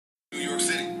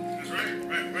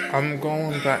I'm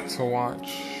going back to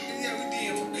watch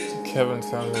Kevin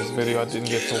Samuels' video I didn't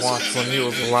get to watch when he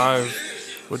was live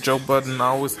with Joe Budden. I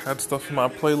always had stuff in my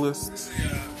playlists.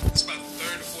 It's about the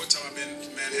third or fourth time I've been to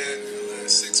Manhattan in the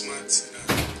last 6 months.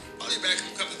 I'll be back in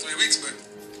a couple of 3 weeks, but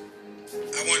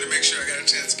I wanted to make sure I got a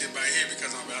chance to get by here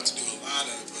because I'm about to do a lot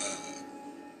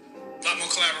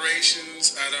more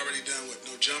collaborations. I'd already done with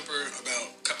No Jumper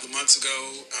about a couple of months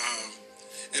ago.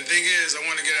 And the thing is, I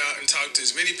want to get out and talk to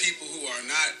as many people who are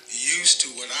not used to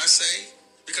what I say,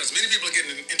 because many people are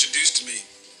getting introduced to me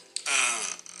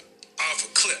off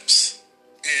of clips,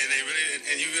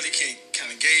 and you really can't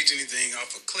kind of gauge anything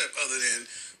off a clip other than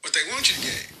what they want you to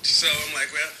gauge. So I'm like,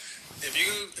 well, if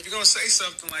you're gonna say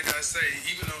something like I say,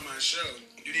 even on my show,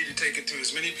 you need to take it to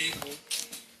as many people,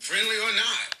 friendly or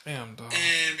not, Damn, dog.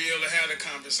 and be able to have a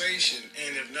conversation.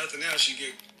 And if nothing else, you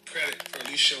get credit for at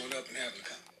least showing up and having a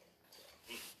conversation.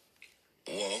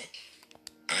 Well,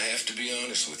 I have to be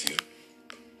honest with you.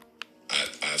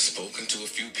 I've spoken to a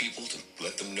few people to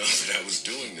let them know that I was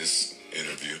doing this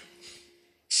interview.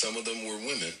 Some of them were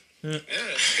women. Yeah.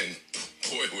 And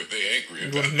boy, were they angry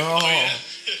about it. No.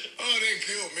 Oh, they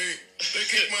killed me. They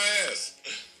kicked my ass.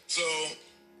 So,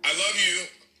 I love you.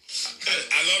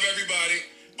 I love everybody.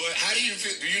 But how do you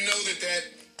feel? Do you know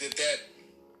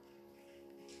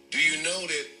do you know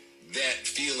that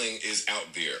feeling is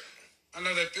out there? I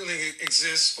know that feeling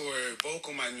exists for a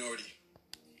vocal minority.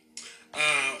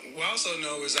 What I also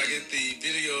know is I get the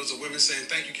videos of women saying,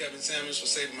 "Thank you, Kevin Samuels, for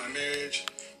saving my marriage.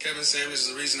 Kevin Samuels is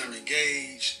the reason I'm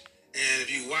engaged." And if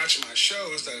you watch my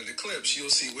show instead of the clips, you'll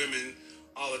see women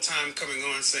all the time coming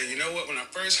on saying, "You know what, when I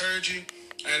first heard you,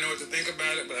 I didn't know what to think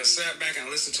about it, but I sat back and I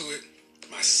listened to it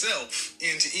myself,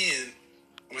 end to end,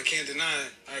 and I can't deny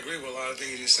I agree with a lot of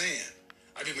things you're saying.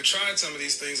 I've even tried some of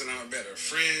these things, and I'm a better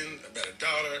friend, a better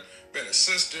daughter, a better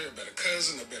sister, a better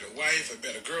cousin, a better wife, a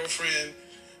better girlfriend.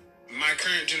 My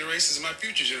current generations and my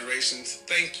future generations,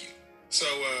 thank you." So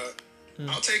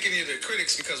I'll take any of the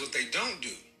critics, because what they don't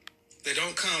do, they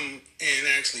don't come and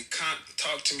actually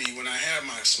talk to me when I have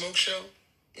my smoke show.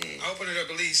 I open it up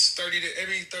at least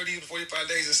every 30 to 45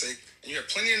 days and say, "And you have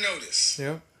plenty of notice.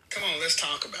 Yeah. Come on, let's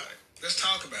talk about it. Let's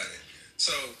talk about it."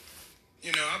 So,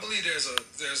 I believe there's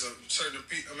a certain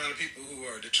amount of people who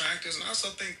are detractors, and I also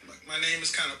think my name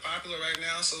is kind of popular right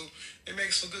now, so it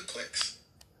makes for good clicks.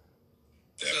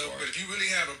 But if you really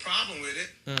have a problem with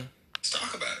it, let's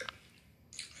talk about it.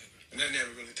 And that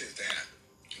never really tends to happen.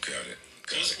 Got it.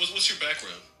 What's your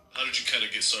background? How did you kind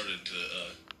of get started into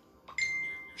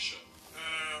your show?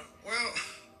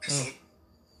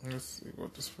 Let's see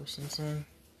what this person's saying.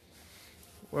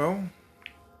 Well,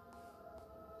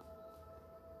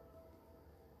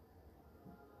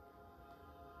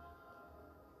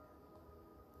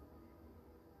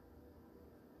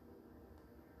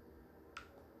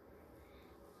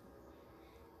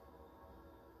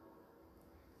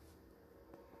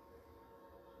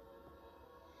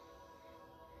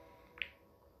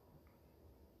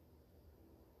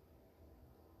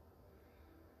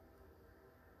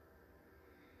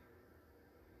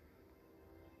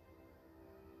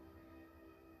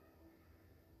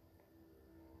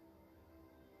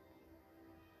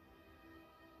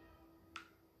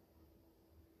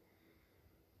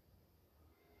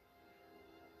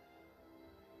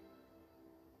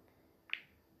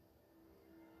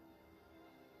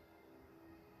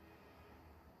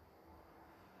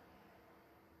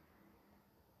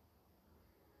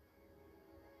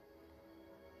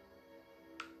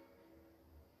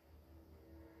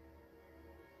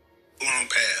 Long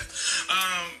path.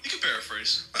 You can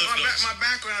paraphrase. My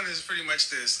background is pretty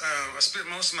much this. I spent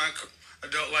most of my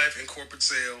adult life in corporate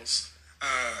sales.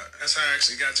 That's how I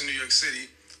actually got to New York City.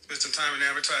 Spent some time in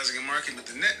advertising and marketing, but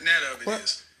the net of it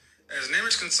is, as an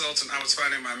image consultant, I was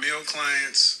finding my male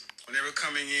clients, when they were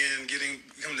coming in,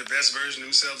 becoming the best version of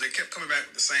themselves, they kept coming back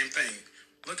with the same thing.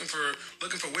 Looking for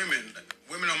women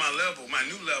on my level, my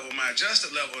new level, my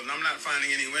adjusted level, and I'm not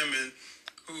finding any women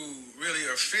who really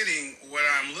are fitting what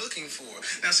I'm looking for.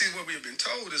 Now, see, what we've been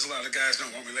told is a lot of guys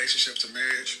don't want relationships or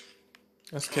marriage.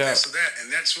 that's cap. So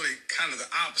that's really kind of the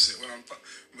opposite.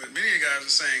 But many of the guys are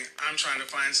saying, I'm trying to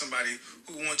find somebody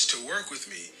who wants to work with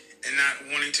me and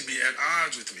not wanting to be at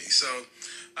odds with me. So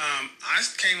I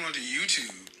came onto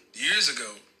YouTube years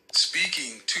ago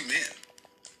speaking to men.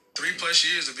 3+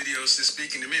 years of videos just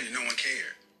speaking to men, and no one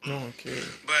cared. No one cares.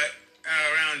 But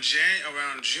around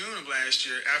June of last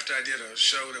year, after I did a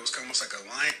show that was almost like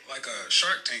a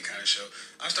Shark Tank kind of show,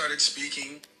 I started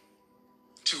speaking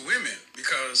to women,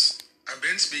 because I've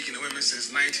been speaking to women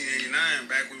since 1989.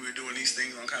 Back when we were doing these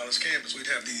things on college campus, we'd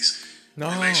have these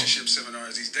relationship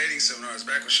seminars, these dating seminars.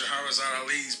 Back with Shahrazad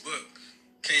Ali's book,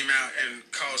 came out and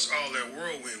caused all that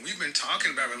whirlwind. We've been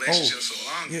talking about relationships for the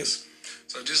longest.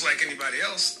 So just like anybody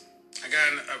else, I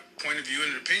got a point of view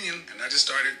and an opinion, and I just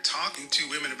started talking to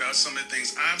women about some of the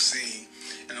things I've seen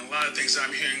and a lot of things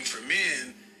I'm hearing from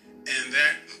men, and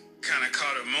that kind of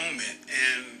caught a moment.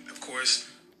 And of course,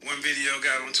 one video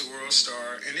got onto World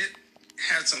Star, and it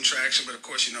had some traction, but of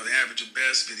course, you know, the average or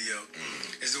best video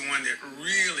is the one that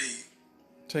really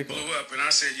blew up. And I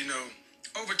said, you know,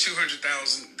 over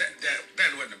 200,000, that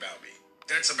wasn't about me.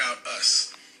 That's about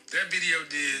us. That video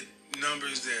did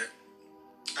numbers that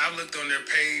I looked on their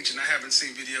page, and I haven't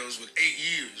seen videos with 8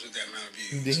 years with that amount of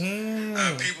views.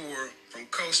 People were from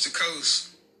coast to coast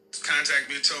contact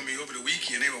me and told me over the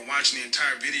weekend they were watching the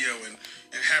entire video and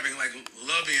having like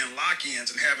love-in,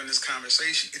 lock-ins, and having this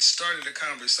conversation. It started a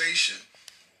conversation.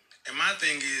 And my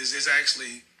thing is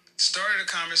actually started a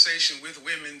conversation with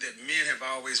women that men have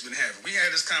always been having. We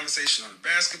had this conversation on the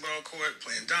basketball court,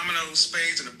 playing dominoes,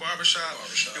 spades in the barbershop.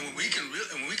 And when we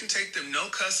can take them no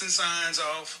cussing signs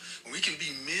off, when we can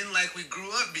be men like we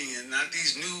grew up being, not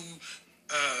these new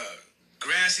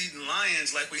grass-eating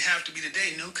lions like we have to be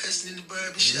today. No cussing in the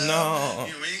barbershop. No.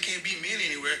 You know, men can't be men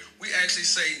anywhere. We actually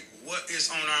say what is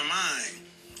on our mind.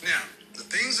 Now, the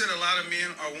things that a lot of men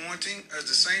are wanting are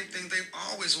the same thing they've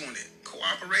always wanted.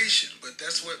 Cooperation. But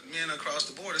that's what men across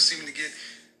the board are seeming to get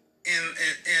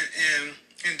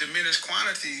in diminished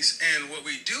quantities. And what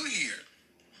we do here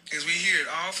is we hear it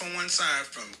all from one side,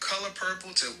 from color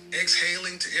purple to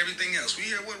exhaling to everything else. We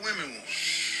hear what women want.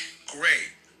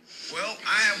 Great. Well,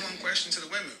 I have one question to the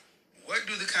women. What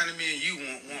do the kind of men you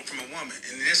want from a woman?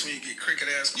 And that's when you get cricket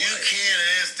ass quiet. You can't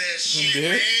ask that shit,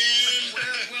 man.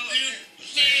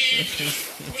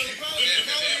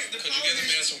 Could you give the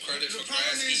man some credit for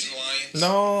grass-eating lions?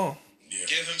 No. Yeah.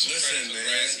 Give him some credit for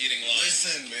grass-eating lions.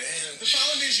 Listen, man. The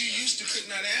problem is you used to could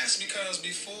not ask because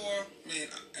before, I mean,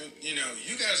 you know,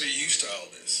 you guys are used to all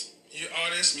this. You're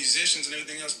artists, musicians, and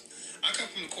everything else. I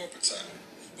come from the corporate side.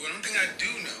 But one thing I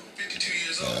do know, 52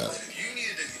 years old, if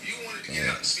you wanted to get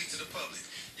out and speak to the public,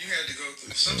 you had to go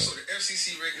through some sort of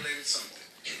FCC regulated something.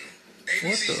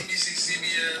 ABC, NBC,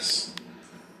 CBS,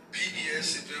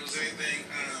 PBS, if there was anything,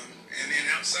 and then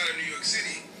outside of New York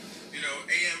City, you know,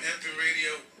 AM, FM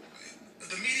radio,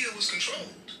 the media was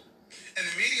controlled. And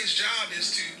the media's job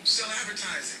is to sell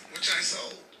advertising, which I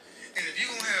sold. And if you're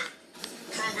going to have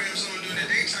programs on during the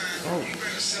daytime, you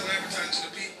better sell advertising to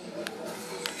the people.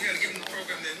 You got to give them the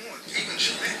program they want. Even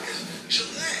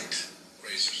Gillette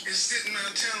is sitting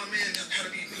around telling men how to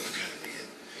be good kind of men.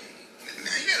 Now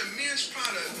you got a men's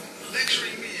product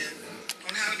lecturing men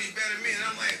on how to be better men.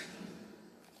 I'm like,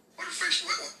 where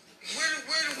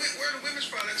the women's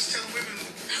products telling women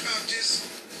about just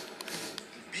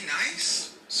be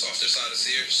nice? Softer side of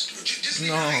Sears. Just be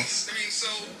nice. I mean,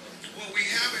 so what we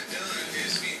haven't done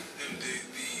is the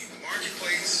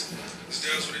marketplace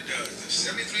does what it does. If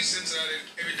 73 cents out of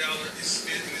every dollar is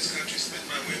spent in this country, spent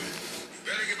by women, you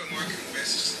better give a marketing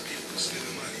message to the people who spend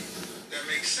the money. That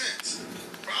makes sense.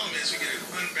 The problem is we get an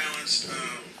unbalanced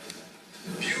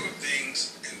view of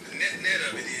things, and the net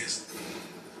of it is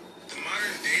the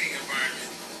modern dating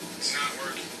environment is not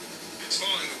working. It's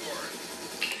falling apart.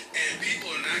 And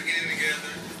people are not getting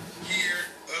together here,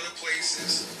 other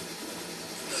places.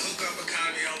 The hookup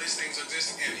economy, all these things are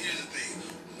existing. And here's the thing.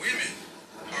 Women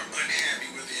are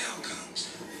unhappy with the outcomes.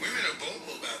 Women are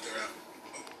vocal about their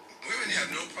outcomes. Women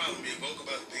have no problem being vocal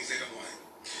about the things they don't like.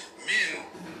 Men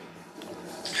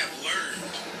have learned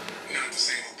not to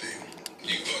say anything.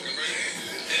 You fucking right.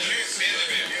 Yeah,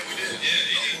 we did. Yeah,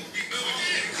 you did. No,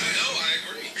 I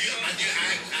agree.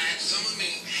 Some of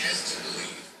me has to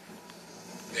believe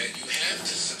that you have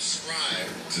to subscribe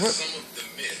to some of the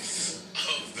myths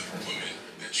of the women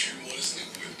that you want to sleep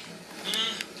with.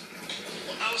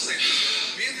 Well, I would say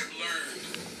men have learned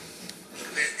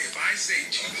that if I say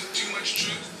too much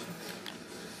truth,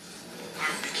 I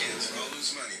will be canceled. I'll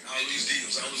lose money. I'll lose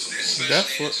deals. I'll lose this.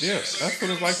 That's what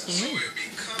it's like for me. So it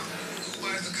becomes who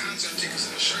buys the concert tickets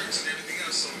and the shirts and everything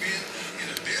else. So men, in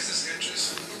a business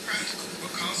interest, we're practical.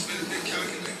 We're cost-benefit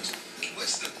calculators.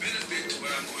 What's the benefit to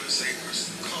what I'm going to say versus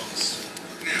the cost?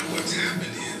 Now, what's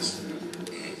happened is,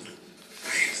 I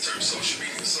hate the term social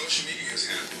media. Social media has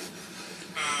happened.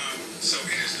 So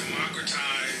it has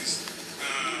democratized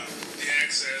the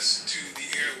access to the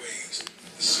airwaves.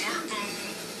 The smartphone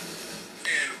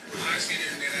and high-speed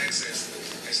internet access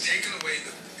has taken away,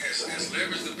 has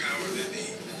leveraged the power that the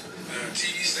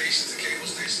TV stations, the cable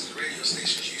stations, the radio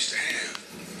stations used to have.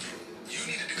 You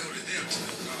needed to go to them to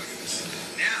build an audience.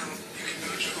 Now, you can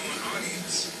build your own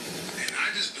audience. And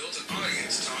I just built an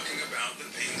audience talking about the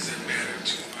things that matter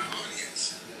to my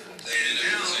audience. And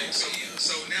now,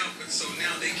 so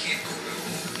now they can't go to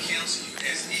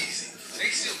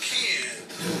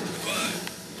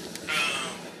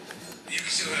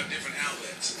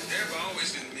there have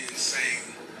always been men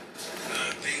saying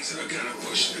things that are kind of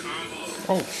pushing the envelope.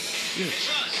 Oh, shit.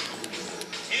 Trust.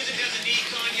 Music doesn't need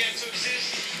cognac to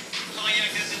exist.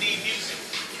 Cognac doesn't need music.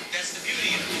 That's the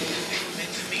beauty of it. They were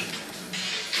meant to meet.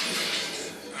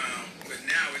 But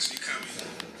now it's becoming,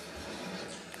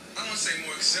 I don't want to say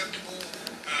more acceptable.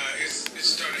 It's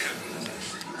starting to happen with more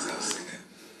frequency. I'll say that.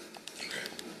 Okay.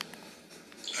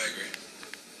 I agree.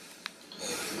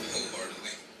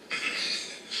 Wholeheartedly.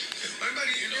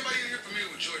 Anybody here familiar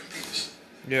with Jordan Peterson?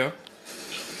 Yeah.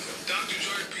 Dr.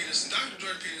 Jordan Peterson. Dr.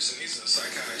 Jordan Peterson, he's a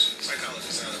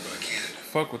psychologist out of Canada.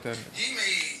 Fuck with that. He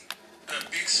made a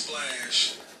big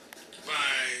splash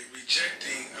by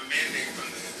rejecting a mandate from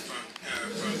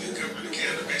the government of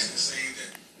Canada, basically saying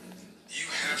that you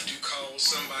have to call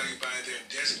somebody by their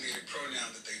designated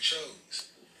pronoun that they chose.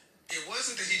 It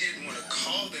wasn't that he didn't want to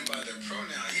call them by their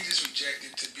pronoun. He just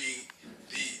rejected to be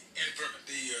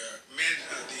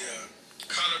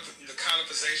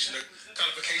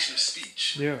codification of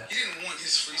speech. Yeah. He didn't want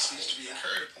his free speech to be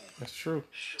incurred upon. That's true.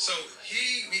 So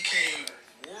he became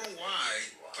worldwide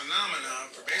phenomenon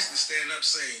for basically standing up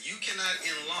saying, you cannot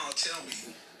in law tell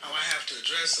me how I have to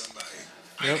address somebody.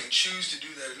 I Yep. can choose to do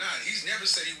that or not. He's never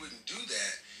said he wouldn't do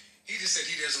that. He just said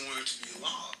he doesn't want it to be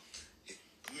law.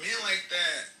 Men like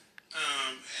that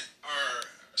are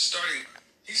starting,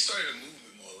 he started a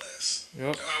movement more or less.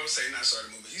 Yep. I would say not started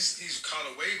a movement. He's caught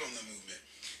a wave on the movement.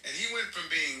 And he went from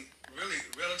being really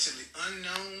relatively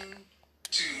unknown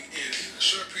to, in a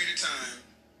short period of time,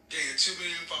 gaining 2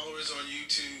 million followers on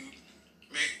YouTube,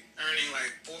 earning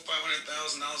like $400,000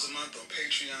 to $500,000 a month on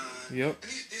Patreon. Yep.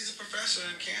 And he's a professor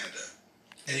in Canada.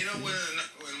 And you know, one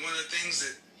of the things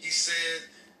that he said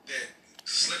that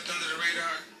slipped under the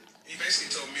radar, he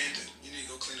basically told men to, you need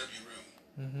to go clean up your room.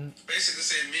 Mm-hmm. Basically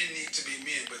saying men need to be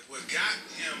men. But what got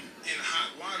him in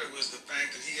hot water was the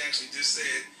fact that he actually just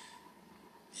said,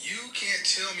 you can't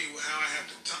tell me how I have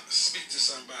to speak to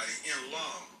somebody in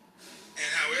law. And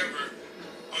however,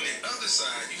 on the other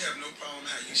side, you have no problem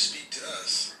how you speak to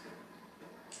us.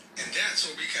 And that's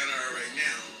where we kind of are right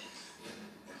now.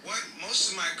 What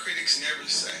most of my critics never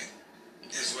say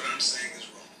is what I'm saying is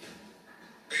wrong.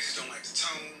 They just don't like the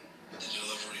tone,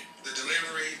 the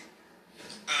delivery,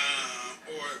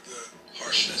 or the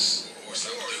Harshness or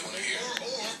something they want to hear.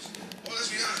 Or let's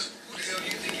be honest, who the hell do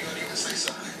you think you're going to even say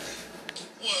something like that?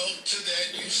 Well, to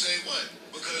that you say what?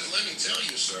 Because let me tell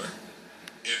you, sir,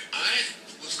 if I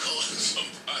was calling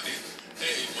somebody,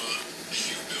 hey, ma,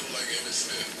 you build like Emmitt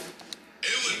Smith,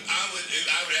 I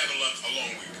would have a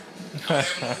long week. I would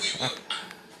have a long week.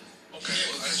 Okay,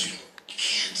 well, that's you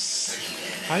can't say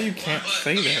that. How you can't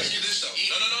say Let me that? ask you this though.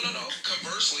 No.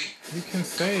 Conversely, You can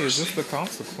say it's just the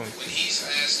consequence. when he's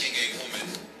asking a woman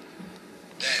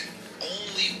that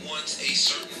only wants a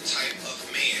certain type of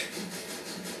man,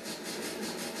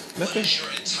 what is your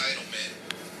entitlement,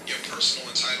 your personal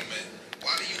entitlement?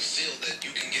 Why do you feel that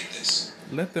you can get this?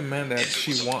 Let the man that If it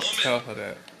she was a wants woman- tell her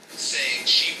that. Saying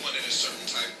she wanted a certain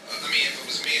type. If it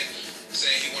was a man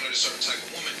saying he wanted a certain type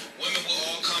of woman, women will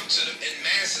all come to them in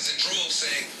masses and droves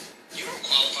saying, "You don't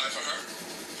qualify for her."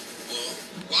 Well,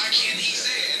 why can't he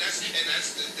say it? And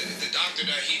that's the doctor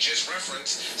that he just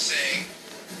referenced saying,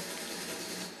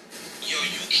 "Yo,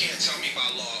 you can't tell me by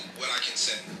law what I can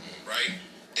say." Right?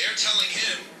 They're telling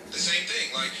him the same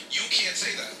thing. Like, you can't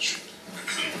say that.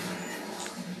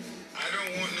 I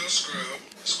don't want no scrub.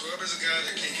 Scrub is a guy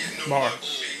that can't get no Mark. love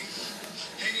from me.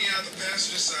 Hanging out the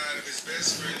passenger side of his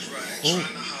best friend's ride, Ooh.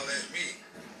 trying to holler at me.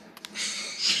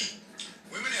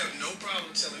 Women have no problem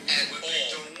telling me At what all. they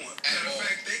don't want. At Matter of all.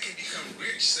 fact, they can become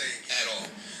rich saying it. At all.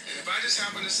 And if I just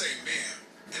happen to say, ma'am,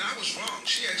 and I was wrong,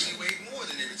 she actually weighed more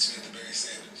than Emmitt Smith and Barry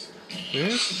Sanders.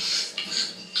 Yeah?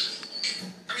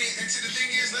 I mean, and see, the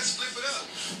thing is, let's flip it up.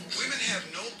 Women have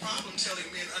no problem telling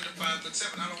men under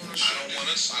 5'7", I don't want a short dude. I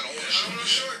don't want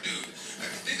a short dude. I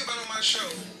mean, think about on my show,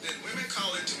 that women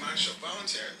call into my show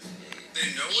voluntarily. They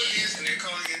know what it is, and they're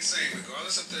calling in saying,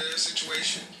 regardless of their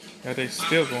situation, Yeah, they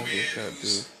still gonna get that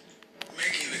dude.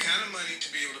 making the kind of money to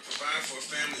be able to provide for a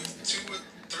family of 2 or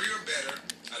 3 or better.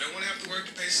 I don't want to have to work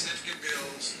to pay significant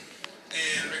bills.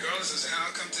 And regardless of how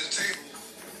I come to the table,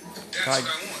 that's Like,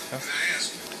 what I want. And I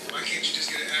ask, why can't you just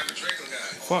get an average regular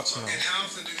guy? Fuck no. And how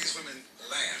often do these women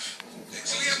laugh?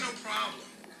 So we have no problem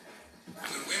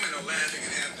when women are laughing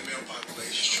at half the male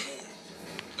population or more.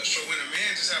 That's true. When a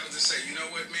man just happens to say, you know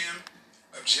what, ma'am?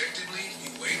 Objectively,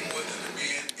 you weigh more than a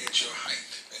man at your height.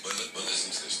 But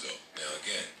listen to this though. Now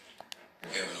again,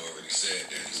 Kevin already said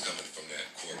that he's coming from that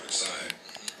corporate side.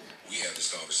 We have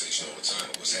this conversation all the time.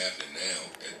 But what's happening now,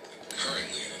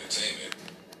 currently in entertainment,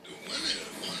 the women are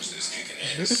the ones that's kicking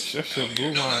ass. This is just a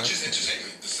blue No, line. not just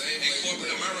entertainment. The same in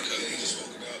corporate America that he just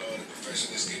spoke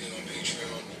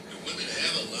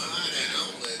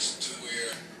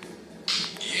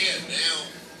But now,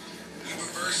 we're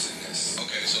reversing this.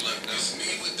 Okay, so It's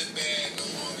me with the bag. No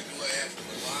longer do I have to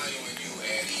rely on you,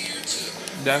 adhere to.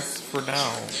 That's for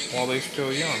now, while they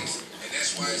still young. And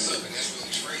that's why it's up, and that's where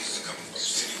these phrases are coming from.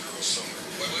 City Girl Summer.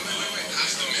 Wait.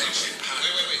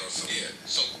 Yeah.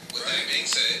 So with that being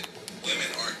said, women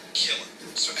are killing.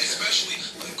 So especially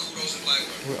kudos to black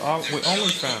women. We're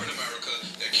only fans. In America,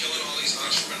 they're killing all these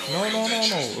entrepreneurial No.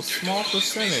 ventures. A small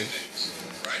percentage.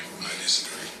 Right? I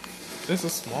disagree. It's a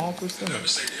small The percentage.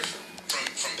 numbers say different.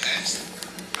 From past.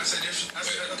 I said different. I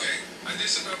said, okay. I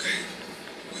disagree. Okay.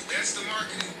 That's the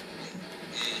marketing.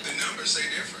 The numbers say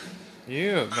different.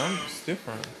 Yeah, numbers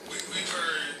different. We've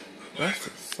heard That's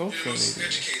black social most media.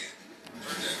 educated. We've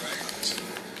heard that, right?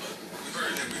 We've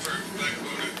heard that. We've heard black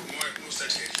women are most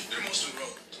educated. They're most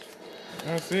enrolled.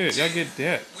 That's it. Y'all get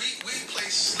debt. We play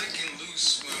slick and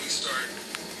loose when we start.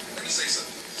 Let me say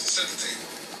something. Set the table.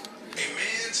 A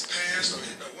man's past or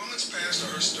a woman's past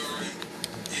or her story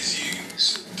is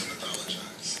used to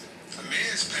mythologize. A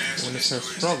man's past When or it's his her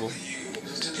story struggle. is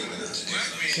used to demonize. Black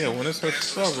men, Yeah, when it's her past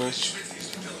or struggle. story is strictly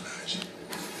used to villainize you.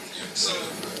 So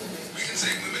we can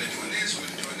say women are doing this, women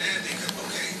are doing that. They could,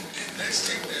 okay, then let's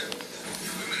take that.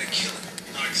 Women are killing it.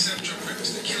 I accept your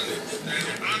premise. They're killing it.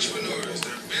 They're entrepreneurs.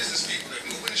 They're business people. They're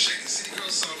moving and shaking. City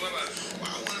girls, song, blah blah. Why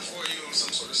I want for you on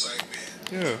some sort of site, man?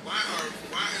 Yeah.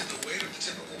 Why is the weight of the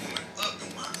typical woman up,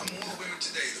 and why are more women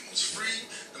today the most free,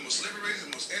 the most liberated,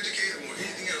 the most educated, more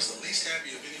anything else, the least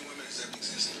happy of any women that's ever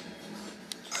existed?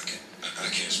 I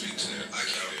can't speak to that. I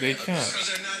can't. They can't. Because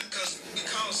they're not.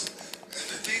 Because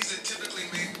the things that typically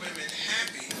make women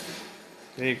happy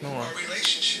They ignore. are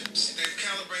relationships. They've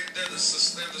calibrated. They're the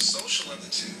social of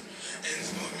the two, and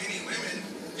many women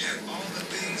have all the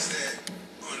things that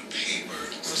on paper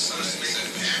are supposed to make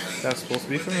them happy. That's supposed to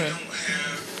be for but they men. don't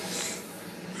have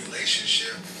the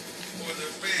relationship or the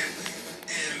family,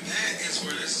 and that is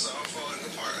where this is all falling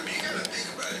apart. I mean, you gotta think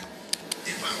about it.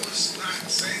 If I was not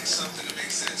saying something that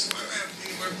makes sense, why would I have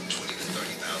anywhere from 20 to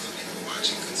 30,000 people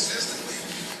watching consistently,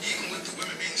 even with the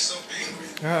women being so angry?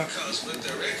 Yeah. Because what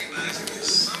they're recognizing is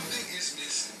something is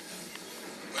missing.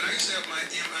 When I used to have my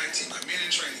MIT, my men in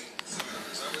training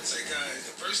seminars, I would say, guys,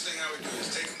 the first thing I would do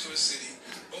is take them to a city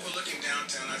overlooking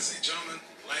downtown. I'd say, gentlemen,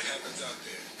 life happens out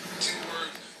there. 2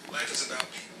 words, life is about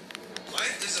people.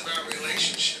 Life is about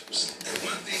relationships. And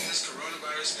one thing this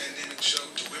coronavirus pandemic showed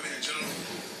to women in general,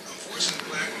 unfortunately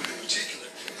black women in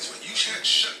particular, is when you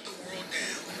shut the world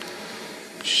down,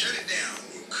 you shut it down,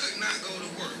 you could not go to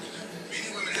work.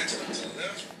 Many women had to go to the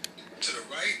left, to the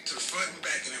right, to the front and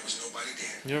back, and there was nobody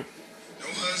there. Yep. No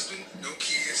husband, no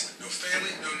kids, no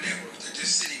family, no network. They're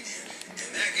just sitting there. And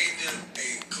that gave them a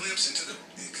glimpse into the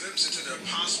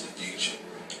possible future.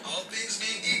 All things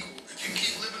being equal, if you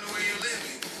keep living the way you're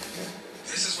living,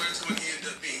 this is where it's going to end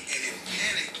up being. And it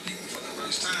panicked people for the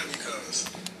first time because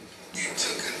it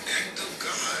took an act of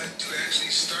God to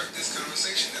actually start this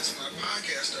conversation. That's when my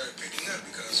podcast started picking up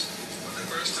because for the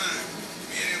first time,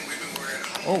 men and women were at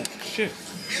home. Oh, shit.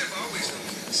 Men have always known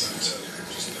this.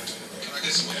 Can I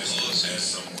get some applause? As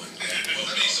someone,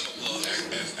 I need some applause.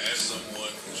 as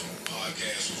someone whose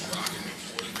podcast was rocking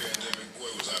before the pandemic,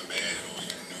 boy, was I mad at all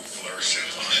you new flourishing.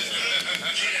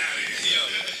 Get out of here. Yo,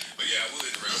 But yeah, I will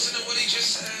hit the round. listen to what he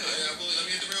just said. Yeah, let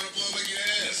me hit the round of applause like you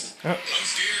asked. Uh, I'm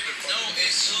scared to No,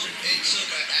 it took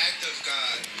an act of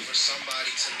God for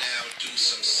somebody to now do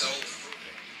some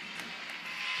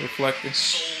reflecting.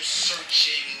 soul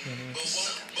searching. But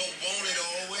won't it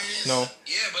always? No.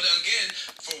 Yeah, but again,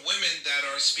 for women that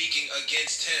are speaking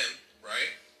against him,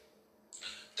 right?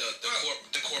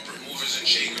 The corporate movers and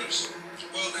shakers.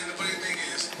 Well, and the funny thing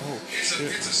is, Oh, it's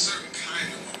shit. a certain kind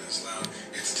of woman that's loud.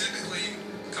 It's typically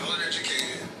college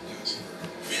educated,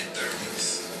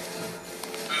 mid-30s.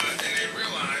 And they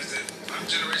realize that I'm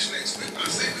Generation X. I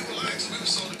say we were lied to. We were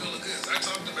sold a bill of goods. I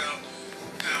talked about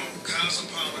how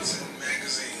Cosmopolitan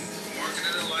magazine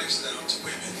marketed a lifestyle to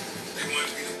women. They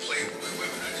wanted to be the Playboy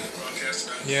women. I did a broadcast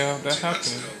about Yeah, that 2 months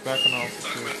happened ago. back when I was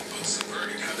Talking about the book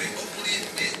Subverted, how they openly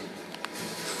admit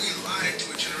that we lied to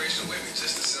a generation of women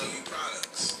just to sell you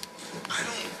products. I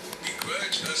don't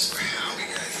begrudge us for how we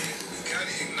got here. We got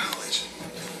to acknowledge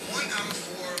 1 out of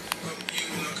 4 of you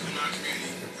in our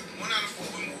community, 1 out of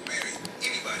 4 women will marry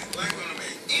anybody. Black women will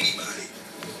marry anybody.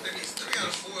 That means 3 out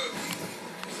of 4 of you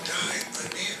died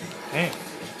unmarried. Damn.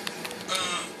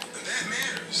 That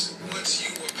matters. Once you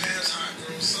were past hot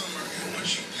girl summer and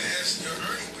once you pass your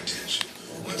earning potential,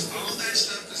 once all that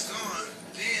stuff is gone,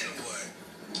 then what?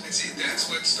 And see, that's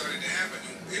what started to happen.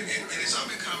 And it's all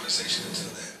been conversation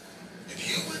until that. If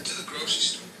you went to the grocery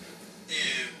store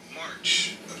in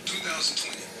March of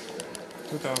 2020,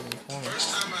 2020.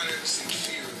 first time I'd ever seen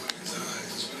fear in women's eyes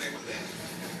is when they were there.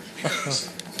 Because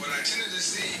what I tended to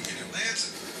see in Atlanta,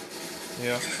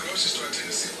 Yeah. in the grocery store, I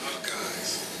tended to see a lot of guys.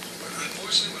 But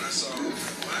unfortunately, when I saw a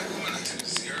black woman, I tended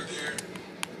to see her there,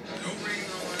 no ring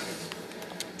on,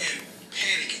 and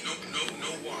panicking,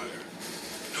 no water,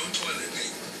 no toilet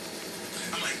paper.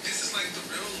 I'm like, this is like the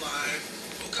real live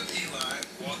Book of Eli,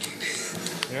 Walking Dead.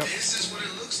 Yep. This is what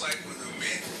it looks like when the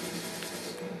men.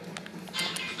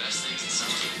 The best things in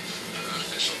something are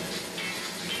artificial.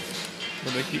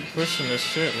 But they keep pushing this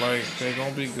shit like they're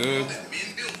gonna be good. That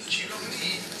men build that you don't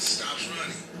need stops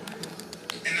running.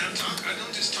 And I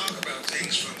don't just talk about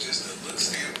things from just a look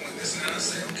standpoint. This and that. I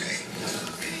say, okay,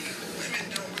 many women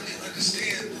don't really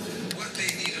understand what they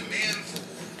need a man for.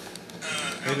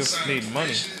 They just Outside need of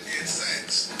money. fashion and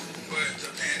sex. But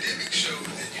the pandemic showed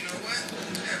that, you know what?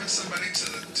 Having somebody to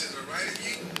the right of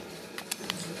you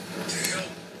to help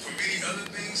for many other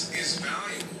things is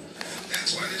valuable.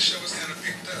 That's why this show is kind of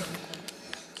picked up.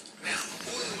 Now,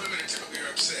 who are the women that typically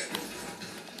are upset?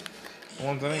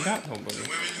 Ones that ain't got The nobody.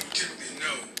 women who typically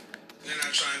know they're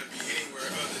not trying to be anywhere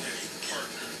other than a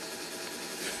partner.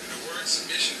 The word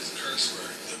submission is a curse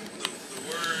word. The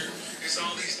word is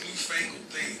all these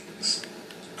newfangled things.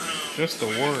 Just the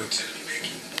women word. who tend to be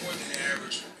making more than the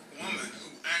average woman who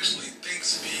actually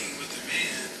thinks being with a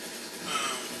man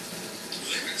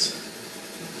limits her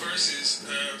versus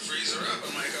frees her up.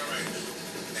 I'm like, all right.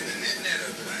 And the net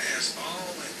of it, I ask all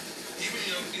women,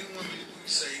 even women who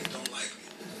say don't like me,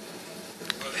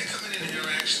 are they coming into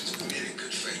interactions with men in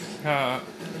good faith? Or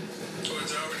is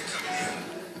they already coming in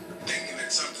thinking that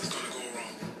something's going to go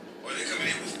wrong? Or are they coming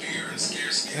in with fear and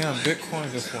scarcity? Damn, Bitcoin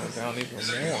just went down even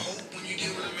Is there any more. hope when you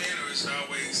deal with a man, or is it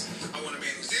always, I want a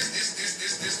man who's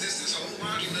this whole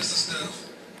laundry list of stuff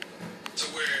to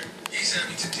where he's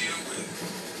having to deal with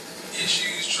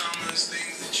issues, traumas,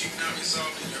 things that you've not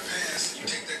resolved in your past, and you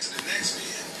take that to the next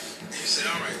man, and you say,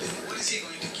 all right, then what is he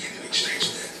going to get in exchange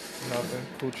for that? Nothing.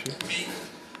 Coochie. Me.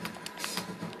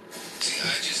 See,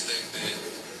 I just think that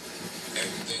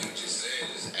everything you just said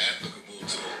is applicable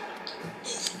to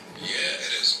both. Yeah,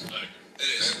 it is. It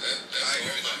is.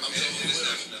 I'm telling you, it is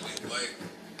definitely. Like,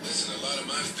 listen, a lot of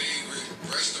my favorite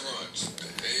restaurants,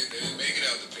 they didn't make it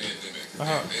out the pandemic. They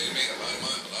didn't make a lot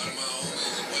of my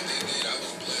homies, and what they did, I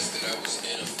was blessed that I was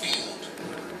in a field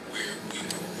where we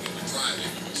were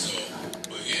driving. So,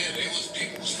 but yeah,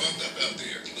 people was fucked up out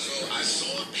there. So I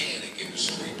saw panic in the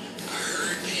street. I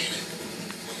heard panic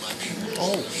when my people was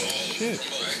Oh, on the phone. shit.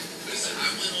 Right? Listen, I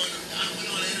went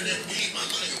on the internet and gave my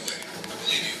money away. I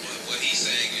believe you, but what he's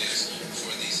saying is for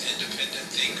these independent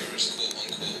thinkers, quote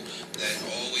unquote, that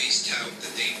always tout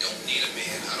that they don't need a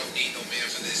man. I don't need no man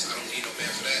for this. I don't need no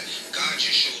man for that. God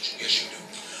just showed you. Yes, you do.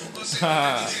 Well, see,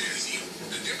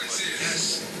 the difference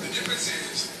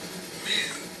is men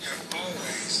have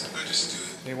always understood.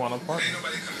 They want a Ain't partner.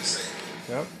 nobody coming to save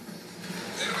you. Yep.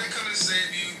 Ain't nobody coming to save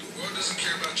you. The world doesn't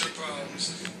care about your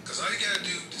problems. Because all you got to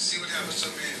do to see what happens to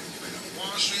a man, you've been on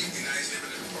Wall Street and now he's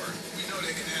living in a park. We know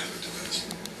that can happen to us.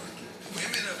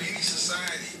 Women of any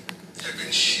society have been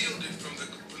shielded from the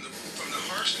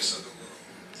harshness of the world.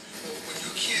 Well, when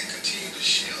you can't continue to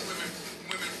shield women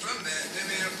from that, then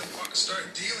they have to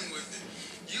start dealing with it.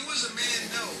 You as a man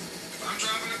know, if I'm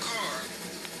driving a car,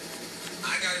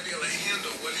 I got to be able to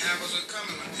handle what happens with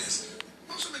coming with this.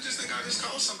 Most women just think I just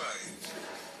call somebody.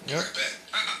 Yep.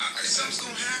 Something's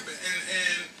gonna happen,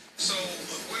 and so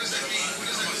what does that mean? What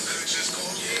does that mean? Just call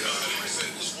me.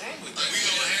 What's wrong with that? We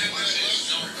don't have watch this.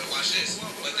 No, but watch this.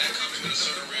 But that comes with a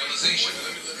certain realization.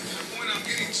 The point I'm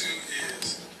getting to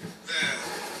is that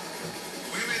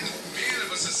men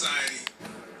of a society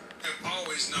have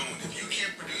always known if you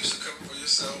can't produce a cover for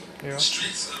yourself, Yeah. the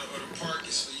streets or the park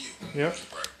is for you. Yep.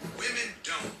 Women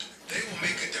don't. They will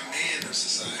make a demand of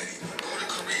society. Go to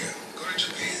Korea, go to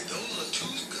Japan. Those are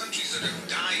two countries that are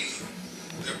dying.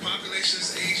 Their population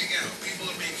is aging out. People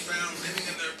are being found living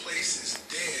in their places,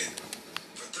 dead,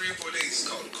 for 3 or 4 days. It's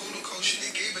called Konokoshi.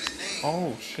 They gave it a name.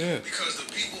 Oh, shit. Because the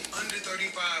people under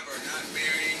 35 are not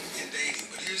marrying and dating.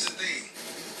 But here's the thing.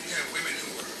 You have women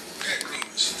who are pet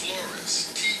groomers,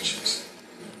 florists, teachers.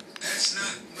 That's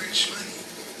not rich money.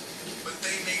 But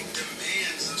they make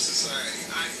demands of society.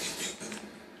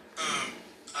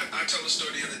 I told a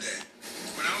story the other day.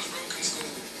 When I was broke in school,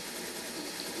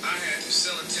 I had to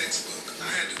sell a textbook. I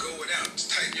had to go without. Just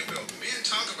tighten your belt. Men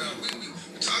talk about, we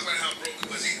talk about how broke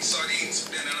we was eating sardines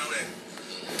and all that.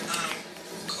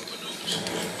 Cup of noodles.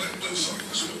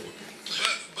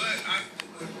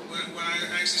 But when I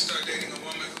actually started dating a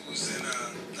woman who was in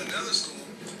another school,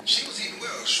 she was eating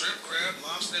well. Shrimp, crab,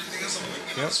 lobster, everything else. I'm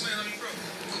like, this man, broke.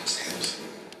 Food stamps.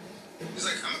 He's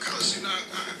like, I'm a college student.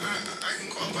 I can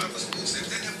qualify for food stamps.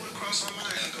 That never would have crossed my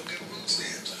mind to go get food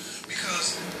stamps.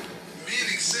 Because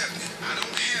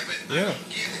Yeah, don't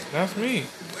get it. that's me.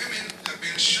 Women have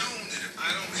been shown that if I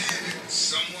don't have it,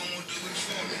 someone will do it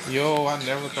for me. Yo, I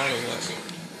never thought of that.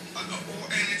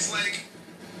 And it's like,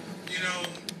 you know,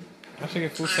 I should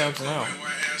get food I had a stamps now. program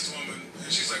where I asked a woman, and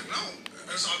she's like, no,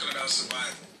 I was talking about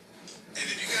survival. And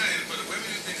if you got it, for the women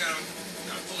who think I'm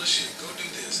full of shit, go do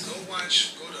this. Go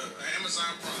to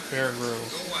Amazon Prime. Bear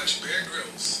Grylls. Go watch Bear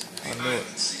Grylls, The I knew it.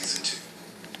 Island, Season 2.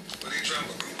 Where they drop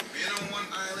a group of men on one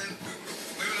island, a group of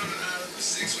women on an island for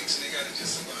 6 weeks, and they got to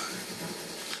just survive.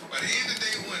 By the end of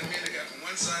day one, men that got from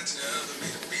one side to the other,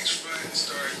 made a beachfront and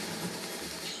started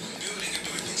building and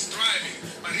doing things, thriving.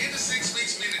 By the end of 6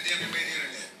 weeks, men that damn near made the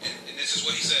internet. And this is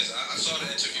what he says. I saw the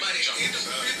interview. By with the John. end of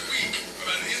the fifth week,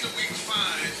 by the end of week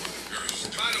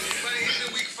 5, by the end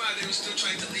of week 5, they were still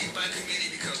trying to lead by committee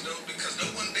because no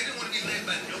one, they didn't want to be led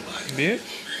by nobody. Bitch.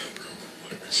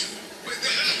 But they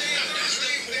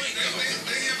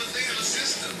have a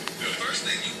system. The first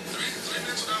thing, you 3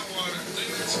 minutes without water, 3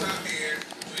 minutes without air,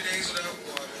 3 days without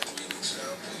water, 3 weeks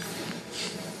without food.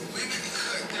 Women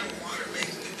cut their water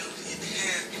making ability in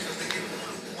half because they didn't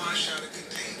want to wash out a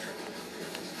container.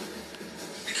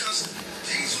 Because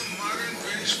these were modern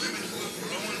British women who were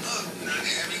growing up not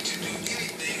having to do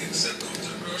anything except go to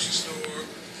the grocery store,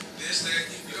 this, that.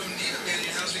 You don't need a man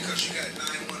in your house because you got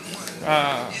 911.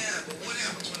 Yeah, but what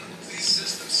happens when these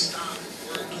systems stop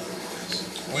working?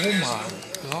 Oh my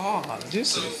God,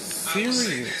 this So is I will say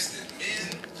serious. this, that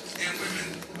men and women,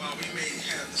 while we may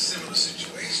have similar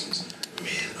situations,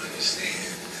 men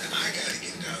understand that I gotta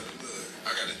get down to the mud. I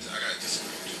gotta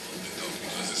disagree with you a little bit though,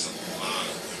 because it's a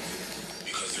lot of women.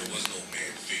 Because there was no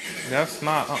man figure that That's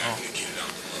not, having to get it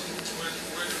out the mud.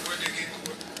 Where they get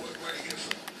it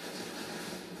from?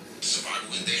 Survival,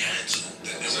 they had to.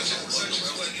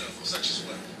 Such as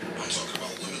what? I'm talking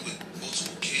about women with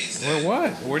multiple kids. Well,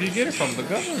 what? Where do you get it from? The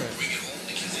government. Bring it home,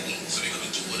 the kids eat. So they're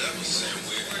gonna do whatever. So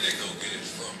where they go get it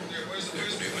from? Where's the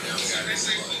They went out and got They it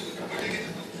say from. food. Where they get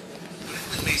it?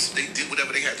 They did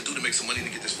whatever they had to do to make some money to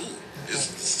get this food.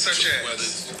 Such as? Whether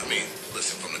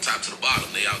listen, from the top to the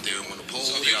bottom, they out there on the pole.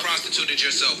 So if they you out there- prostituted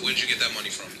yourself, where'd you get that money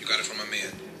from? You got it from a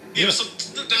man. Yeah, so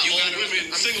not all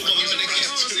women, single mothers are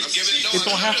prostitutes. I'm giving It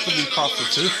don't have to be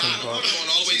prostitution, I'm but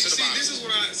going all the way to the See, bottom.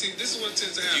 this is what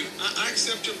tends to happen. I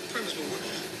accept your premise, but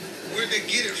where'd they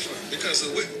get it from? Because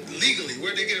legally,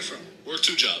 where'd they get it from? Work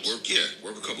 2 jobs.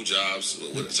 work a couple jobs.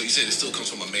 So you said it still comes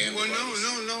from a man? Well,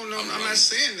 no. I'm not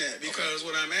saying that because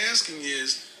what I'm asking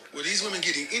is, were these women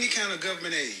getting any kind of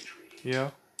government aid?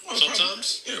 yeah.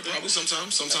 Sometimes. Probably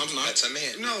sometimes. Sometimes not. That's a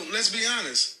man. No, let's be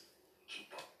honest.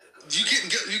 You getting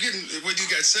when you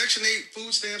got Section 8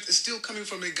 food stamps, it's still coming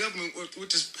from a government,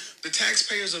 which is the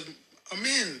taxpayers of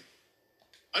men.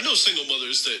 I know single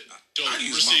mothers that don't I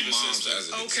use receive my mom's assistance. as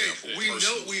an Okay, example. we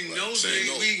personally, know like saying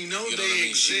no. we know You know they what I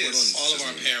mean? She went exist. on All of our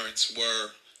system. parents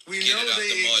were We get know it out they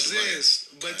the mud exist,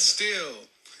 but still,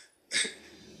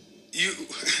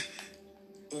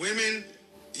 women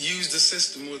use the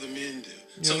system more than men do.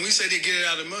 So when we say they get it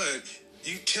out of the mud,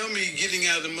 you tell me getting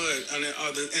out of the mud, and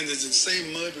it's the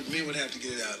same mud that men would have to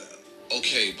get it out of.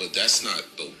 Okay, but that's not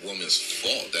the woman's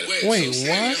fault. Wait, hold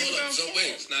what? up. So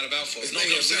wait. It's not about fault. No,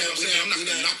 I'm saying I'm not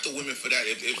gonna knock the women for that.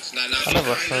 If It's not I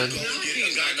never heard. a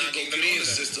guy not gonna get on the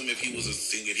system if he was a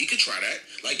singer, he could try that.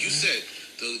 Like you said,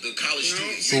 the college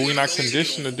students. But we're not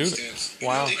conditioned to do that.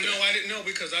 Wow. No, I didn't know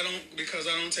because I know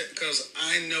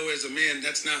as a man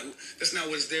that's not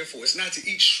what it's there for. It's not to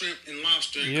eat shrimp and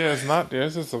lobster. And Yeah, it's crab. not there.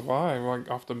 It's to survive,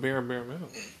 like off the bare minimum.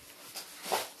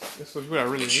 This is what I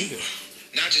really needed.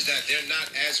 Not just that, they're not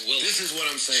as willing. This is what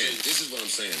I'm saying. This is what I'm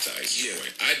saying to Ice's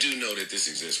point. I do know that this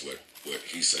exists. What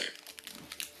he's saying,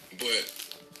 but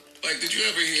like, did you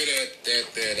ever hear that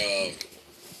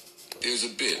there's a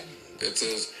bit that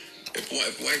says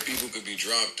if white people could be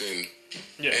dropped in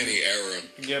any era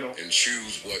Ghetto. and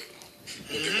choose what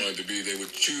they wanted to be, they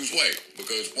would choose white,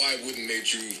 because why wouldn't they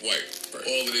choose white?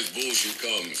 All of this bullshit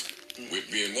comes with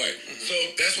being white. So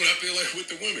that's what I feel like with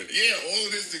the women. Yeah, all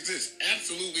of this exists.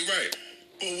 Absolutely right.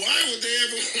 But why would they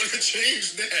ever want to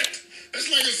change that? That's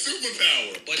like a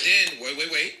superpower. But then,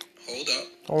 wait. Hold up.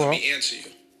 Hold Let up. me answer you.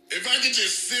 If I could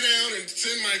just sit down and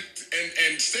send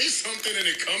and say something and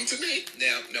it come to me.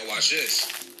 Now watch this.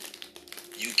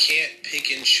 You can't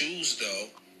pick and choose, though,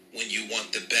 when you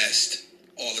want the best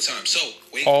all the time. So,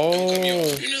 wait, don't cut me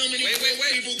off. You know how many Wait.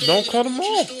 people Don't go cut to the 'em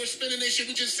grocery off. store spending their shit?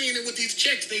 We just seeing it with these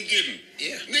checks they getting.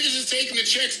 Yeah. Niggas is taking the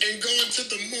checks and going to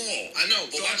the mall. I know,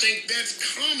 but So I watch- think that's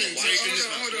common. Watch Taking this.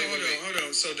 this- Hold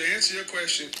on. So to answer your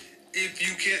question, if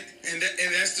you can't, and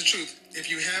that's the truth. If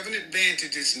you have an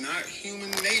advantage, it's not human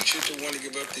nature to want to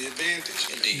give up the advantage.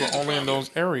 Indeed. But only in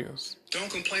those areas. Don't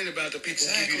complain about the people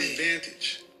who give you the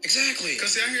advantage. Exactly.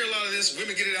 Because I hear a lot of this,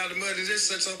 women get it out of the mud and this,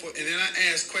 such, so forth, and then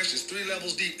I ask questions 3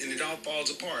 levels deep, and it all falls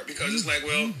apart because it's like,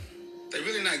 well, they're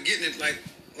really not getting it like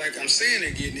I'm saying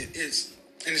they're getting it.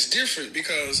 It's different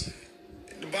because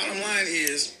the bottom line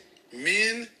is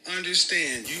men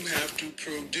understand you have to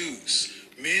produce.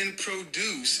 Men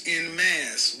produce in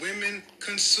mass. Women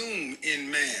consume in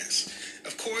mass.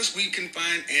 Of course, we can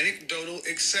find anecdotal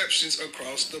exceptions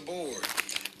across the board.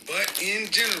 But in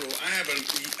general, I have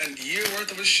a year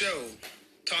worth of a show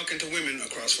talking to women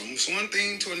across from one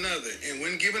thing to another. And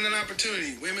when given an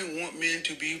opportunity, women want men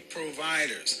to be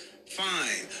providers.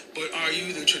 Fine. But are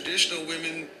you the traditional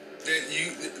women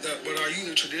but are you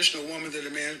the traditional woman that a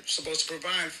man's supposed to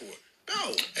provide for? No.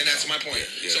 And that's my point.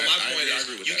 Yeah, so my point I is,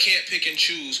 agree with you that. can't pick and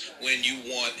choose when you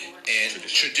want a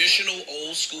traditional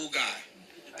old school guy.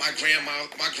 My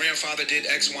grandfather did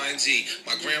X, Y, and Z.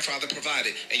 My grandfather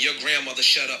provided, and your grandmother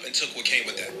shut up and took what came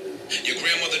with that. Your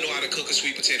grandmother knew how to cook a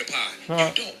sweet potato pie.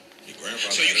 You don't. Your grandfather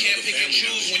So you had can't another pick and family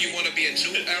choose member. when you want to be a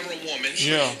new era woman.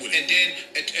 Yeah. And then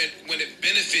and when it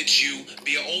benefits you,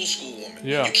 be an old school woman.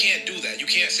 Yeah. You can't do that. You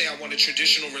can't say I want a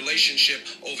traditional relationship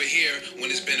over here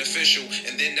when it's beneficial,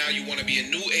 and then now you want to be a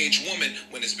new age woman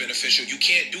when it's beneficial. You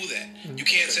can't do that. You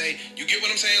can't say, you get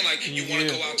what I'm saying? Like you want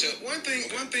to go out to One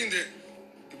thing that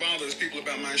bothers people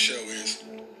about my show is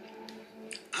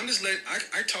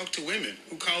I talk to women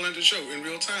who call into the show in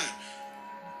real time.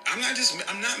 I'm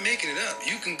not making it up.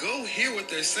 You can go hear what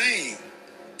they're saying.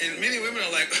 And many women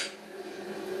are like,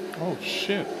 Oh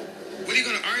shit. what are you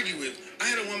going to argue with? I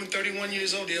had a woman 31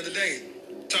 years old the other day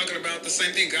talking about the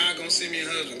same thing. God going to send me a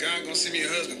husband. God going to send me a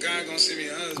husband. God going to send me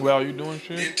a husband. Well, you doing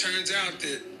Then shit? it turns out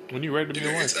that When you ready to be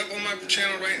a it's wife? up on my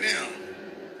channel right now.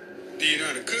 Do you know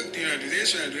how to cook? Do you know how to do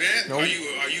this? Do you know how to do that?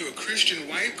 Nope. Are you a Christian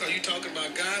wife? Are you talking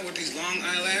about God with these long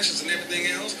eyelashes and everything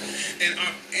else? And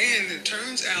it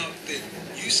turns out that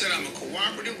you said I'm a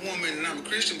cooperative woman and I'm a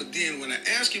Christian, but then when I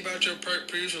ask you about your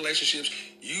previous relationships,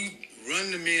 you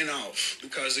run the men off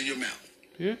because of your mouth.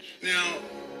 Bitch. Now,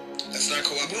 that's not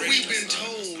what cooperation. we've been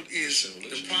told is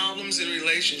the problems in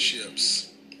relationships.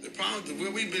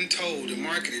 What we've been told and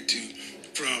marketed to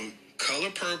from Color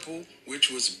Purple,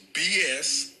 which was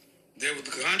BS. There was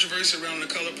the controversy around the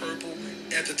Color Purple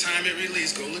at the time it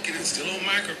released. Go look at it. It's still on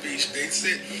microfiche. They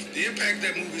said the impact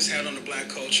that movie's had on the black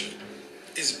culture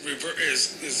is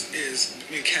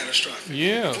catastrophic.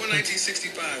 Yeah. Before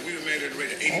 1965, we were married at a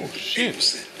rate of 80%. Oh,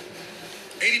 shit.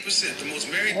 80%, the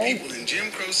most married people in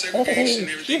Jim Crow segregation and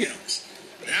everything shit. else.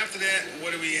 But after that,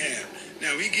 what do we have?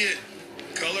 Now we get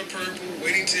Color Purple,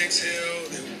 Waiting to Exhale.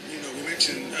 We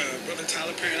mentioned Brother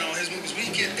Tyler Perry and all his movies. We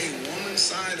get a woman's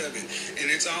side of it,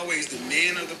 and it's always the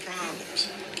men are the problems.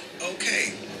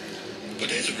 Okay. But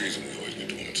there's a reason we always get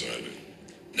the woman's side of it.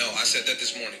 No, I said that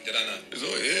this morning. Did I not? There's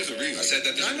a reason. I said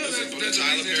that this I know morning. that's The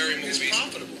Tyler the reason Perry it's movies.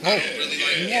 profitable. I don't really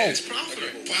like it. Yeah, it's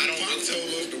profitable. Pop told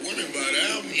us the women by the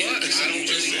album. Yeah, but I don't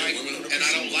really like, women are the and I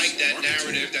don't like that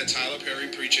marketing. narrative that Tyler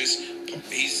Perry preaches.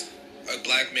 He's a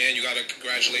black man. You got to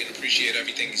congratulate and appreciate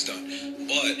everything he's done.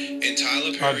 But in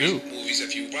Tyler Perry's movies,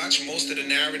 if you watch most of the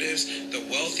narratives, the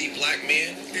wealthy black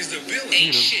man Is the villain.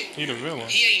 ain't shit. He the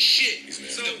villain. He ain't shit.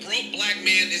 So- The broke black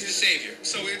man is the savior.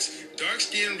 So it's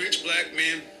dark-skinned, rich black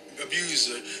man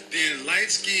abuser, then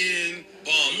light-skinned,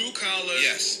 Bum. blue-collar,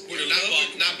 Yes. with a Not love bum,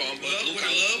 for, not bum, but love, with a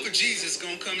blue-collar. love for Jesus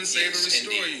gonna come and save and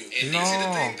restore indeed. you. Indeed. No. See,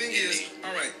 the thing is,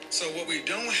 all right, so what we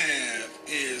don't have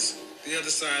is the other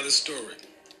side of the story.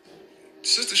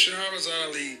 Sister Shahrazad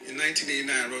Ali in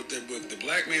 1989 wrote that book, The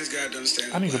Black Man's Guide to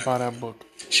Understanding I need the to Black buy that book.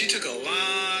 She took a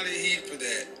lot of heat for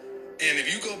that. And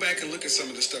if you go back and look at some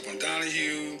of the stuff on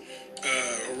Donahue,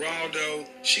 Geraldo,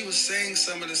 she was saying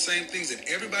some of the same things that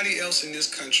everybody else in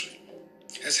this country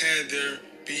has had their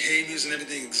behaviors and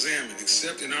everything examined,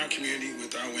 except in our community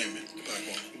with our women.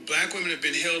 Black women have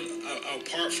been held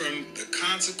apart from the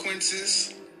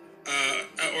consequences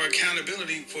or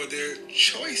accountability for their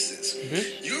choices.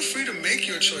 Bitch. You're free to make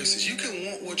your choices. You can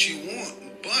want what you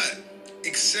want, but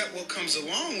accept what comes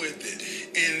along with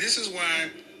it. And this is why,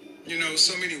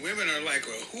 so many women are like,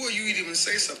 well, who are you to even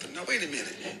say something? Now, wait a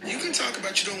minute. You can talk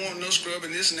about you don't want no scrub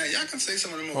and this and that. Y'all can say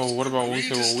some of the most What about when we say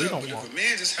egregious what we stuff, don't but want? if a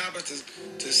man just happens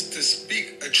to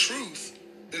speak a truth,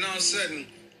 then all of a sudden,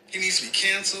 he needs to be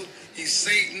canceled. He's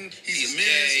Satan. He's a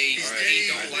menace. gay. He's Or gay. he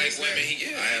don't like women.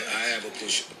 I have a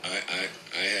push.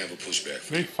 I have a pushback.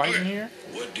 For They you. fighting here?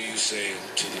 What do you say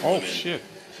to the Oh women shit.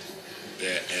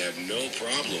 that have no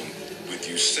problem with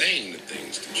you saying the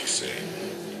things that you say,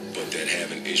 but that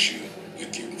have an issue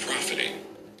with you profiting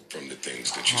from the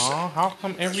things that you say? How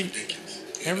come That's every ridiculous.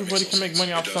 Everybody can make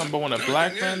money off something, but when a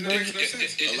black man does it,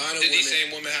 A lot of Did these women.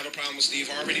 same women have a problem with Steve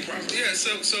Harvey property? Yeah,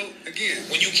 so again,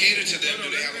 When you cater to them, do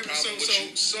they have a problem with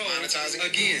you monetizing?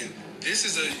 again, this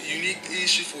is a unique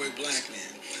issue for a black man.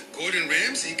 Gordon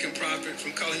Ramsay can profit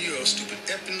from calling you a stupid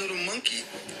effing little monkey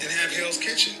and have Hell's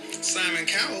Kitchen. Simon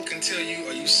Cowell can tell you,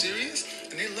 "Are you serious?"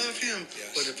 And they love him.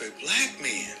 Yes. But if a black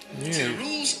man, Yeah. see, the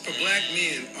rules for black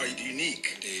men are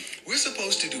unique. Indeed. We're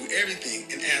supposed to do everything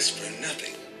and ask for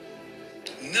nothing.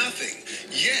 Nothing.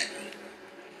 Yet,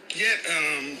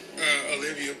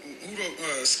 Olivia, who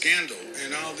wrote Scandal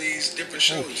and all these different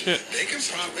shows, Oh, shit. they can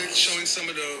profit showing some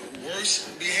of the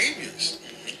worst behaviors.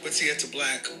 But see, it's a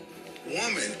black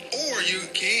woman. Or you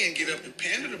can get up and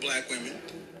pander to black women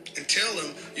and tell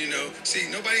them, see,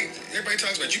 everybody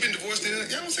talks about, you've been divorced, y'all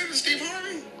don't say that to Steve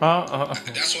Harvey.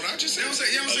 That's what I just said.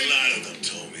 Y'all don't say A lot of them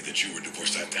told me that you were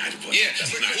divorced. Yeah, who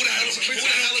the hell is he?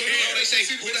 They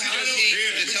say, who the hell is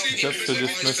he to tell people Just to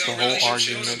dismiss the whole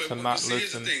argument, to not see,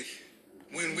 here's the listen. thing.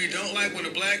 When we don't like what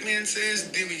a black man says,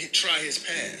 then we try his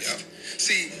past. Yep.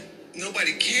 See,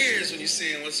 nobody cares when you're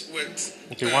saying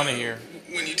what they wanna hear.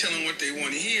 When you tell them what they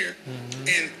want to hear.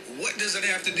 And what does it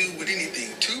have to do with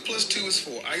anything? 2 + 2 is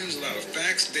 4. I use a lot of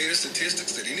facts, data,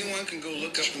 statistics that anyone can go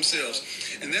look up themselves.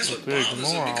 And that's what But they bothers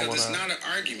ignore them, all because it's of that. not an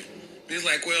argument. It's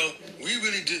like, well, we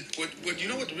really did. What you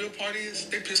know what the real part is?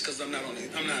 They pissed because I'm not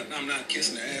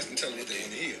kissing their ass and telling them what they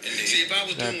want to hear. See, if I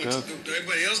was That doing does. what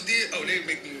everybody else did, they'd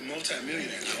make me a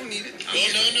multi-millionaire. I don't need it.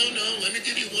 Well, no. Let me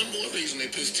give you one more reason they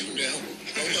pissed you down.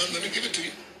 Hold on, let me give it to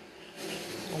you.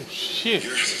 Oh shit.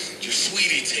 Your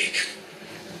sweetie take.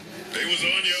 They was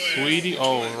on your ass. Sweetie,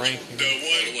 oh, ranking. The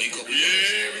one. We called her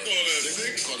a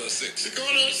 6. Called her a 6. They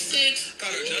called her a 6.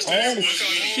 Oh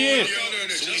shit. An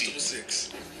adjustable 6.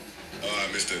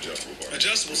 I missed the adjustable part.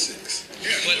 Adjustable 6.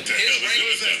 Yeah. But What the his hell? rank,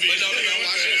 What does that mean? but no, What the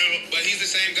watch hell? it. But he's the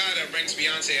same guy that ranks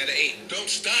Beyonce at an 8. Don't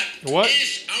stop. What?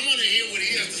 Ish, I want to hear what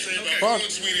he has to say about Fuck.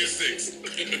 calling sweetie a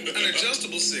 6. An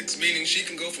adjustable 6, meaning she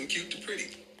can go from cute to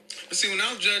pretty. But see, when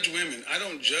I judge women, I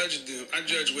don't judge them. I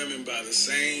judge women by the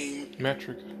same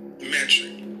Metric.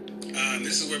 metric.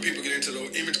 This is where people get into the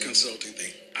image consulting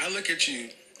thing. I look at you,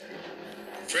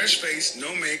 fresh face,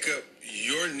 no makeup,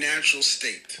 your natural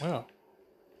state. Wow.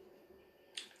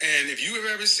 And if you have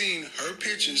ever seen her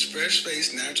pictures, fresh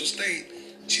face, natural state,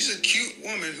 she's a cute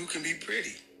woman who can be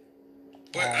pretty.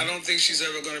 But I don't think she's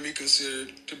ever going to be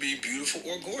considered to be beautiful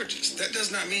or gorgeous. That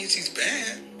does not mean she's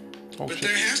bad. Oh, But shit.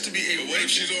 there has to be a But way. what if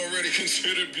she's already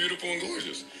considered beautiful and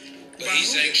gorgeous? But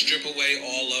he's saying strip away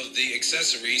all of the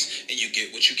accessories and you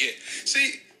get what you get.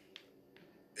 See,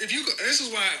 this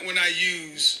is why when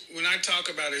I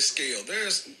talk about a scale,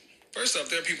 first off,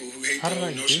 there are people who hate How the did whole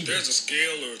I do notion. that? There's a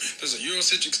scale or there's a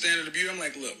Eurocentric standard of beauty. I'm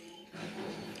like, look,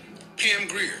 Pam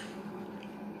Grier.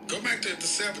 Go back to the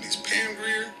 70s. Pam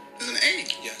Grier is an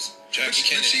 8. Yes. But Jackie she,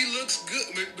 Kennedy. but she looks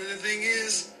good. But the thing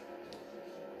is,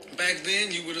 back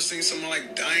then you would have seen someone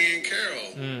like Diane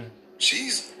Carroll.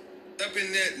 She's up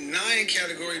in that 9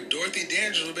 category. Dorothy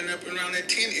Dandridge would have been up around that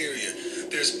 10 area.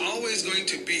 There's always going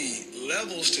to be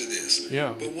levels to this.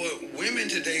 Yeah. But what women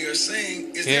today are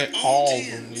saying is Yeah, they're all all of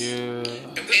them. 10s.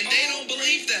 Yeah. And they don't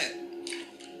believe that.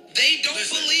 They don't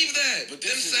Listen, believe that but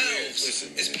this is themselves. weird. Listen,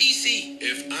 It's PC.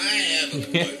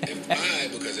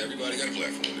 because everybody got a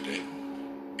platform today,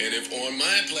 and if on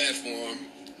my platform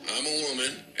I'm a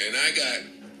woman and I got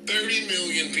 30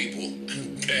 million people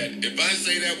that if I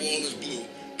say that wall is blue,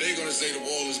 they're gonna say the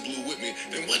wall is blue with me,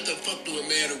 then what the fuck do it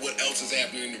matter what else is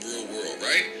happening in the real world,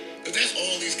 right? But that's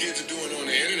all these kids are doing on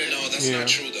the internet. No, that's Yeah. not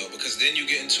true though, because then you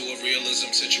get into a realism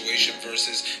situation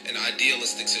versus an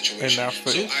idealistic situation. And that's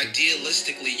the So issue.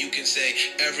 idealistically, you can say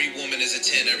every woman is a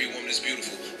 10, every woman is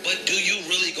beautiful. But do you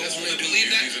really go That's home when and the believe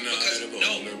that? beauties are not Because edible.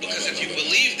 no, Blah, blah, because blah, if you blah, blah.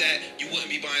 believe that, you wouldn't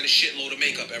be buying a shitload of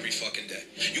makeup every fucking day.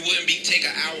 You wouldn't be take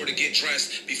an hour to get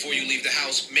dressed before you leave the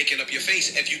house, making up your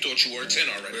face if you thought you were a 10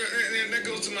 already. And that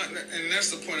goes to and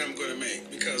that's the point I'm going to make,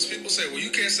 because people say, well,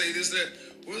 you can't say this, that.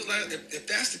 Well, it's like, if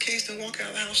that's the case, then walk out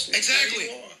of the house. Exactly.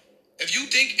 There you are. If you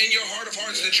think in your heart of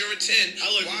hearts that you're a 10,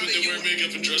 I like why people do that you wear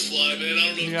makeup and dress fly, man. I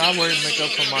don't know. Yeah, I wear makeup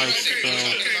for my Okay,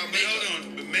 style. but hold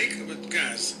on. But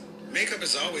guys, makeup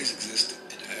has always existed.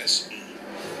 It has.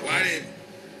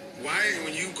 Why,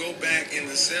 when you go back in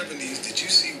the 70s, did you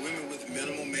see women with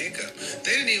minimal makeup?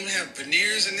 They didn't even have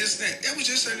veneers and this and that. That was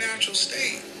just their natural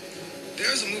state.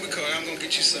 There's a movie called I'm Gonna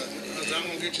Get You Sucker. I'm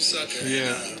Gonna Get You Sucker.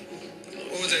 Yeah. And,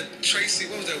 what was that? Tracy,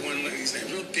 what was that one lady's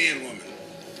name? Real thin woman.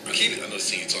 I know the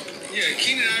scene you're talking about. Yeah,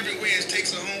 Keenan Ivory Wayans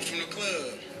takes her home from the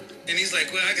club. And he's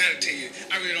like, well, I gotta tell you,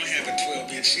 I really don't have a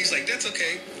 12-inch. She's like, that's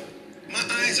okay. my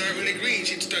eyes aren't really green.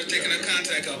 She starts taking her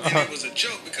contact off. And it was a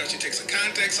joke because she takes her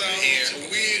contacts off, her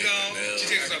wig off, she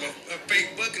takes off her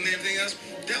fake buck and everything else.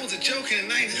 That was a joke in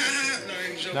the 90s. Ha ha. No, it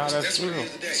ain't a joke. Nah, that's what real. it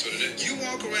is today. That's what it is. You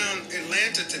walk around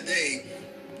Atlanta today,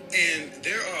 and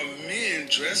there are men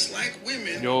dressed like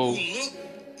women who look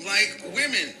like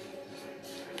women.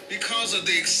 Because of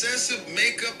the excessive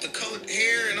makeup, the colored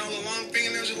hair, and all the long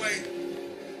fingernails, you're like,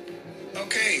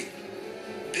 okay,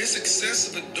 this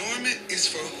excessive adornment is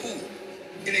for who?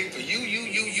 It ain't for you,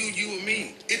 or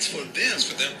me. It's for them. It's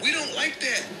for them. We don't like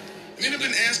that. Men have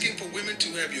been asking for women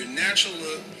to have your natural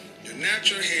look, your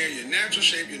natural hair, your natural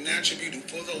shape, your natural beauty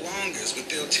for the longest. But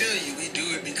they'll tell you we do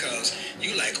it because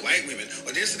you like white women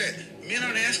or this or that. Men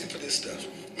aren't asking for this stuff.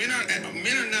 Men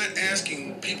are not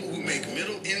asking people who make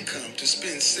middle income to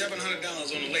spend $700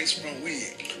 on a lace front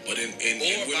wig. But in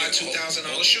or buy $2,000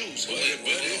 shoes. But if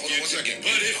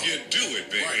you do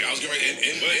it, baby. Right, I was going to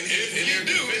in your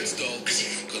defense, though,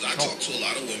 because I talk to a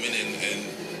lot of women and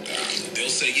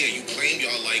they'll say, yeah, you claim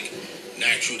y'all like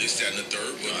natural, this, that, and the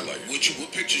third. But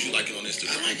what pictures you liking on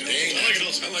Instagram? I like it.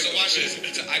 So watch this. I'm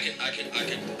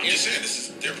just saying, this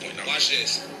is their point. Watch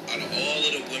this. Out of all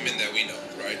of the women that we know,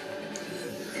 right?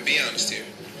 Be honest here.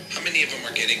 How many of them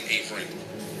are getting a ring?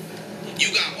 You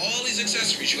got all these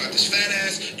accessories. You got this fat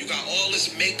ass. You got all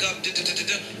this makeup.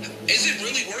 Is it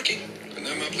really working?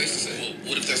 Not my place to say.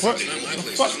 Well, what if that's what? Something not my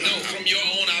place to say? No, from your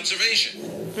own observation.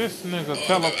 This nigga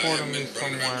teleported me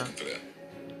somewhere.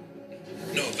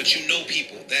 No, but you know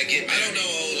people that get married. I don't know.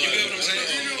 You get what I'm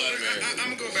saying? I'm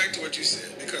going to go back to what you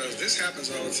said because this happens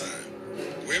all the time.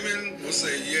 Women will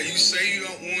say, yeah, you say you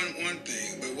don't want one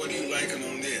thing, but what are you liking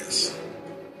on this?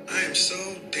 I am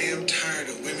so damn tired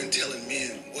of women telling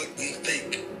men what we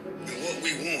think and what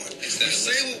we want. We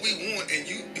say what we want, and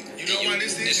you know why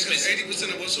this is? Because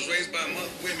 80% of us was raised by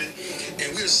women,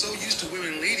 and we're so used to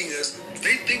women leading us,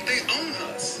 they think they own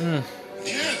us. Yeah,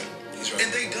 he's right.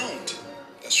 And they don't.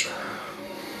 That's true.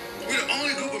 We're the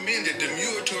only group of men that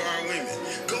demur to our women.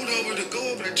 Go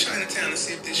over to Chinatown and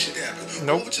see if this shit happens. Nope.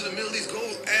 Go over to the Middle East. Go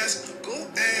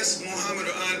ask Muhammad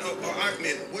or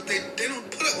Ahmed what they don't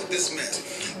put up with this mess.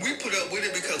 We put up with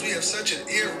it because we have such an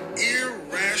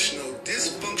irrational,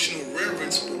 dysfunctional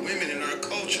reverence for women in our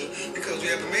culture because we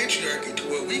have a matriarchy to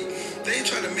where they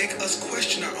try to make us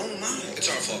question our own mind. It's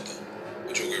our fault though.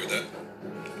 Would you agree with that?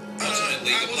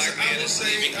 Ultimately, I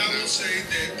will say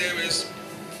that there is.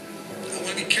 I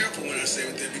want to be careful when I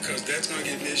say that because that's going to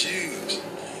get misused.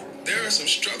 There are some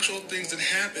structural things that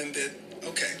happen that,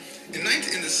 okay, in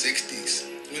the 60s,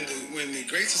 when the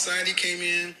Great Society came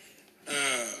in,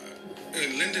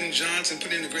 and Lyndon Johnson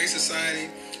put in the Great Society,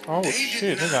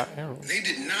 they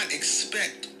did not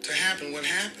expect to happen what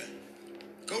happened.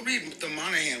 Go read the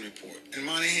Moynihan Report and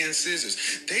Moynihan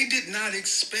Scissors. They did not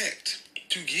expect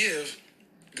to give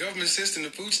government system, the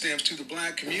food stamps to the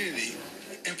black community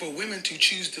and for women to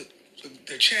choose the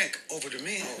check over the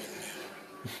men.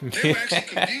 They were actually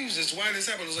confused as to why this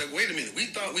happened. It was like, wait a minute, we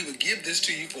thought we would give this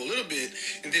to you for a little bit,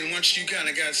 and then once you kind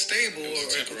of got stable,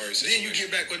 then you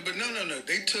get back with it. But no,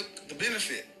 they took the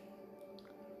benefit.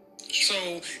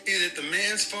 So is it the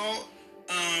man's fault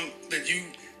that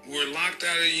you were locked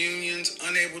out of unions,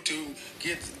 unable to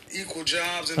get equal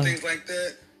jobs and things like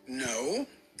that? No.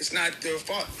 It's not their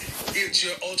fault. It's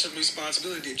your ultimate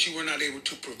responsibility that you were not able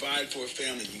to provide for a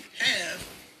family you have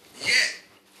yet.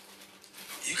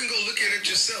 You can go look at it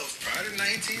yourself. Prior to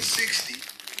 1960,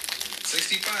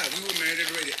 65, we were married at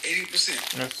a rate of 80%.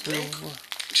 Broke,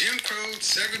 Jim Crow,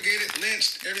 segregated,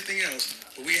 lynched, everything else.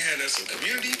 But we had us a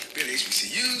community, we had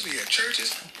HBCUs, we had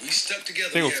churches, we stuck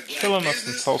together. They we were had black killing us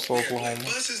in business, Tulsa, we had Oklahoma.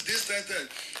 black buses, this, that.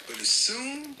 But as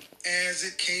soon as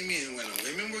it came in, when the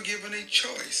women were given a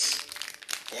choice,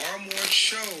 far more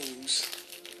chose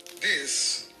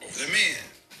this over the men.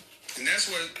 And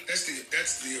that's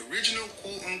the original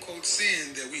quote unquote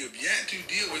sin that we have yet to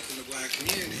deal with in the black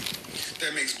community.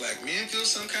 That makes black men feel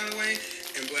some kind of way,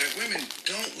 and black women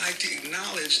don't like to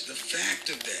acknowledge the fact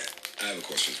of that. I have a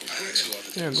question for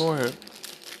you. Yeah, go ahead.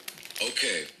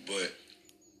 Okay, but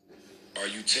are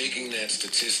you taking that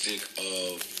statistic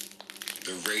of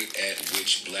the rate at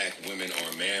which black women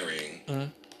are marrying,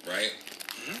 right?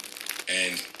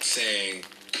 And saying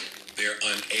they're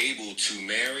unable to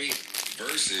marry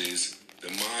versus the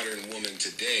modern woman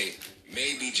today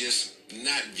maybe just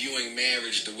not viewing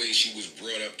marriage the way she was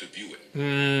brought up to view it.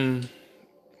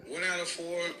 1 out of 4,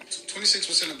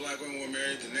 26% of black women were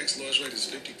married. The next lowest rate is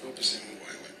 54% of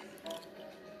white women.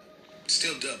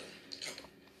 Still double.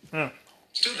 Yeah.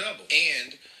 Still double.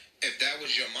 And if that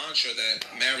was your mantra that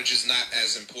marriage is not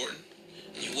as important,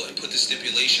 you wouldn't put the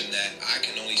stipulation that I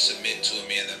can only submit to a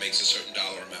man that makes a certain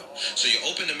dollar amount. So you're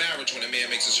open to marriage when a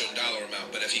man makes a certain dollar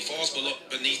amount, but if he falls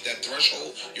beneath that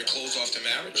threshold, you're closed off to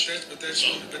marriage. But that's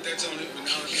only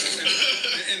now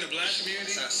in the black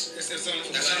community. That's us. It's only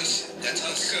for That's black. us. That's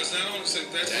us. Because not only let's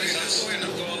go ahead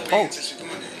and go all the way in since you're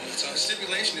going there. The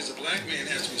stipulation is a black man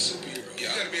has to be a superhero.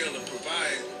 Yeah. You got to be able to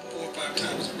provide 4 or 5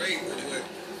 times the rate of what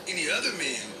any other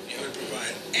man would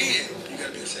provide, and you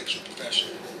got to be a sexual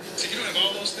professional. So if you don't have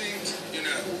all those things, you're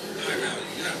not high value.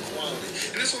 You're not quality.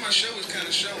 And that's what my show is kind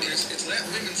of showing. It's let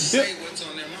women say what's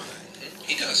on their mind.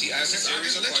 He does. He asks a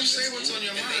series of Let you questions. say what's on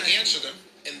your and mind. they answer them.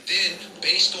 And then,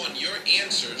 based on your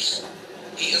answers,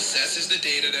 he assesses the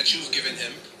data that you've given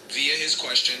him via his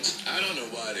questions. I don't know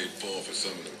why they fall for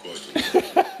some of the questions.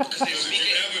 Because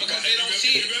they don't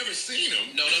see it. You've ever seen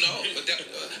them? No.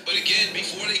 But again,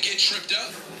 before they get tripped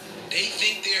up, they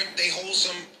think they hold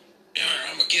some.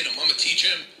 I'm gonna get him. I'm gonna teach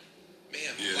him.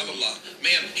 Ma'am, blah blah blah.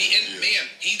 Ma'am,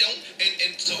 he don't.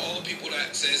 And to all the people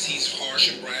that says he's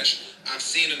harsh and brash, I've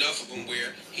seen enough of him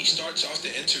where he starts off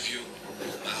the interview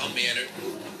mild-mannered,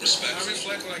 respectful. I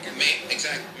reflect like a Ma'am,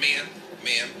 exact. Ma'am,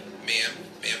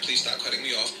 please stop cutting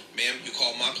me off. Ma'am, you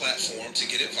called my platform to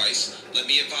get advice. Let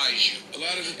me advise you. A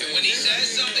lot of the And when he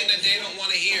says something that they don't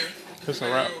want to hear, It's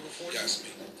a wrap. yes, me.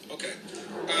 Okay.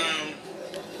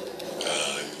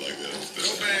 You like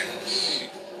that?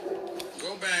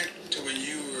 Go back to when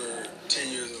you were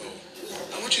 10 years old.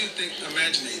 I want you to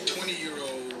imagine a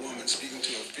 20-year-old woman speaking to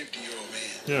a 50-year-old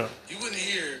man. Yeah. You wouldn't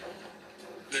hear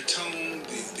the tone,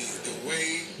 the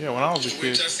way. Yeah, when I was a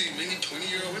which kid. I see many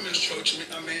 20-year-old women approach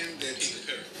a man that's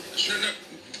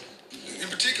in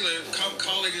particular,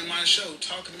 colleague in my show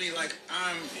talking to me like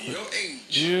I'm your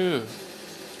age. Yeah.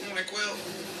 I'm like, well,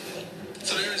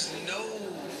 so there is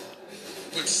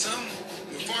with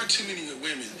far too many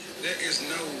women, there is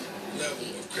no level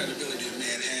of credibility a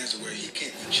man has where he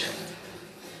can't be checked.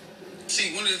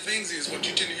 See, one of the things is what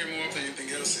you tend to hear more than anything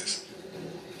else is,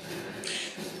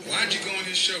 why'd you go on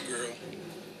his show, girl?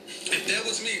 If that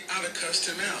was me, I'd have cussed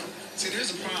him out. See,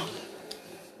 there's a problem.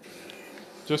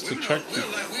 Just to check you.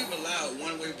 We've allowed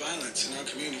one-way violence in our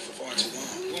community for far too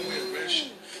long. One-way aggression.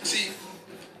 See,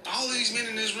 all these men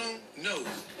in this room know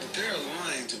that there are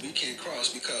lines that we can't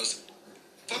cross because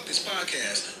fuck this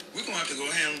podcast. We're going to have to go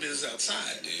handle business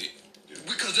outside, dude.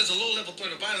 Because there's a low-level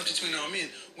threat of violence between our men.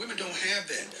 Women don't have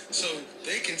that. So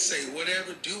they can say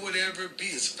whatever, do whatever, be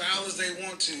as foul as they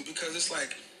want to because it's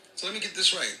like, so let me get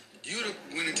this right. You would have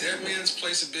went into that man's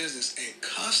place of business and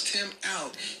cussed him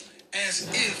out as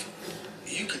if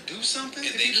you could do something.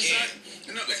 And they can't.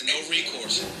 With no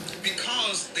recourse.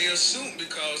 Because they assume,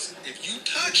 because if you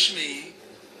touch me,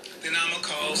 then I'm going to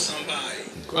call somebody.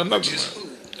 Another which is man. who?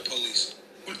 The police.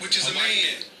 Which is a white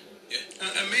man. Yeah.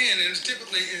 A man, and it's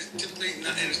typically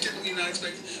not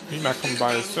expected. He's not coming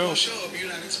by himself. Show up, you're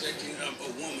not expecting a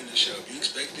woman to show up. You're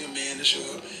expecting a man to show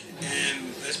up.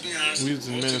 And let's be honest, We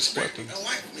using most men as expecting weapons. a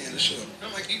white man to show up.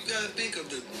 I'm like, you got to think of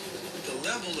the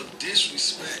level of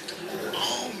disrespect.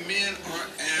 All men are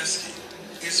asking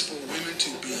is for women to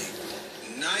be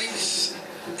nice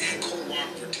and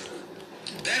cooperative.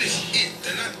 That is it.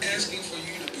 They're not asking for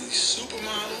you to be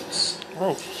supermodels,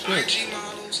 Oh, shit. IG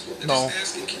models. They're No. just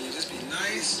asking, can you just be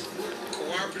nice,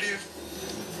 cooperative,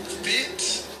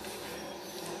 fit,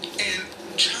 and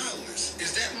childless?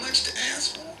 Is that much to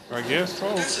ask for? I guess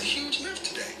so. That's a huge lift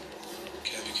today.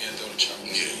 Kev, you can't throw the child.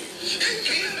 You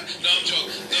can. No, I'm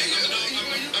joking.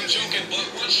 I'm joking. But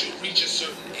once you reach a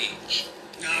certain age,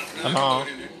 I'm No. throwing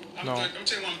it in there. No. I'm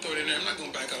telling you why I'm throwing it in there. I'm not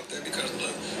going to back off that because,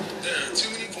 look, there are too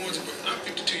many forms of... I'm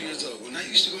 52 years old. When I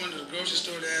used to go into the grocery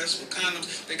store to ask for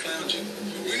condoms, they clowned you.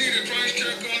 We need a price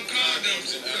check on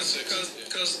condoms.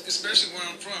 Because especially where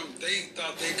I'm from, they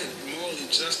thought they could morally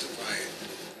justify it.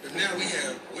 But now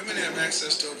women have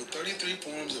access to over 33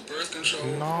 forms of birth control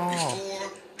before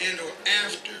and or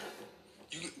after.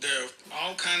 There are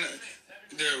all kind of...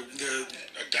 Their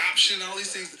adoption, all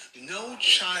these things. No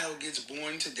child gets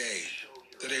born today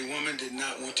that a woman did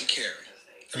not want to carry.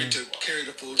 I mean, to carry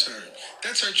the full term.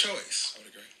 That's her choice. I would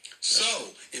agree.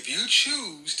 So, if you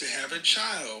choose to have a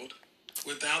child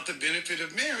without the benefit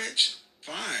of marriage,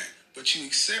 fine. But you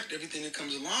accept everything that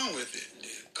comes along with it.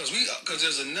 Because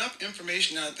there's enough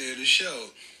information out there to show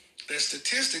that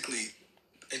statistically,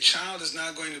 a child is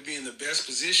not going to be in the best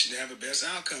position to have a best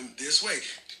outcome this way.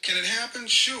 Can it happen?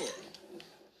 Sure.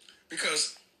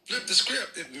 Because flip the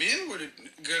script. If men were to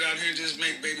get out here and just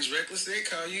make babies reckless, they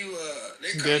call you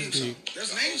something.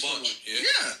 There's names for them.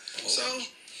 Yeah. So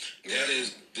That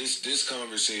is this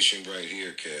conversation right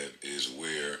here, Kev, is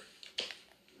where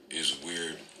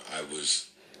I was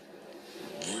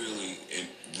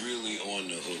really on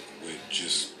the hook with just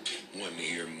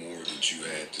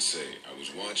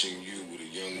watching you with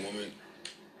a young woman,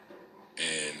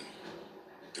 and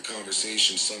the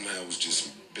conversation somehow was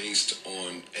just based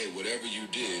on, hey, whatever you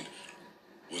did,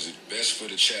 was it best for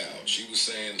the child? She was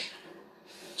saying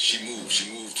she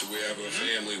moved to wherever her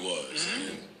family was,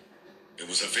 and it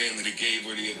was her family that gave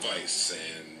her the advice,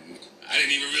 and I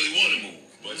didn't even really want to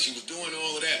move, but she was doing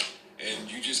all of that, and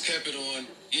you just kept it on,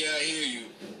 yeah, I hear you,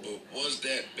 but was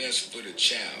that best for the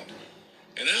child?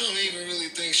 And I don't even really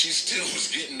think she still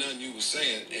was getting nothing you were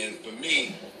saying, and for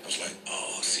me, I was like,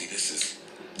 oh, see, this is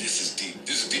deep.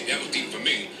 This is deep. That was deep for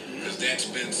me, because that's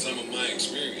been some of my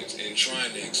experience in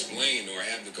trying to explain or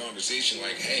have the conversation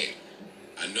like, hey,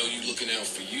 I know you looking out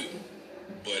for you,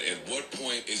 but at what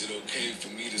point is it okay for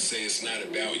me to say it's not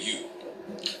about you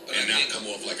and not come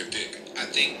off like a dick? I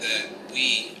think that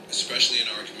we, especially in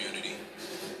our community,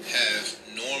 have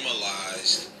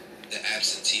normalized the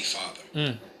absentee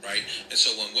father, right? And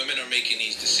so when women are making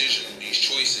these decisions and these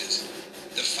choices,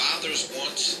 the father's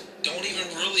wants don't even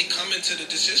really come into the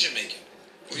decision making.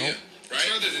 Well, yeah, Right?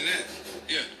 Further than that,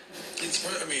 yeah.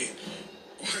 I mean,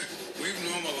 we've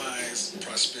normalized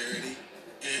prosperity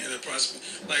and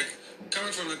like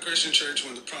coming from the Christian church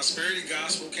when the prosperity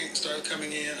gospel started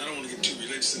coming in. I don't want to get too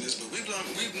religious in this, but we've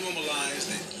normalized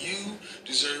that you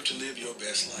deserve to live your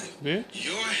best life. Yeah.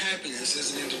 Your happiness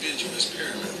as an individual is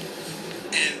paramount.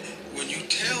 And when you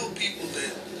tell people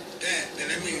that, then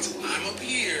that means I'm up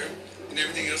here and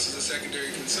everything else is a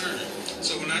secondary concern.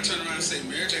 So when I turn around and say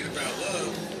marriage ain't about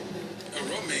love or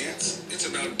romance, it's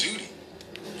about duty.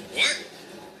 What?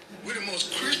 We're the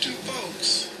most Christian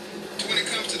folks. When it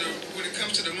comes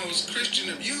to the most Christian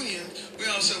of unions, we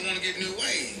also want to get new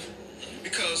wave.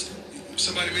 Because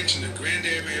somebody mentioned that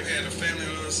granddad may have had a family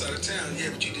on the other side of town. Yeah,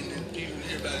 but you didn't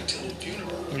hear about it until the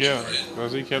funeral. Yeah,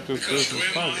 because he kept his Because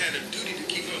business grandma private. had a duty to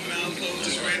keep her mouth closed,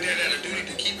 and granddad had a duty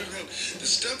to keep it closed. The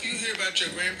stuff you hear about your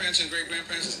grandparents and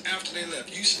great-grandparents is after they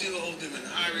left. You still hold them in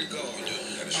high regard.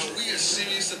 Are we as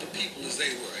serious of a people as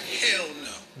they were? Hell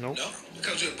no. Nope. No.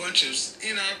 Because we're a bunch of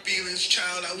in our feelings,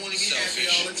 child, I want to be happy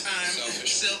all the time.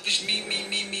 Selfish, me.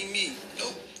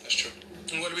 Nope. That's true.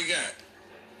 And what do we got?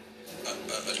 A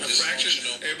fractured.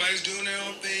 Everybody's doing their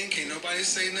own thing. Can't nobody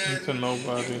say nothing. To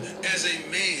nobody. As a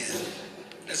man,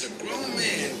 as a grown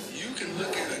man, you can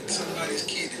look at somebody's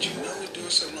kid that you know is doing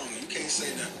so wrong. You can't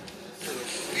say nothing for the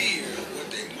fear of what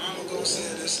their mama gonna say,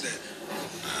 this, that.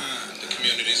 The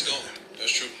community's going.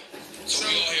 That's true. So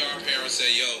we all hear our parents say,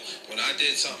 yo, when I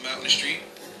did something out in the street,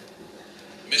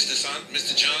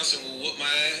 Mr. Johnson will whoop my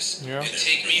ass and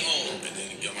take me home. And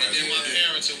then my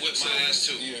parents will whip my ass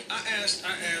too. Yeah. I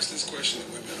ask this question to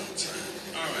women all the time.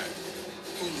 All right,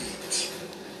 who leads?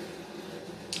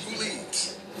 Who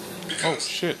leads? Because Oh,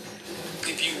 shit.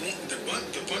 if you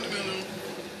want the fundamental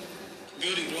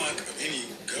building block of any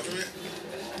government,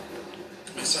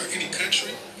 any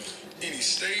country, any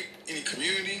state, any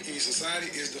community, any society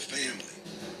is the family.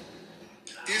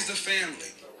 Is the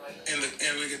family. And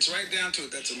when it gets right down to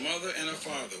it, that's a mother and a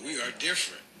father. We are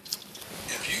different.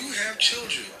 If you have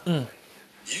children,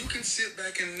 you can sit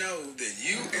back and know that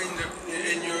you and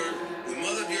the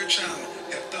mother of your child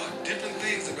have thought different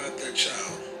things about that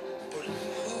child. But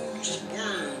whose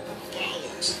word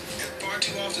follows? And far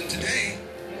too often today,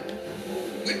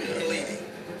 women are leading.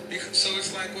 So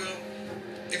it's like, well,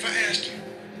 if I asked you,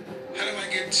 how do I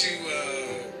get to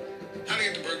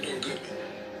Bergdorf Goodman?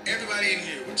 Everybody in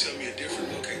here would tell me a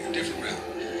different location, a different route.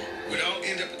 We'd all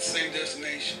end up at the same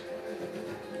destination.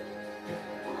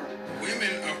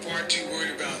 Women are far too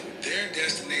worried about their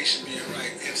destination being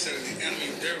right instead of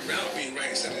their route being right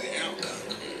instead of the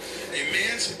outcome. A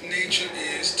man's nature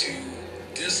is to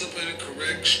discipline,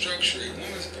 correct, structure. A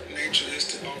woman's nature is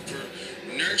to offer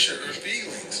nurture her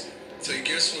feelings. So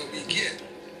guess what we get?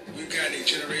 We've got a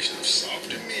generation of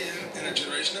softer men and a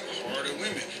generation of harder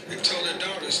women. They've told their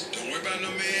daughters, don't worry about no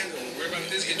man, don't worry about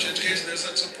this, get your education, and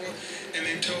so forth. And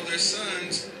they've told their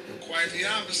sons quite the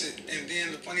opposite. And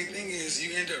then the funny thing is,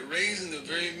 you end up raising the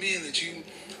very men that you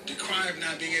decry of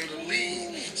not being able to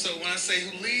lead. So when I say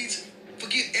who leads,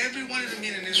 forget every one of the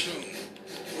men in this room.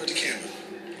 Where's the camera?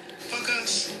 Fuck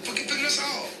us. Forget us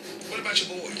all. What about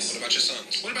your boys? What about your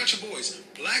sons? What about your boys?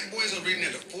 Black boys are reading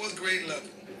at the 4th grade level.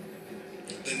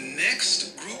 The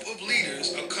next group of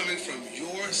leaders are coming from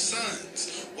your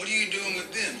sons. What are you doing with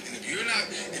them? And if you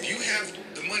have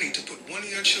the money to put one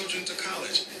of your children to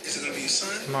college, is it going to be your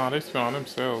son? Nah, they spend on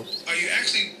themselves. Are you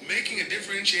actually making a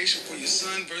differentiation for your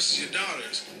son versus your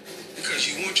daughters? Because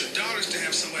you want your daughters to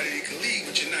have somebody that can lead,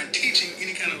 but you're not teaching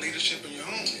any kind of leadership in your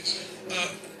home.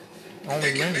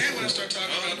 They get mad when I start talking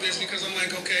about this because I'm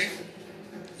like, okay,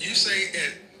 you say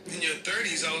at in your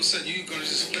 30s, all of a sudden you're going to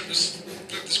just flip the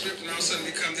script and all of a sudden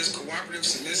become this cooperative,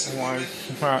 submissive woman.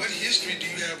 What history do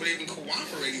you have with even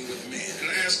cooperating with a man? And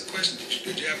I ask the question,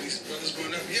 did you have these brothers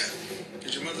growing up? Yeah.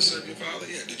 Did your mother serve your father?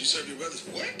 Yeah. Did you serve your brothers?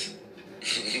 What?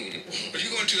 But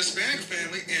you go into a Hispanic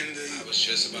family and the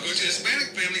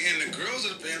Hispanic family and the girls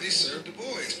of the family serve the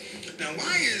boys. Now,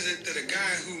 why is it that a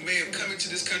guy who may have come into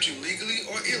this country legally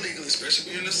or illegally, especially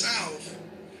if you're in the South,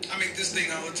 I make this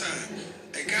thing all the time.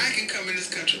 A guy can come in this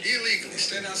country illegally,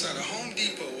 stand outside a Home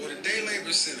Depot or the Day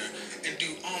Labor Center and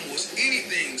do almost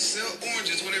anything, sell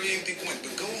oranges, whatever you think you want,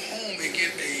 but go home and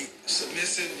get a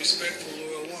submissive, respectful,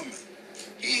 loyal woman.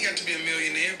 He ain't got to be a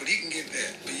millionaire, but he can get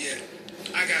that. But yet,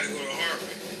 I got to go to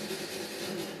Harvard.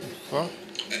 Huh?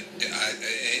 And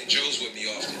Joe's with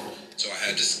me often, so I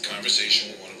had this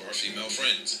conversation with one of our female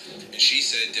friends, and she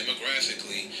said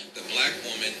demographically, the black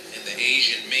woman and the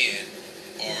Asian man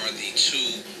are the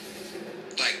two,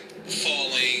 like,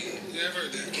 falling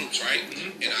groups, right?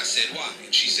 Mm-hmm. And I said, why?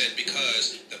 And she said,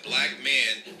 because the black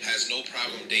man has no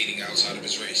problem dating outside of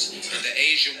his race, and the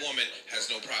Asian woman has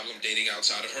no problem dating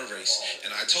outside of her race.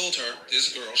 And I told her, this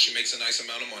girl, she makes a nice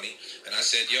amount of money, and I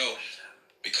said, yo,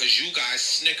 because you guys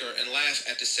snicker and laugh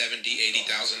at the $70,000,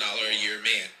 $80,000 a year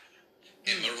man.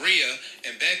 And Maria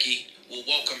and Becky will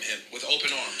welcome him with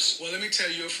open arms. Well, let me tell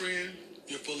you, friend,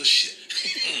 you're full of shit.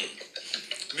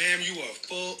 Ma'am, you are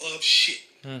full of shit.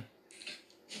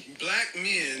 Black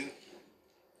men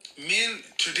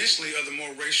traditionally are the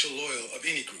more racial loyal of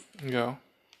any group. Yeah.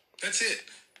 That's it.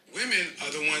 Women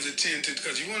are the ones that tend to,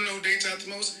 because you want to know who dates out the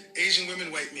most? Asian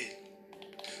women, white men.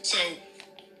 So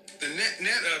the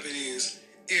net of it is,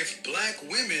 if black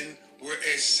women were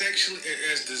as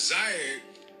desired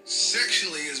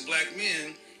sexually as black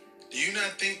men, do you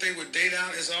not think they would date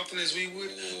out as often as we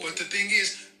would? But the thing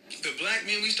is, the black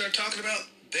men we start talking about,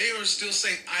 they are still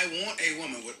saying, I want a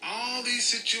woman. With all these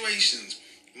situations,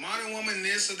 modern woman,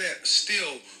 this or that,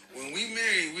 still, when we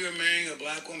marry, we are marrying a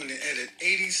black woman at an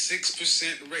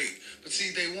 86% rate. But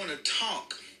see, they want to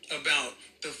talk about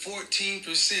the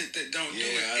 14% that don't do it.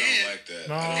 Yeah, I don't like that.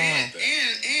 No. And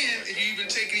if you even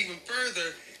take it even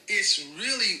further, it's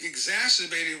really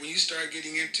exacerbated when you start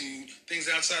getting into things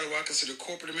outside of what I consider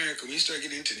corporate America. When you start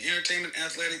getting into the entertainment and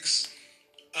athletics,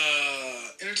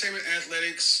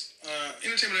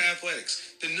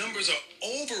 the numbers are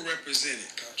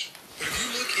overrepresented. Gotcha. But if you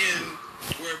look in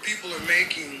where people are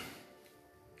making,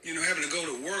 having to go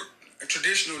to work a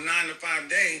traditional 9-to-5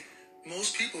 day,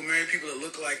 most people marry people that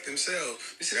look like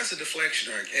themselves. You see, that's a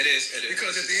deflection argument. It is.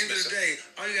 Because at the end of the day,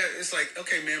 all you got, it's like,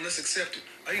 okay, ma'am, let's accept it.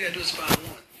 All you got to do is find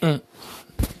one.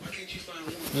 Why can't you find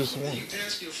one? Just one. You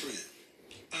ask your friend,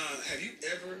 have you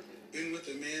ever been with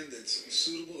a man that's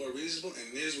suitable or reasonable?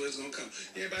 And here's where it's going to come.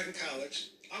 Yeah, back in college,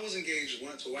 I was engaged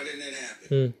once, but why didn't that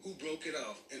happen? Who broke it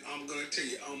off? And I'm going to tell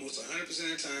you, almost 100% of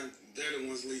the time, they're the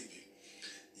ones leaving.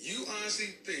 You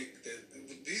honestly think that,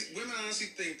 these women honestly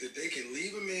think that they can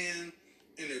leave a man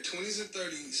in their 20s and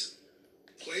 30s,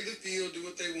 play the field, do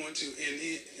what they want to, and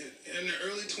in their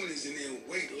early 20s, and then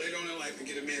wait later on in life and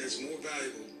get a man that's more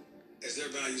valuable as their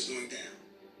value's going down.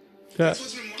 That's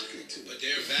what's been marketed to. But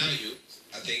their value,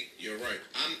 I think you're right.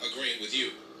 I'm agreeing with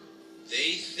you.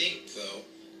 They think, though,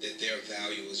 that their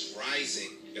value is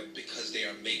rising because they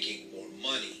are making more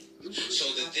money. So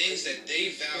the things that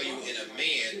they value in a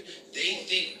man, they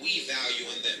think we value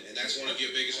in them. And that's one of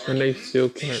your biggest And they arguments. still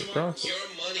can't process. Your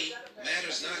money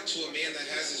matters not to a man that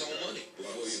has his own money.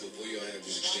 Before y'all have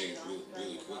this exchange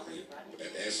really quickly,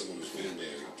 as someone who's been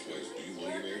married twice, do you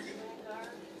want to get married again?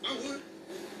 I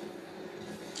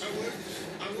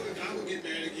would get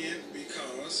married again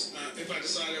because if I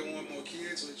decide I want more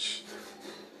kids, which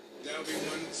that would be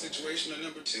one situation, or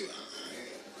number two,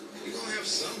 you're going to have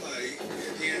somebody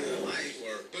at the end of their life.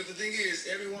 But the thing is,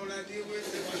 every woman I deal with,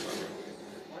 they watch my work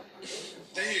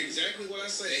with. They hear exactly what I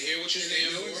say. They hear what you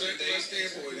stand for. They know exactly what I stand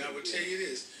for. And I would tell you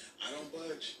this, I don't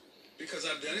budge. Because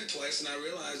I've done it twice and I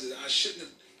realized that I shouldn't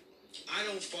have. I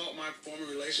don't fault my former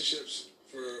relationships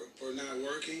for not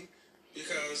working,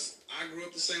 because I grew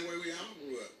up the same way we all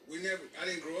grew up. I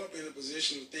didn't grow up in a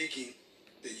position of thinking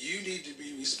that you need to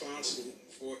be responsible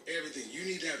for everything. You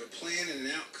need to have a plan and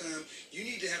an outcome. You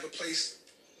need to have a place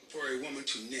for a woman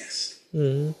to nest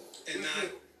and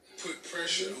not put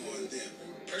pressure on them.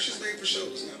 Pressure's made for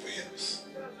shoulders, not for hips.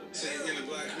 Say, in the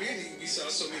black community, we saw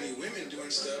so many women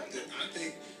doing stuff that I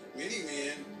think many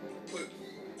men put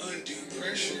undue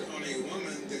pressure on a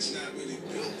woman that's not really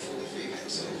built for the female.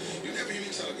 So you never hear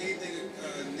me talk anything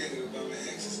negative about my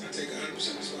exes. I take 100%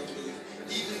 responsibility,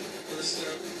 even for the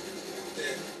stuff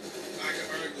that I can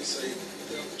arguably say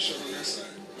fell short on that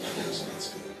side. I have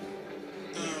responsibility.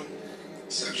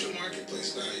 Sexual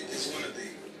marketplace value is one of the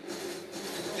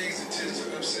tends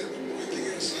to upset me more than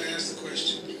anything else. So I asked the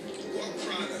question, what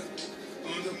product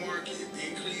on the market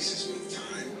increases with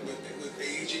time, with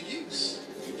age and use?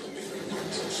 You put me in a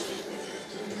good spot with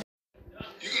that.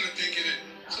 You're going to think it,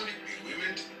 so the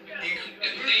women, If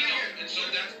they don't, and so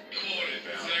that's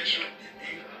Sexual.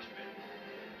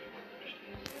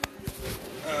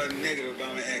 negative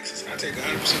about my exes. I take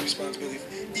 100% responsibility,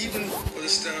 even for the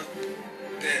stuff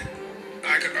that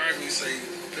I could arguably say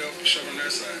fell short on their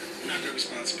side. Not their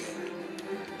responsibility.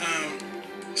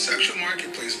 Sexual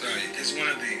marketplace value is one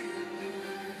of the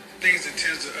things that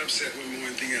tends to upset women more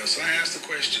than anything else. So I asked the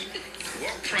question,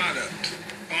 what product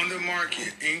on the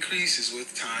market increases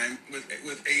with time,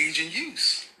 with age and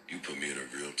use? You put me in a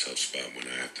real tough spot when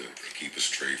I have to keep a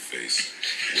straight face.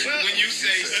 When you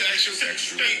say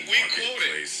sexual, we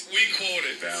marketplace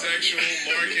quoted value. sexual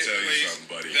Let me tell you marketplace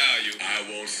something, buddy. value. I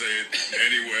won't say it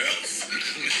anywhere else.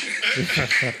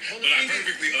 But I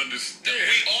perfectly understand.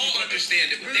 we all understand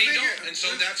it, but they don't, and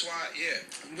so that's why,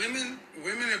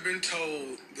 Women have been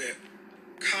told that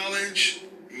college,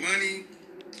 money,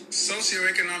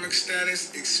 socioeconomic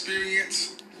status,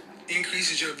 experience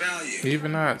increases your value.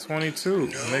 Even at 22,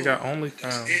 and they got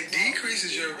OnlyFans. It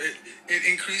decreases it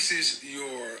increases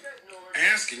your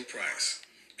asking price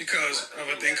because of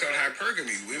a thing called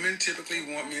hypergamy. Women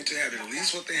typically want men to have at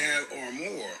least what they have or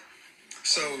more.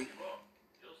 So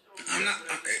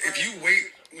if you wait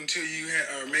until you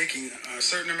are making a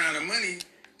certain amount of money,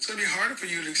 it's going to be harder for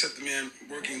you to accept a man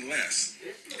working less.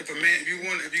 If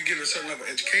you get a certain level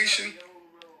of education,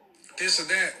 this or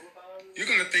that, you're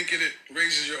going to think it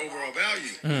raises your overall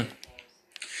value.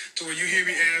 So when you hear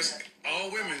me ask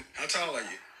all women, how tall are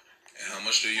you? And how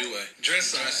much do you weigh? Dress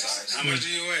size. How much do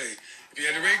you weigh? If you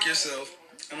had to rank yourself,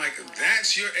 I'm like,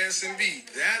 that's your S&B.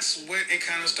 That's when it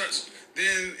kind of starts.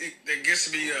 Then there gets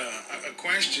to be a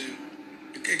question.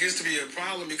 It gets to be a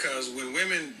problem because when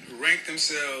women rank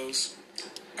themselves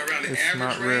around the It's average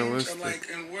not range, realistic. I'm like,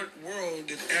 in what world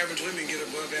did average women get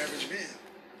above average men?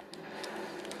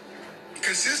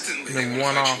 Consistently. Then They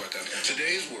one wanna off. fight you at that.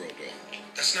 Today's world, though.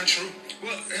 That's not true.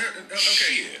 Well, okay,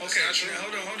 Shit, okay. that's not true. Now,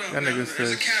 hold on. That Now, nigga there's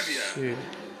says, a caveat. shit.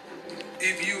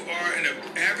 If you are an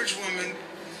average woman,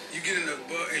 you get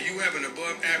and you have an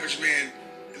above average man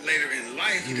later in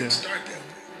life. You didn't start that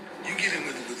way. You get him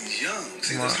with these young.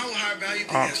 See, this whole high value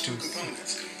thing has two Options.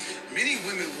 components. Many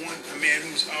women want a man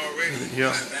who's already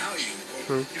Yeah. high value.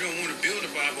 True. You don't want to build a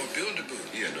Bob or build a boo.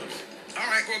 Yeah, no. All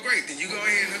right, well, great. Then you go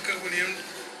ahead and hook up with him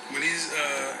when he's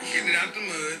getting out the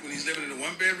mud, when he's living in a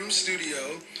one-bedroom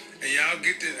studio, and y'all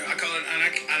get I call it an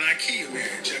IKEA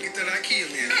marriage. Y'all get that IKEA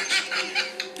marriage.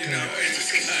 You know, and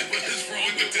What is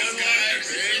wrong with this guy,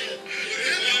 man?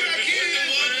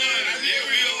 yeah,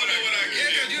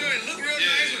 because you know, it look real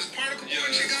nice with particle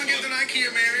board. She's gonna get the IKEA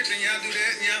marriage, and y'all do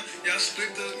that, and y'all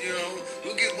split the,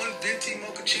 we'll get one venti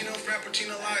mochaccino,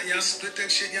 frappuccino lot, and y'all split that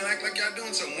shit, y'all act like y'all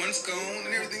doing something, one scone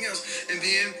and everything else. And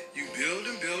then you build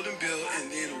and build and build,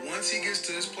 and then once he gets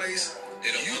to this place,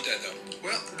 They don't want that though.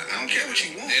 well, I don't care what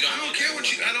you want. They don't I don't want care that. what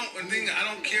you. I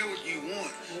don't care what you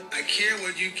want. I care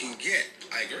what you can get.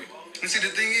 I agree. And see, the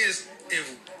thing is, if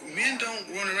men don't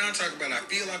run around talking about I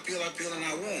feel, and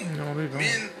I want. No, they don't.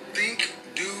 Men think,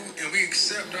 do, and we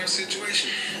accept our situation.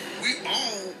 We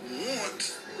all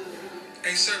want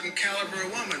a certain caliber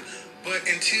of woman, but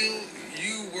until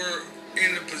you were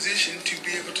in a position to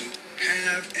be able to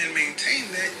have and maintain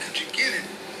that, could you get it?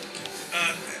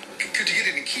 Could you get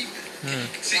it and keep it?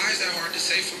 See, why is that hard to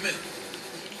say for men?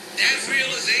 That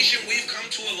realization we've come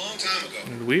to a long time ago.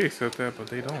 We accept that, but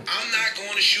they don't. I'm not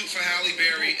going to shoot for Halle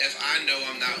Berry if I know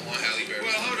I'm not on Halle Berry.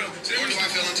 Well, hold on. Nor do I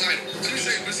feel entitled.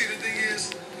 But see, the thing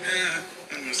is,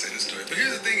 I'm gonna say this story. But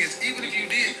here's the thing: is even if you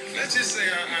did, let's just say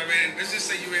let's just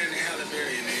say you ran into Halle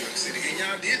Berry in New York City, and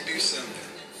y'all did do something.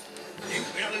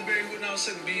 Halle Berry wouldn't all of a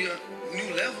sudden be a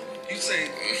new level. You'd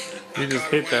say, You just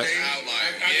hit that.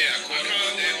 Outlier. Yeah, I caught her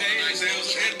one day on a nice little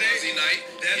short Wednesday night.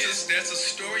 That's a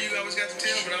story you always got to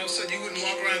tell, but all of a sudden you wouldn't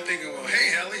walk around thinking, well,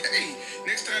 hey, Halle, hey,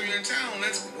 next time you're in town,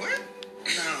 let's, what?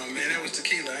 No, man, that was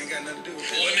tequila. I ain't got nothing to do with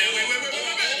it.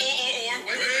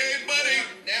 Wait, buddy.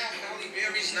 Now Halle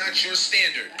Berry's not your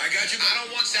standard. I got you. I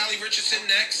don't want Sally Richardson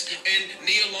next and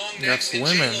Nia Long next That's and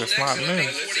women, J-Lo that's next not and men.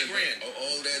 make 40 grand.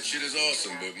 All that shit is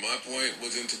awesome, but my point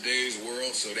was in today's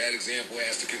world, so that example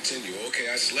has to continue. Okay,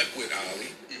 I slept with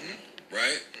Ali,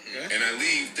 right? And I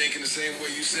leave thinking the same way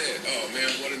you said. Oh, man,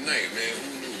 what a night, man.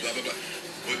 Who knew? Blah, blah, blah.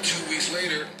 But 2 weeks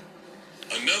later,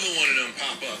 another one of them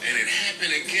pop up, and it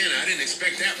happened again. I didn't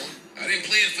expect that one. I didn't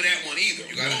plan for that one either.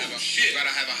 You gotta have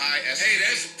a high S. Hey,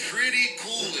 that's pretty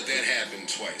cool that happened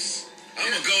twice. I'm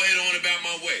gonna go ahead on about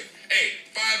my way. Hey,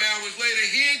 5 hours later,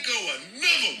 here go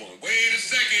another one. Wait a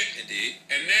second. Indeed.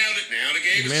 And now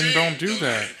Men don't do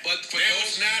that. But for That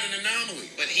those was not an anomaly.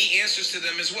 But he answers to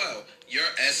them as well. Your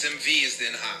SMV is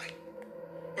then high.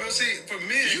 Well, see, for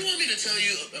men, You want me to tell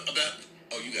you about?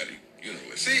 Oh, you got it. You know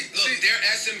what? Look, their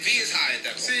SMV is high at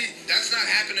that point. That's not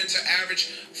happening to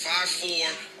average 5'4",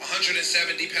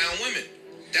 170-pound women.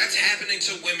 That's happening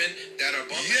to women that are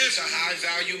bumping into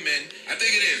high-value men. I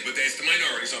think it is, but that's the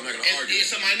minority, so I'm not going to argue.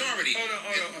 It's a minority.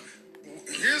 hold on.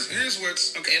 Here's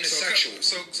what's okay. And it's sexual.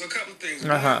 So a couple of things.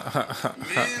 Men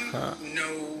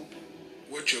know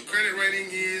what your credit rating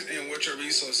is and what your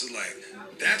resources like.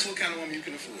 That's what kind of woman you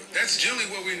can afford. That's generally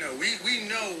what we know. We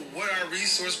know what our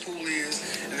resource pool is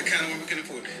and the kind of woman we can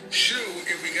afford. Sure,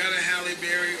 if we got a Halle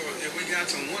Berry or if we got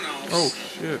some one-offs, Oh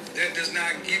shit. that does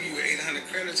not give you an 800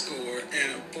 credit score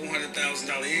and a $400,000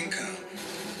 income.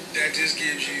 That just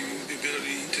gives you the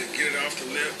ability to get it off the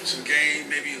lip, some game.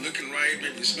 Maybe you're looking right,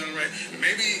 maybe you're smelling right.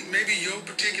 Maybe your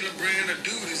particular brand of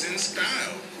dude is in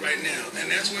style right now,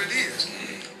 and that's what it is.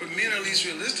 But men are at least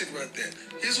realistic about that.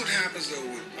 Here's what happens though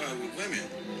with women,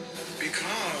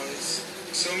 because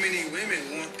so many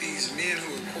women want these men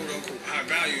who are quote unquote high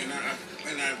value, and I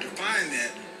define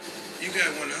that. You got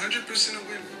 100% of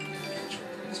women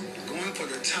going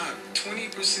for the top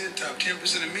 20%, top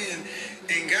 10% of men,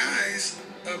 and guys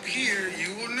up here, you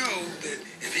will know that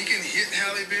if he can hit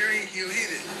Halle Berry, he'll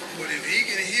hit it. But if he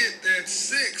can hit that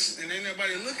 6 and ain't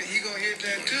nobody looking, he gonna hit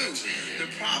that too. The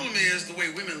problem is the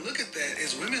way women look at that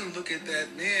is women look at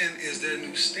that man as their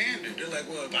new standard. They're like,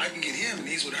 well, if I can get him and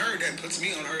he's with her, that puts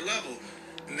me on her level.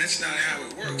 And that's not how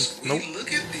it works. Nope. We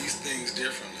look at these things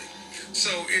differently. So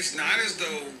it's not as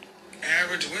though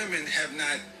average women have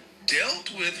not dealt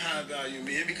with high value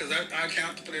men, because I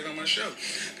account for that on my show.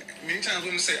 Many times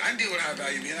women say, I deal with high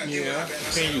value men. I deal with high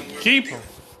value men. Can you keep them?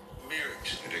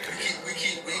 Marriage.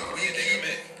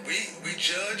 We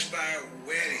judge by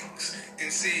weddings.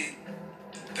 And see,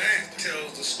 that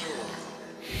tells the story.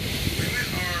 Women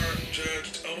are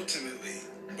judged ultimately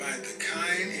by the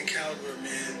kind and caliber of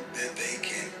men that they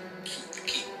can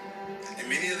keep. And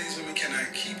many of these women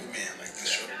cannot keep a man like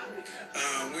this,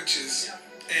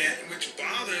 which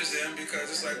bothers them, because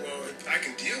it's like, well, if I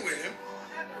can deal with him,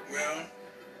 well,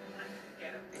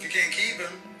 if you can't keep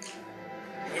him,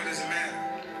 what does it matter?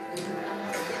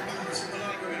 And what bothers a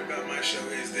lot of women about my show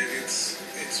is that it's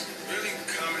really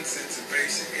common sense and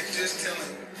basic. It's just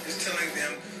telling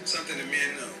them something that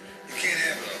men know. You can't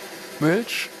have it all.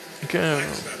 Bitch, you can.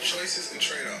 It's about choices and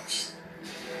trade-offs.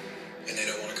 And they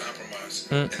don't want to compromise.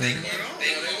 Mm-mm. And they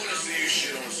want to see you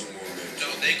shit on some more men. No,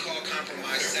 they call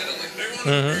compromise settling. They want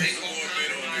to They call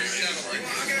compromise settling.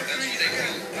 That's what they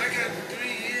call it. I got 3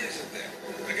 years of that.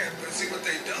 But see, what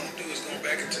they don't do is go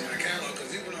back into my catalog,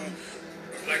 because even on,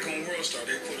 like on World Star,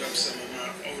 they put up some of my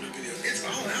older videos. It's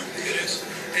all out there. It is.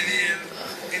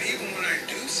 And even when I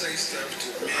do say stuff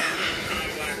to men, I'm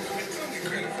like, I don't get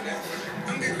credit for that. I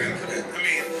don't get credit for that. I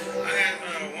mean, I had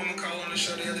a woman call on the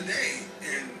show the other day,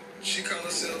 and she called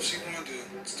herself, she wanted to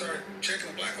start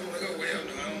checking a black woman. Like, oh, well,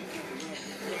 no,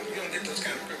 you don't get those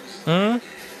kind of privileges.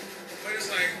 But it's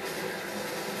like,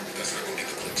 that's not going to get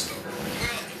the clicks, though.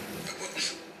 Well,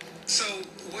 so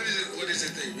what is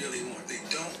it they really want? They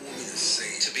don't want me to say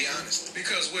it. To be honest.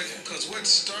 Because what's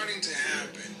starting to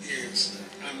happen is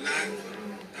I'm not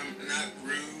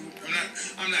rude.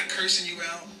 I'm not cursing you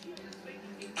out.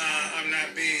 I'm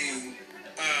not being.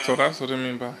 So that's what I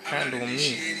mean by I'm not handle me.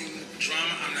 initiating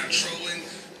drama. I'm not trolling.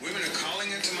 Women are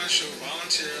calling into my show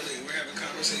voluntarily, and we're having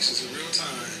conversations in real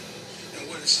time. And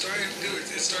what it's starting to do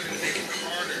is it's starting to make it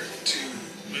harder to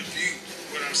review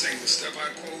what I'm saying. The stuff I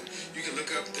quote, you can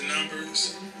look up the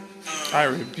numbers. I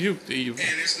rebuke the evil.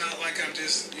 And it's not like I'm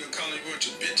just calling you a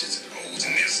bunch of bitches and hoes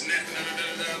and this and that.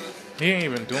 He ain't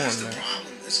even doing That's the that.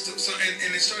 problem. And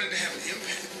it's starting to have an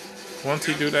impact. Once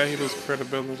he do that, he loses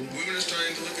credibility. Women are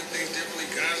starting to look at things differently.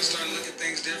 Guys are starting to look at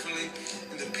things differently.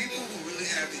 And the people who really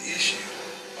have the issue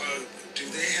are, do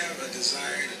they have a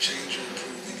desire to change or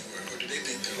improve anywhere? Or do they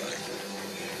think they're like,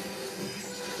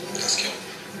 That's killed.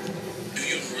 Do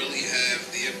you really have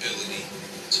the ability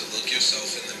to look yourself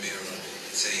in the mirror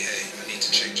and say, hey, I need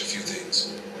to change a few things?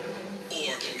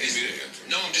 Or is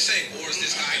no, I'm just saying, or is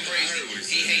this guy crazy?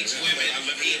 He hates women.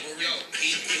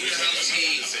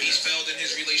 He's failed in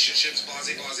his relationships, blah,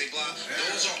 blah, blah, blah.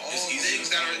 Those are all things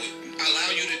that allow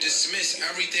you to dismiss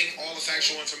everything, all the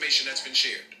factual information that's been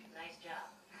shared.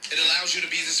 It allows you to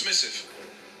be dismissive.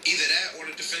 Either that or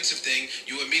the defensive thing,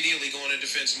 you immediately go into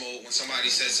defense mode when somebody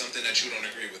says something that you don't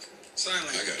agree with. sign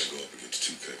language? I gotta go up against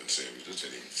 2 Kevin Samuels. This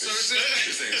ain't even So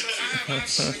fair. I have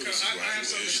something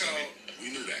called.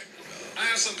 We knew that. I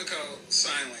have something called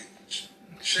sign language.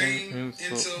 Shame,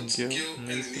 insults, guilt, and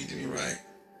the need to be right.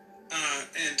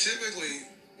 And typically,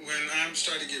 when I'm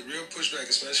starting to get real pushback,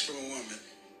 especially from a woman,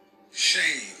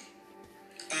 shame.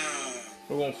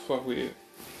 We won't fuck with it.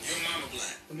 Your mama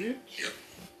black. Yeah. Yep.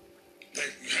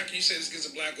 Like, how can you say this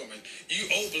against a black woman? You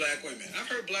owe black women. I've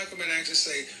heard black women actually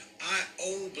say, I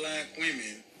owe black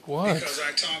women What? because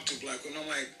I talk to black women. I'm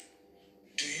like,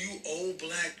 do you owe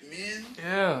black men?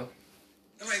 Yeah.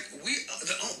 I'm like,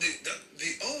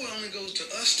 the owe only goes to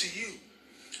us, to you.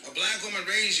 A black woman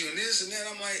raised you and this and that.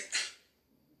 I'm like,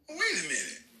 well, wait a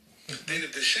minute. Then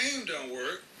if the shame don't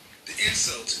work, the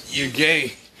insults. You're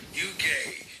gay. You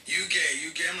gay. You gay.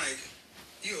 You gay. I'm like,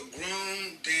 you a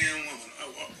grown damn woman.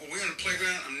 We're on the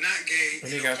playground. I'm not gay.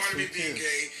 And You he know, got part of me 2 being kids.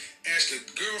 gay. Ask the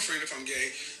girlfriend if I'm gay.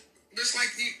 But it's like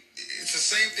it's the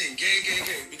same thing. Gay, gay,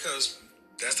 gay. Because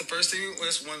that's the first thing.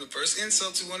 That's one of the first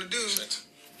insults you want to do.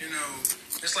 You know,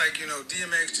 it's like, you know,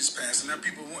 DMX just passed, and now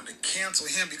people want to cancel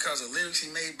him because of lyrics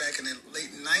he made back in the late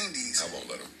 90s. I won't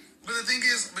let him. But the thing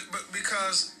is, but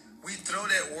because we throw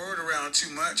that word around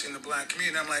too much in the black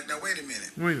community, I'm like, now wait a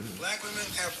minute. Black women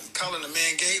have calling a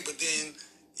man gay, but then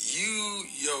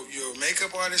your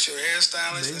makeup artist, your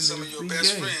hairstylist, and some of your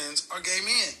best friends are gay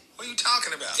men. What are you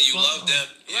talking about? And you love them.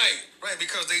 Right,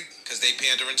 because Because they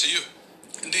pandering to you.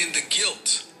 and then the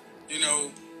guilt, you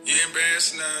know, you're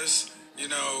embarrassing us, you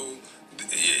know,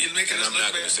 you're making And us I'm look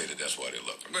not going bad. to say that that's why they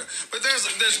love him. But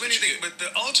there's many things. But the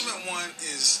ultimate one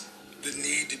is the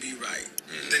need to be right.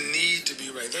 The need to be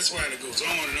right. That's why it goes on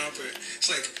and on. It's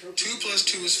like 2 +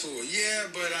 2 is 4. Yeah,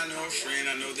 but I know a friend.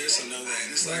 I know this. I know that.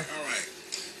 And it's like, all right.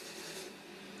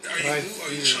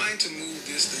 Are you trying to move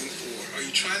this thing forward? Are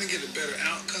you trying to get a better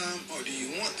outcome, or do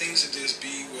you want things to just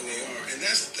be where they are? And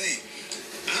that's the thing.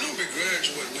 I don't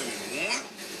begrudge what women want,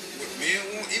 what men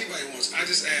want, anybody wants. I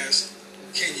just ask,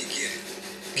 can you get it?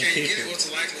 Can you get it? What's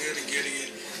the likelihood of getting it?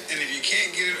 And if you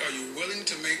can't get it, are you willing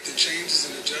to make the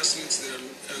changes and adjustments that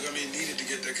are needed to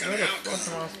get that kind Where of the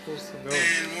fuck am outcome? I supposed to go?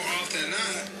 And more often than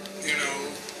not, you know,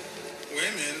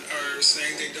 women are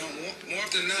saying they don't want. More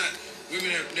often than not,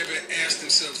 women have never asked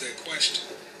themselves that question.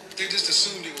 They just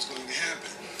assumed it was going to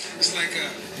happen. It's like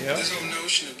this whole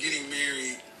notion of getting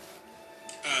married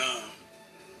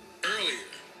earlier.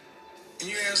 And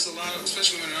you ask a lot of,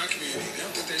 especially women in our community, they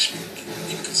don't think they should be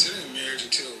even considering marriage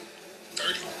until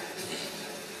 30.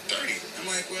 30. I'm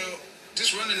like, well,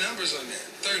 just run the numbers on that.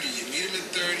 30. You meet them at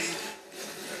 30.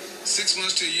 6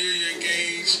 months to a year, you're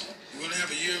engaged. You want to have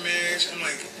a year marriage. I'm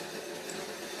like,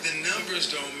 the numbers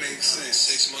don't make sense.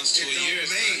 6 months to a year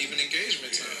is not even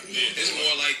engagement time. It's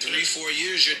more like 3-4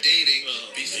 years you're dating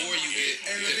before you get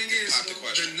And the thing is, pop the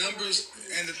question.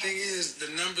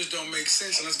 the numbers don't make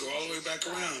sense. And let's go all the way back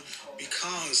around,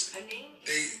 because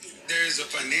there is a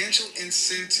financial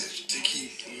incentive to keep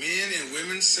men and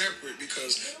women separate,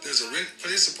 because there's a rent for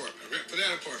this apartment, rent for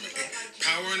that apartment,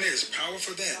 power in this, power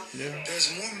for that. Yeah.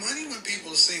 There's more money when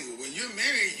people are single. When you're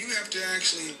married, you have to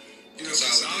actually, you know,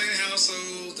 consolidate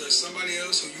households. There's somebody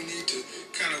else who you need to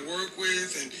kind of work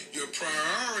with, and your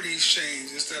priorities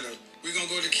change. Instead of, we're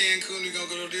gonna go to Cancun, we're gonna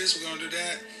go to this, we're gonna do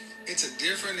that. It's a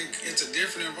different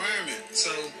environment. So,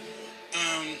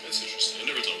 That's interesting. I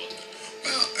never thought about that.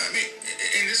 well, I mean,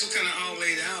 and this was kind of all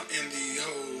laid out in the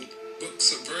whole book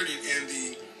Subverted, and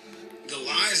the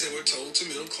lies that were told to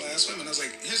middle class women. I was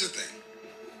like, here's the thing.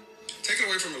 Take it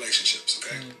away from relationships,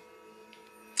 okay?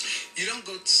 You don't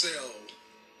go sell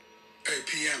a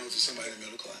piano to somebody in the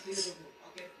middle class.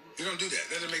 You don't do that.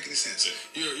 That doesn't make any sense.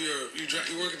 You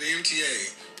work at the MTA,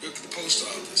 you work at the post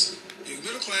office. You're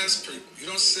middle class people. You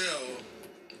don't sell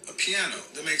a piano.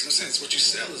 That makes no sense. What you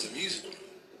sell is a music room.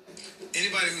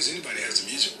 Anybody has a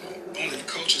music room. Only the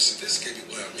culture sophisticated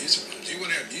people have music rooms. You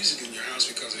want to have music in your house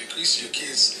because it increases your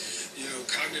kids', you know,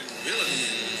 cognitive ability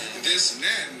and this and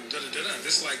that and da-da-da-da.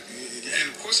 This like, and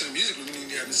of course in a music room you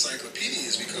need to have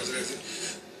encyclopedias because it has it.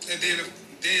 And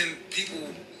then people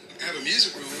have a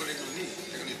music room. What are they going to need?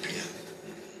 They're going to need a piano.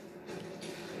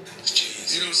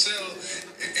 Jeez. You don't sell,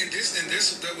 and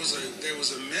there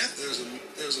was a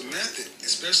method,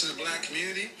 especially in the black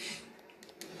community.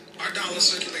 Our dollar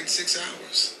circulates 6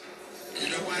 hours. You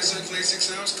know why it circulates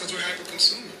 6 hours? Because we're hyper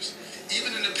consumers.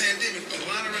 Even in the pandemic, the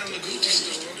line around the Gucci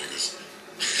store.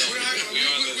 We're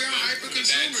hyper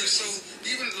consumers. So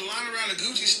even the line around the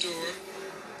Gucci store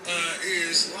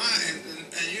is lying,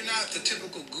 and you're not the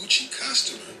typical Gucci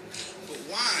customer. But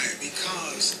why?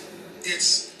 Because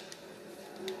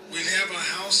we have a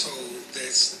household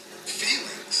that's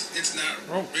feelings. It's not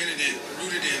rooted in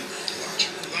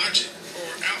logic or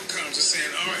outcomes. It's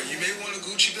saying, all right, you may want a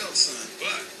Gucci belt, son,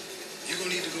 but you're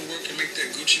gonna need to go work and make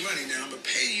that Gucci money. Now I'm gonna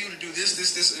pay you to do this,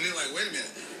 and they're like, wait a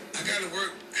minute, I gotta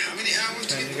work how many hours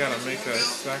to And get you the gotta money make for a one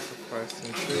belt? sacrifice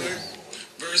and I'm shit. good.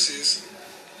 Versus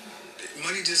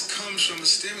money just comes from a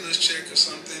stimulus check or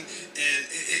something, and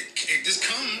it just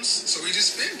comes, so we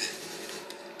just spend it.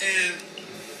 And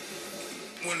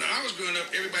when I was growing up,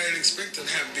 everybody didn't expect to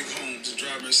have big homes and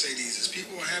drive Mercedes.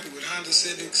 People were happy with Honda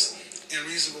Civics and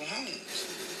reasonable homes.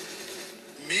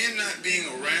 Men not being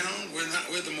around, we're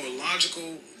the more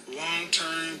logical, long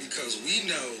term, because we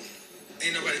know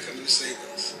ain't nobody coming to save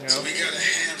us. Yep. So we gotta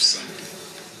have something.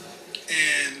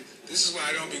 And this is why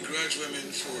I don't begrudge women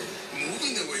for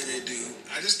moving the way they do.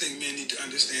 I just think men need to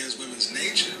understand women's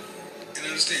nature and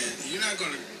understand you're not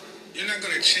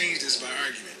gonna change this by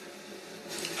argument.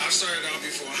 I started out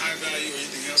before high value or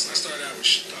anything else. I started out with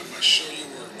talking about show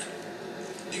your work.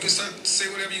 You can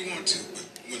say whatever you want to, but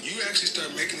when you actually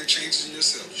start making the changes in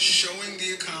yourself, showing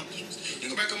the accomplishments, you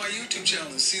go back on my YouTube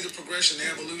channel and see the progression, the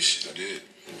evolution. I did.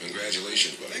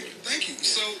 Congratulations, buddy. Thank you.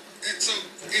 So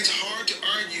it's hard to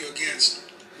argue against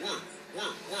work.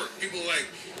 People are like,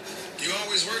 you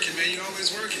always working, man. You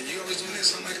always working. You always doing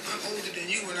this. I'm like, I'm older than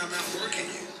you and I'm out working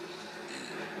you.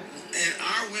 And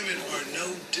our women are no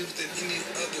different than any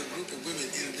other group of women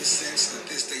in the sense that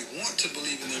they want to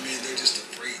believe in their men, they're just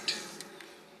afraid to.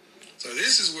 So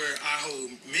this is where I hold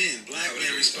men, black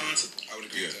men, responsible. I would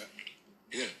agree with that.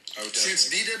 Yeah, I would. Since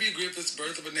D.W. Griffith's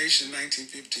Birth of a Nation in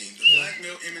 1915, the black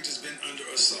male image has been under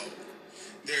assault.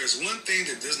 There is one thing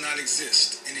that does not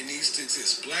exist, and it needs to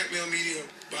exist. Black male media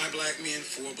by black men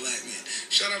for black men.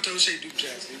 Shout out to O'Shea Duke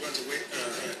Jackson. He runs a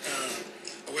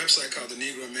website called the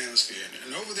Negro Manosphere.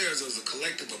 And over there is a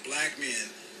collective of black men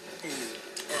who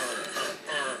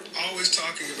are always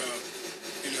talking about,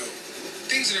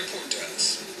 things that are important to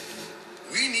us.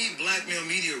 We need black male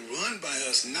media run by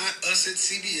us, not us at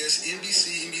CBS,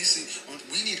 NBC.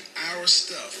 We need our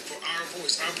stuff for our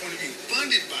voice, our point of view,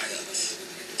 funded by us,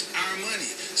 our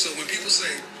money. So when people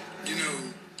say,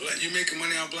 you're making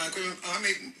money on black women, I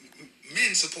make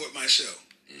men support my show.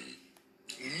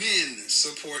 Men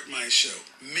support my show.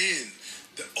 Men.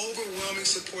 The overwhelming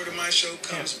support of my show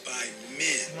comes by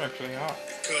men. Actually, yeah.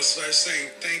 Because they're saying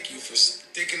thank you for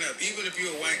sticking up. Even if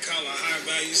you're a white collar, high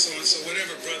value, so and so,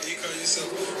 whatever brother you call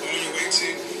yourself on your way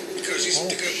to, because you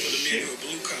stick up for the men who are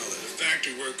blue collar, the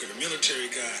factory worker, the military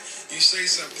guy. You say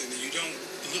something and you don't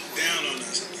look down on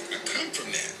us. I come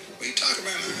from that. What you talk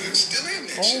about? I still am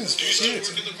that shit. Do you still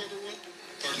work in the corporate world?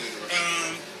 Pardon the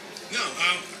interruption. No,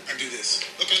 I do this.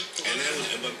 Okay. And that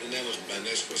was my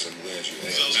next question. I'm glad you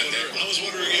asked. I was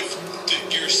wondering if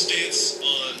your stance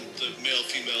on the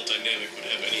male-female dynamic would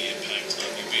have any impact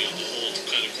on you being able to hold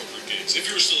kind of corporate gigs, if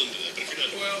you were still into that. But if you're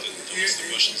not, then what's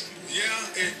the questions? Yeah,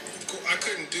 I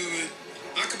couldn't do it.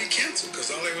 I could be canceled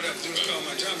because all they would have to do is call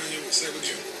my job and you would say what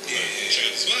you. Yeah.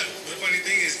 But the funny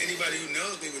thing is, anybody who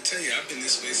knows me would tell you I've been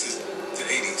this way since the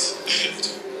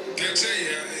 80s. They'll tell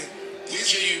you.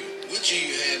 Which are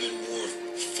you having more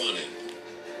fun in?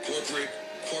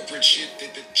 Corporate shit,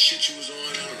 the shit you was on,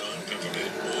 I don't know, I'm coming from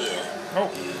it, or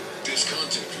this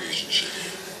content creation shit?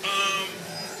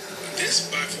 This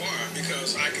by far,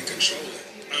 because I can control it.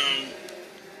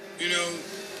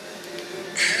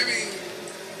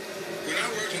 When I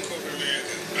worked in corporate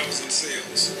America, I was in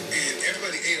sales, and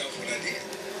everybody ate off what I did.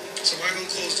 So when I go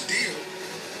close the deal,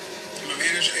 my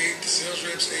manager ate, the sales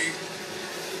reps ate,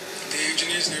 the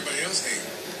engineers and everybody else ate.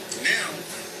 Now,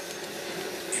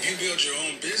 if you build your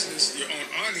own business, your own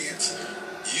audience,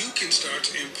 you can start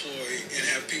to employ and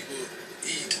have people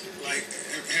eat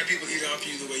off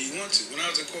you the way you want to. When I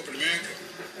was in corporate America,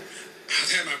 I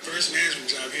had my first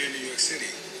management job here in New York City,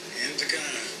 in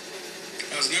Tacoma.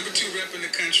 I was number 2 rep in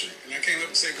the country, and I came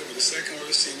up to take over the second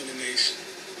worst team in the nation.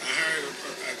 I hired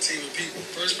a team of people.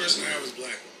 First person I hired was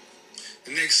black.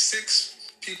 The next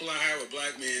 6 people I hired were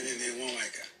black men, and then one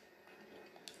white guy.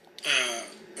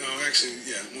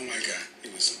 One white guy.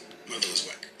 His mother was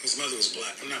white. His mother was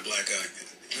black. I'm not black,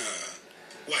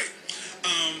 white.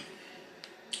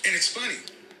 And it's funny.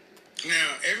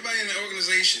 Now, everybody in the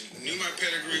organization knew my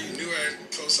pedigree, knew I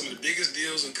closed some of the biggest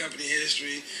deals in company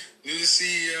history, knew the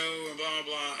CEO and blah,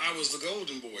 blah, blah. I was the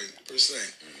golden boy, per se.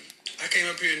 I came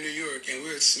up here in New York, and we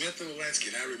were at Smith & Wollensky,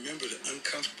 and I remember the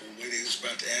uncomfortable way they was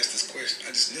about to ask this question.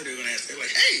 I just knew they were going to ask. They were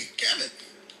like, hey, Kevin.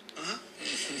 I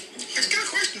just got a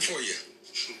question for you.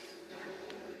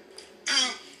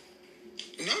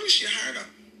 Notice you hired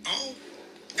all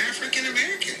African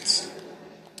Americans.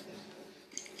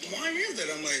 Why is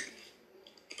that? I'm like,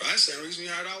 probably the same reason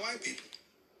you hired all white people.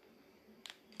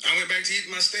 I went back to eat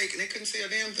my steak and they couldn't say a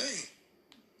damn thing.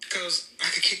 Because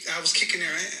I was kicking their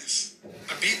ass.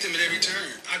 I beat them at every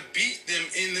turn. I beat them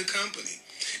in the company.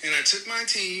 And I took my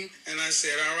team and I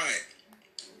said, all right,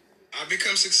 I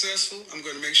become successful. I'm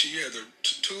going to make sure you have the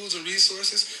tools and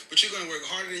resources, but you're going to work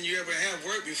harder than you ever have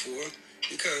worked before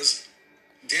because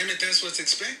damn it, that's what's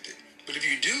expected. But if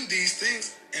you do these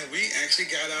things, and we actually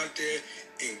got out there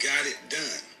and got it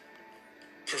done,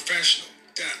 professional,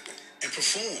 done, and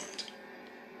performed,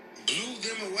 blew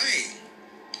them away.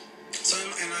 So,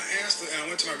 and I asked, and I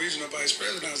went to my regional vice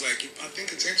president. I was like, I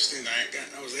think it's interesting.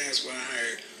 I was asked why I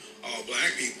hired all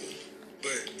black people,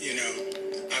 but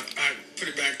I put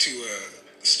it back to a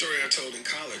story I told in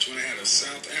college when I had a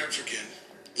South African.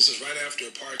 This was right after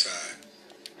apartheid.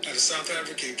 I had a South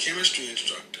African chemistry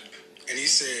instructor, and he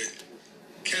said,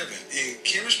 Kevin, in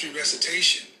chemistry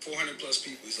recitation, 400 plus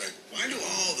people, he's like, why do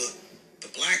all the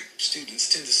black students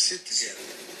tend to sit together?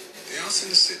 They all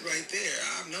tend to sit right there.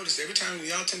 I've noticed every time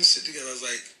we all tend to sit together, I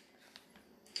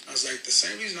was like, the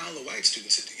same reason all the white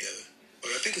students sit together.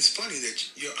 But I think it's funny that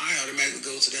your eye automatically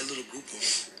goes to that little group of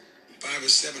 5 or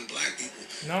 7 black people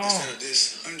instead of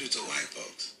this hundreds of white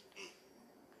folks.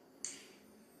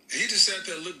 And he just sat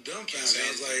there and looked dumbfounded.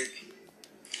 I was like,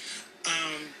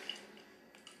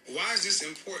 why is this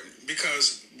important?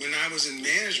 Because when I was in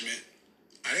management,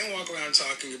 I didn't walk around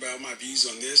talking about my views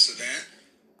on this or that.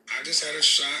 I just had a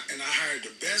shot, and I hired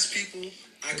the best people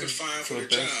I could find for the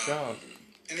job.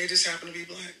 And they just happened to be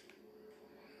black.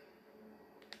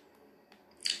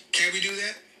 Can we do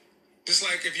that? Just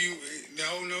like the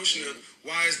whole notion of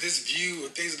why is this view or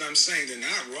things that I'm saying, they're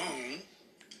not wrong.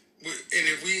 And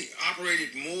if we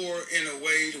operated more in a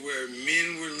way to where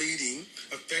men were leading,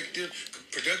 effective,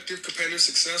 productive, competitive,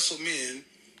 successful men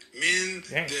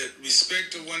that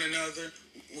respected one another,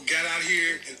 got out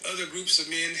here, and other groups of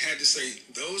men had to say,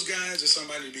 those guys are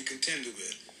somebody to be contended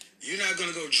with. You're not going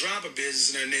to go drop a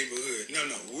business in their neighborhood. No,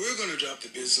 we're going to drop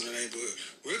the business in the neighborhood.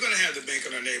 We're going to have the bank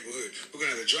in our neighborhood. We're going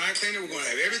to have the dry cleaner. We're going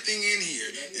to have everything in here.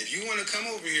 If you want to come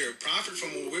over here, profit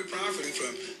from what we're profiting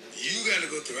from, you got to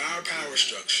go through our power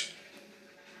structure.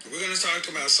 If we're going to talk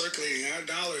about circulating our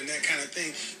dollar and that kind of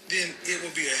thing, then it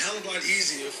will be a hell of a lot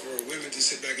easier for women to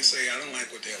sit back and say, I don't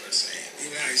like what the hell they're saying.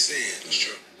 Even how he said it. That's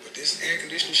true. But this air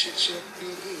conditioning shit sure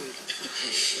feel good.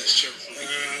 That's true. I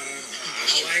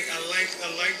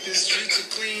like this. Streets are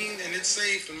clean and it's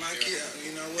safe and my kid,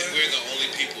 you know what? And we're the only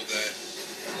people that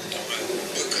don't have it.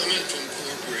 But coming from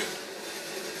corporate,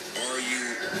 are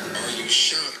you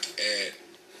shocked at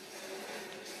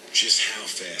just how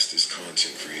fast this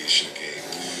content creation game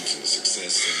moves and the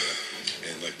success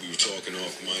and like we were talking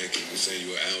off mic and we say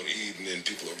you were out eating and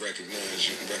people are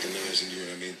recognizing you, know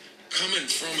what I mean? Coming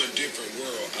from a different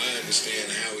world, I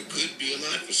understand how it could be a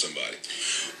lot for somebody.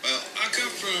 Well, I come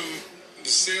from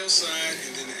the sales side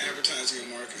and then the advertising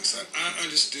and marketing side. I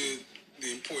understood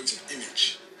the importance of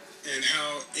image and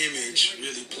how image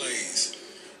really plays.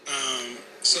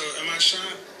 So am I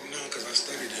shocked? No, because I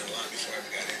studied it a lot before I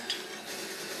got into it.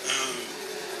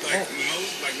 Like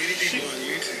many people on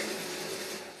YouTube,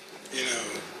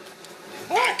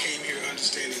 I came here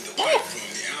understanding the platform,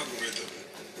 the algorithm,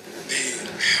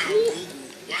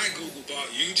 why Google bought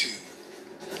YouTube,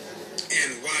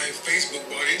 and why Facebook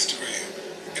bought Instagram,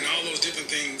 and all those different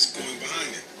things going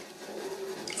behind it.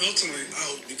 Ultimately, I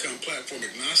hope to become platform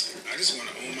agnostic. I just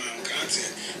want to own my own content,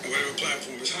 and whatever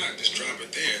platform is hot, just drop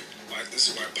it there. Like this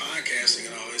is why podcasting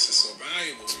and all this is so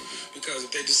valuable, because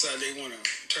if they decide they want to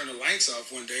turn the lights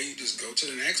off one day, you just go to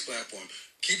the next platform.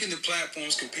 Keeping the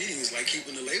platforms competing is like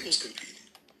keeping the labels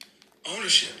competing.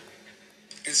 Ownership.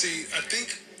 And see, I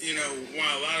think,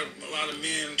 while a lot of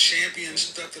men champion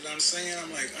stuff that I'm saying, I'm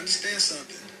like, understand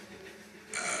something.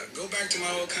 Go back to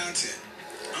my old content.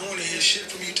 I want to hear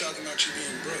shit from you talking about you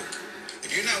being broke.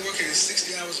 If you're not working at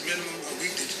 60 hours minimum a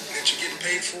week that you're getting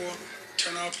paid for,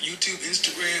 turn off YouTube,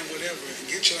 Instagram, whatever,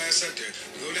 and get your ass up there.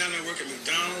 Go down there and work at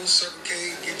McDonald's, Circle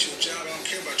K, get you a job. I don't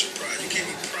care about your pride. You can't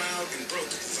be proud and broke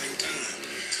at the same time.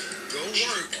 Go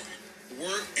work,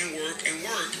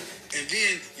 and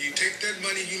then you take that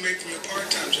money you make from your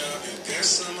part-time job,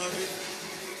 invest some of it,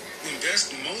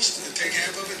 invest most, and take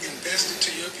half of it, invest it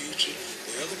to your future.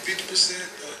 The other 50%,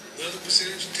 the other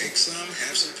percentage, take some,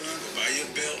 have some fun, go buy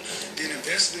your belt, then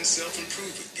invest in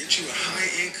self-improvement. Get you a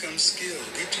high-income skill.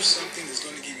 Get you something that's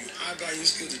going to give you high-value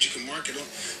skills that you can market on,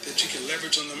 that you can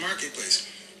leverage on the marketplace.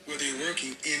 Whether you're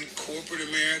working in corporate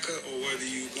America or whether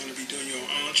you're going to be doing your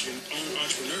own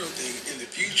entrepreneurial thing in the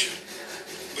future.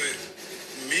 But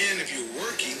men, if you're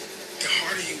working, the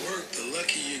harder you work, the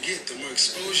luckier you get, the more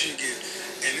exposure you get.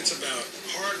 And it's about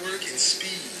hard work and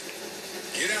speed.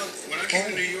 Get out. When I came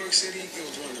to New York City, it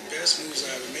was one of the best moves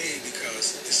I ever made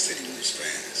because the city moves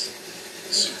fast.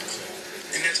 Super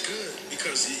fast. And that's good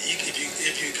because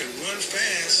if you can run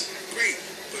fast, great.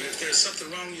 But if there's something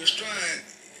wrong with your stride,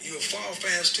 you'll fall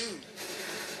fast too.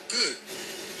 Good.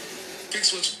 Fix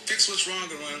what's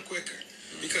wrong and run quicker.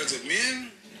 Because if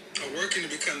men are working to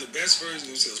become the best version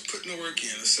of themselves, putting the work in,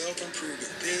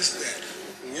 self-improvement, this, that,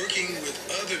 working with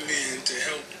other men to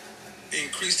help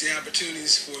increase the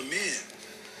opportunities for men.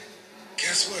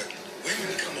 Guess what?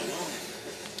 Women come along.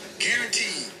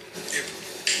 Guaranteed, if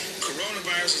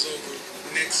coronavirus is over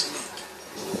next month,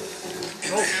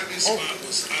 and the happening spot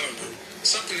was, I don't know,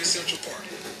 something in Central Park,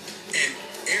 and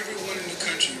everyone in the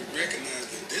country recognized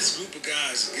that this group of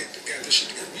guys got this shit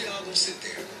together. We all gonna sit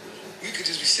there. We could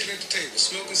just be sitting at the table,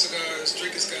 smoking cigars,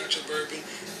 drinking scotch or bourbon,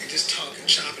 and just talking,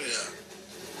 chopping it up.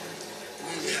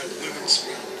 We would have women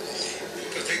surround us.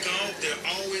 Because they're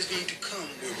always going to come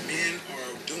where men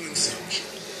are doing something.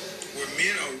 Where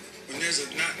men are, when there's a,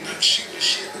 not shooting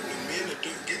shit, but when men are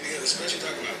getting together, especially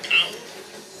talking about power.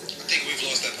 I think we've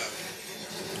lost that power.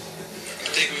 I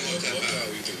think we lost that power. What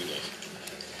power you think we lost?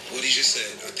 What he just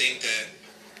said. I think that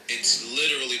it's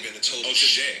literally been a total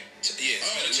shift. Yeah,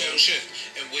 it's been a total shift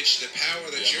in which the power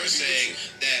that you're saying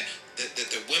that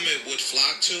the women would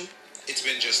flock to, it's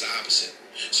been just the opposite.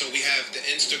 So we have the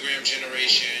Instagram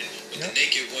generation with the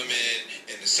naked women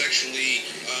and the sexually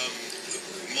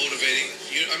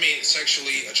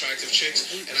sexually attractive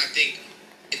chicks, and I think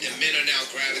the men are now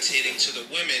gravitating to the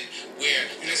women where...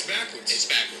 And it's backwards. It's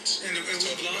backwards. And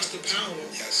we've lost the power.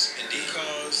 Yes, indeed.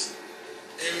 Because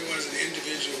everyone's an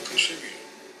individual contributor.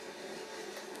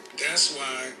 That's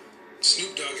why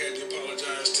Snoop Dogg had to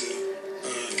apologize to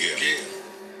Gayle.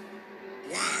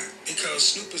 Why? Because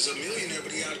Snoop is a millionaire,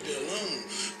 but he out there alone.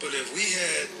 But if we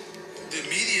had the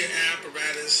media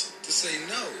apparatus to say,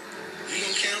 no, you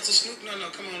gonna cancel Snoop? No,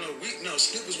 come on, no,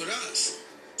 Snoop is with us.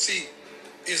 See,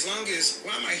 as long as,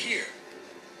 why am I here?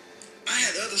 I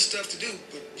had other stuff to do,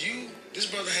 but this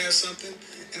brother has something,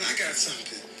 and I got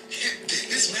something.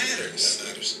 This matters. That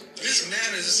matters. This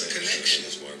matters. It's a connection.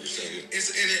 That's why we say it.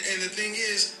 And the thing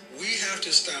is, we have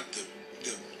to stop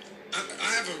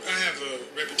I have a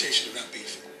reputation of not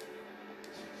beefing.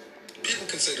 People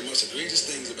can say the most egregious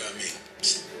things about me.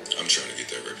 I'm trying to get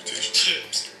that reputation.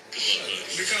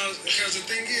 Because the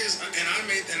thing is,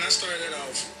 and I started that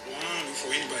off long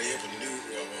before anybody ever knew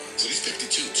who I was. So he's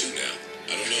 52 too now.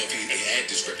 I don't know if he had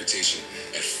this reputation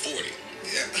at 40.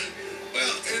 Yeah.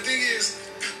 Well, and the thing is,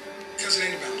 because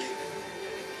it ain't about me.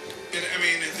 And I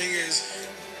mean, the thing is,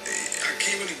 I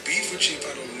can't really beef with you if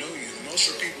I don't know you. Most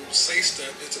of the people say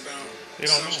stuff, it's about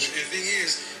something. And the thing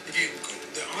is,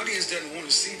 the audience doesn't want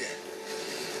to see that.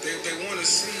 They want to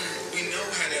see, we know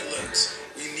how that looks.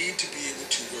 We need to be able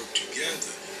to work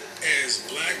together. As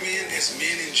black men, as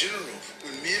men in general,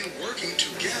 when men working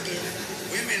together,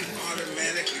 women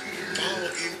automatically fall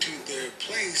into their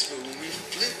place. But when we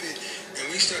flip it and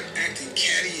we start acting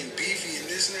catty and beefy and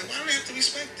this and that, why do we have to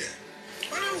respect that?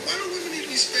 Why don't women need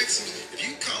to respect some? If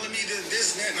you calling me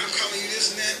this and that, and I'm calling you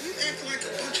this and that, we acting like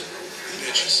a bunch of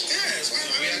bitches. Yes, why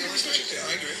do we respect that?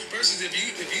 I agree. Versus if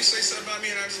you say something about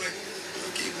me and I'm just like,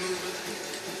 keep moving,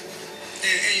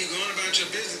 and you going about your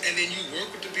business, and then you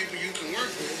work with the people you can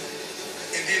work with,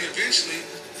 and then eventually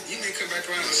you may come back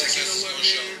around and be like,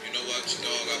 you know what,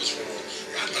 dog, I was wrong.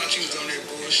 I thought you was on that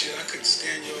bullshit. I couldn't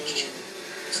stand your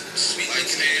sweet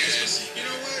looking ass. You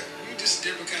know what? You just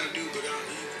a different kind of dude, but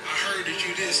I heard that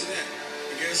you this and that.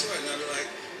 And guess what? And I'll be like,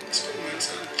 it's cool, man.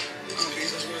 Let's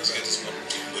get this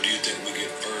moment. What do you think we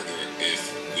get further if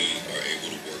we are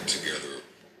able to work together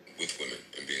with women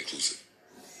and be inclusive?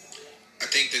 I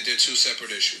think that they're two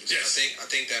separate issues. Yes. I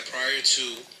think that prior to,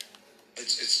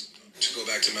 it's to go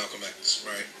back to Malcolm X,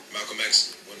 right? Malcolm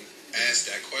X, when asked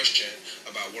that question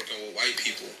about working with white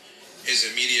people, his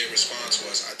immediate response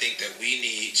was, I think that we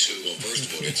need to... Well, first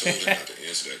of all, they told him not to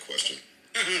answer that question.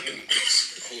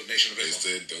 Whole Nation of They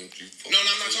Islam. said, don't you... No,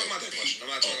 I'm not talking about that question. I'm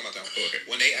not talking about that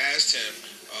one. When they asked him,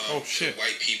 should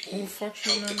white people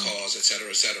help the cause, et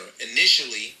cetera,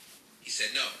 initially, he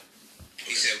said no.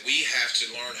 He said we have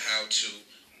to learn how to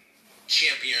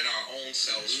champion our own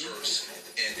selves first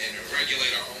and regulate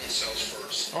our own selves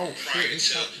first prior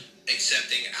to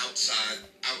accepting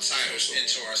outsiders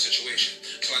into our situation.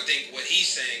 So I think what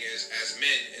he's saying is, as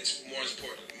men, it's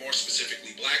more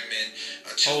specifically black men,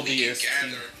 until we can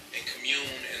gather and commune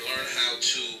and learn how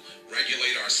to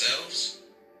regulate ourselves,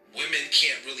 women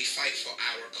can't really fight for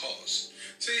our cause.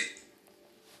 See,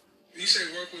 you say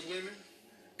work with women,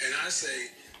 and I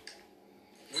say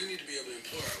we need to be able to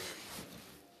employ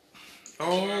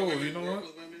our women. You know what?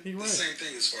 He's right. The same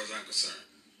thing as far as I'm concerned.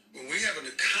 When we have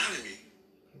an economy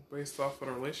based off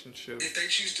of the relationship, if they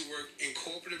choose to work in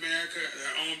corporate America,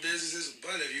 their own businesses,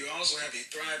 but if you also have a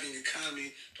thriving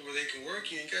economy to where they can work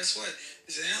in, guess what?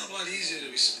 It's a hell of a lot easier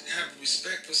to have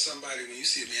respect for somebody when you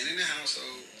see a man in the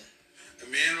household, a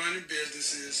man running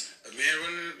businesses, a man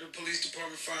running the police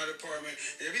department, fire department,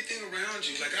 everything around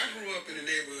you. Like I grew up in a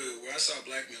neighborhood where I saw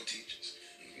black male teachers,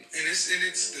 and it's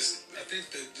this. I think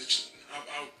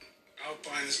I'll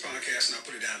find this podcast and I'll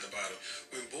put it down at the bottom.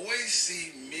 When boys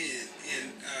see men in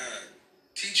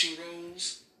teaching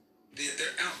roles,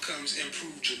 their outcomes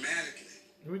improve dramatically.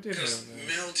 We did have Because that.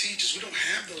 male teachers, we don't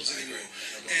have those anymore.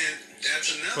 And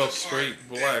that's another Well, part straight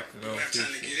black that we male don't have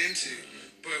time to teachers. get into.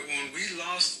 But when we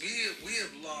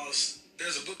have lost,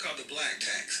 there's a book called The Black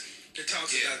Tax that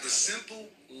talks about the simple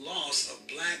loss of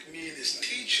black men as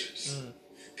teachers.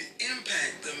 The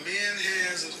impact the man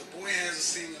has, or the boy has as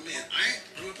seeing a man. I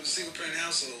grew up in a single parent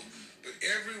household, but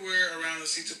everywhere around the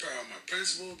seats of power, my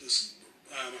principal,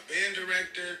 my band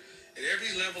director, at every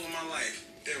level of my life,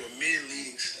 there were men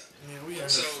leading stuff. Yeah,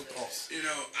 So,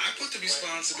 I put the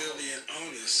responsibility and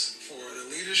onus for the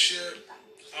leadership,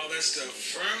 all that stuff,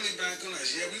 firmly back on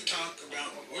us. Yeah, we're talking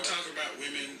about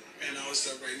women and all this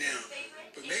stuff right now,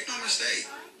 but make no mistake,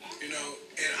 and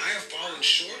I have fallen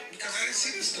short because I didn't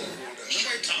see this stuff growing up.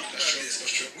 Nobody talked about this.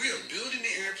 We are building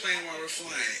the airplane while we're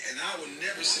flying, and I will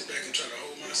never sit back and try to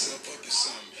hold myself up as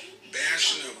some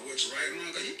bashing of what's right and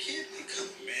wrong. You can't, come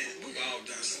on, man. We've all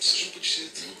done some stupid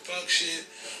shit, some fuck shit.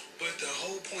 But the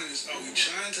whole point is, are we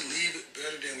trying to leave it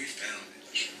better than we found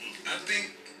it? I think,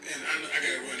 and I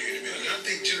gotta run here in a minute, I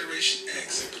think Generation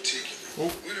X in particular,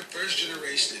 we're the first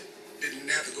generation that didn't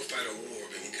have to go fight a war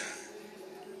of any kind.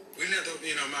 We didn't have to,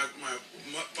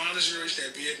 my father's generation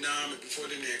had Vietnam, and before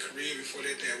then they had Korea, before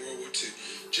that they had World War II.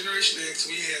 Generation X,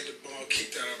 we had the ball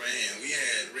kicked out of our hand. We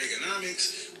had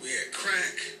Reaganomics, we had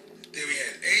crack, then we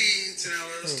had AIDS and all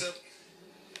that other stuff.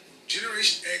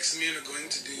 Generation X men is going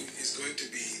to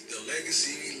be the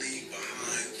legacy we leave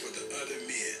behind for the other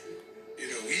men.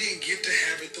 We didn't get to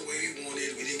have it the way we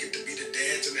wanted. We didn't get to be the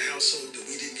dads in the household that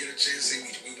we didn't get a chance to.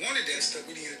 We wanted that stuff,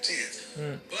 we didn't get a chance.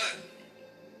 But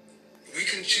we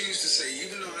can choose to say,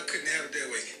 even though I couldn't have it that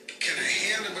way, can I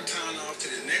hand the baton off to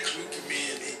the next group of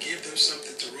men and give them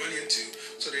something to run into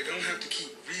so they don't have to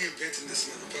keep reinventing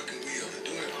this motherfucking wheel and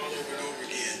doing it all over and over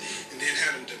again and then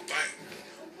having to fight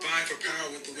for power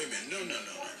with the women. No.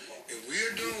 If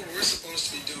we're doing what we're supposed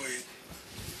to be doing,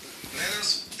 let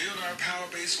us build our power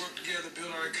base, work together,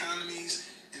 build our economies,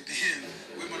 and then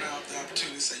women have the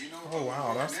opportunity to say, Oh,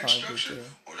 wow, that's that how I structure, did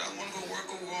that. or do I want to go work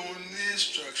over on this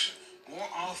structure? More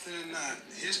often than not,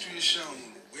 history has shown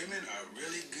women are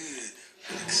really good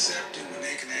at accepting when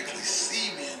they can actually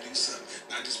see men do something.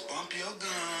 Not just bump your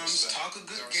gums, talk a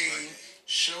good game,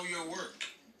 show your work.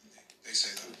 They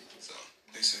say that. So,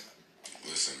 they say that.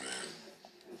 Listen, man.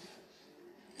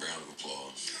 Round of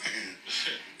applause.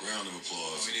 Round of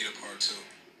applause. We need a part two.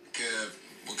 Kev,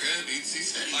 he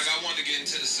said. Like, I wanted to get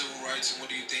into the civil rights and what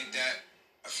do you think that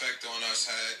effect on us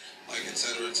had, like, et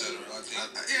cetera, et cetera. I think.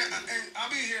 And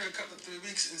I'll be here in a couple of 3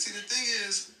 weeks. And see, the thing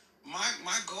is,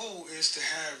 my goal is to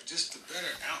have just a better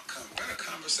outcome, better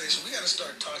conversation. We got to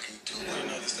start talking to one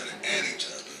another instead of at each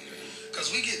other,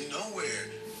 because we get nowhere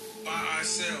by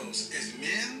ourselves as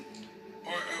men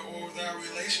or with our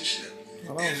relationship.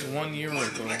 Well, that was 1 year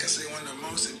ago. Like I say, one of the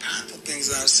most impactful things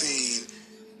I've seen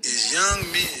is young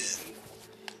men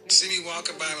see me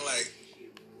walking by and like,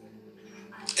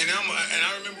 and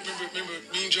I remember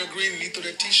me and Joe Green, and he threw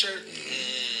that T-shirt.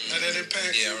 That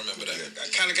impact. Yeah, I remember that. I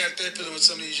kind of got that feeling with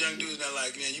some of these young dudes. They're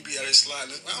like, man, you be out there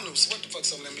sliding. I don't know what the fuck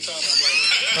some of them be talking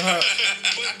about.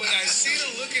 But I see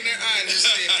the look in their eye, and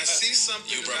I see something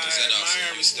You that I represent us. admire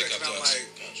and You stick respect. up And to I'm us.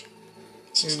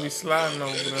 like, You be sliding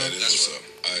over That there. is what's up.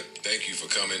 I thank you for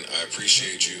coming. I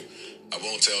appreciate you. I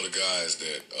won't tell the guys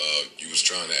that you was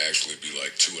trying to actually be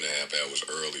like 2.5 hours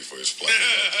early for his flight.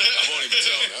 I won't even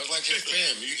tell them. I was like, hey,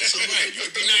 fam, it's all right. You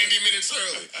could be 90 minutes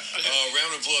early.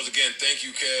 Round of applause again. Thank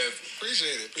you, Kev.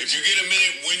 appreciate it. If you get a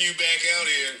minute when you back out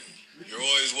here, you're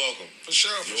always welcome. For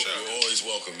sure. You're always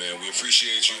welcome, man. We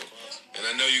appreciate you. And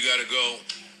I know you got to go.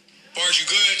 Bart, you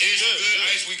good? Ish, you good?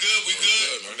 Ice, we good? We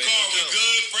good? Carl, we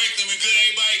good? Franklin, we good?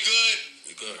 Everybody good?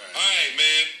 We good. All right,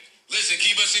 man. Listen,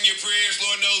 keep us in your prayers.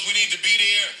 Lord knows we need to be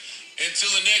there. Until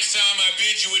the next time, I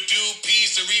bid you adieu.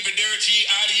 Peace, arrivederci,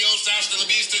 adios, hasta la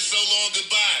vista, so long,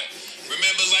 goodbye.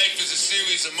 Remember, life is a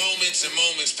series of moments, and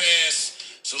moments pass.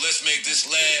 So let's make this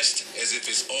last as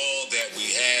if it's all that we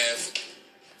have.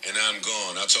 And I'm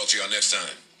gone. I'll talk to y'all next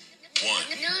time. One.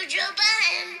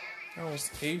 That was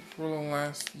April of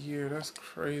last year. That's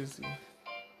crazy.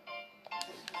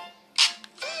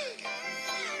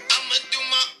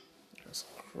 That's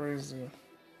crazy.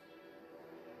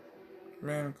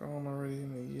 Man, gone already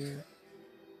in a year.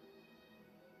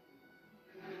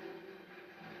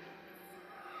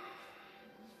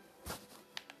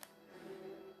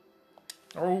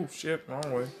 Oh shit,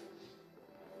 wrong way.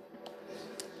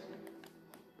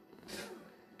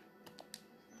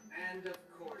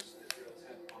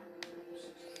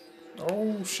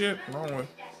 Oh shit, wrong way.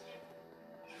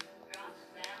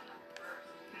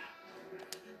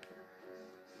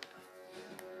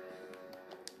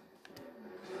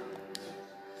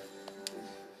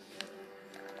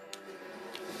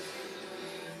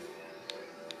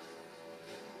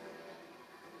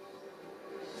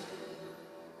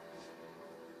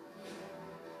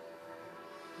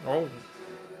 Oh.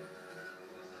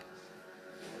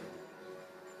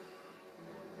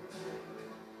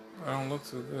 I don't look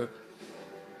so good.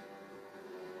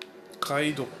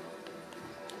 Kaido.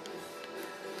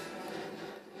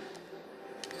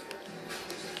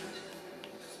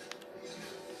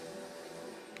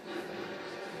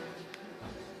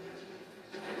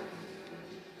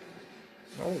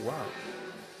 Oh wow.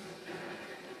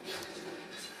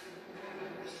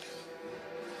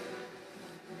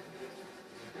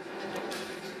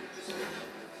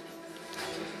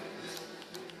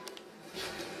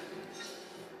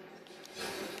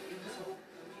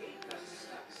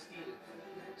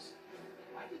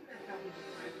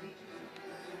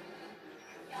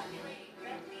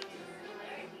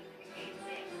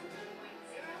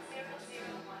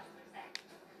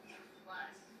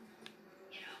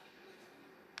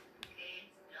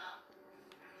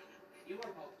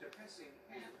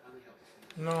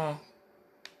 No.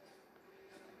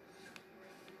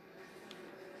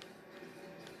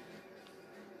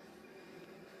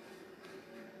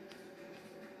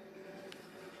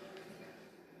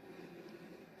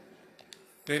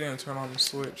 They didn't turn on the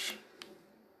switch.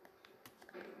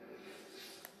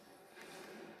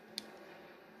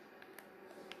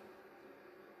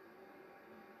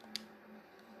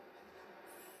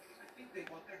 I think they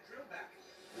want their drill back.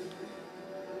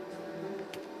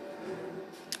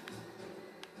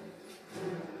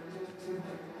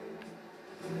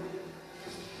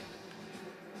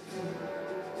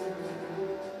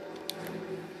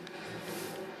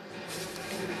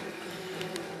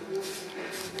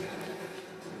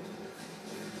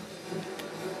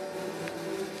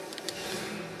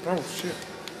 Oh shit.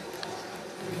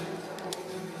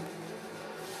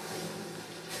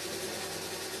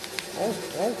 Oh,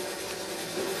 oh.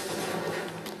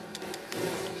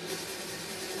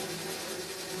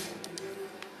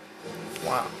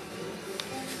 Wow.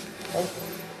 Oh.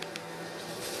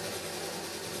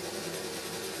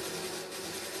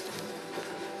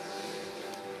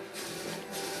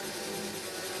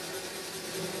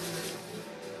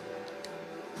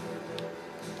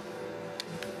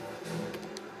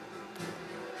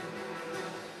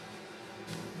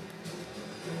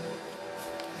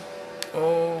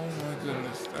 Oh my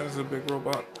goodness, that is a big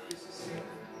robot.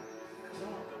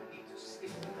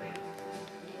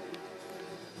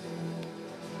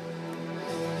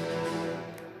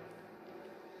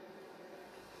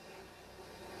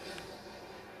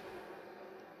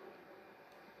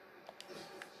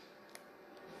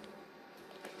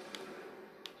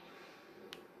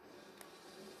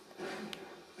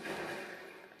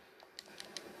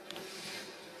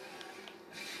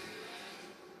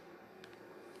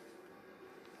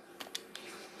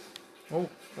 Oh,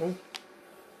 oh.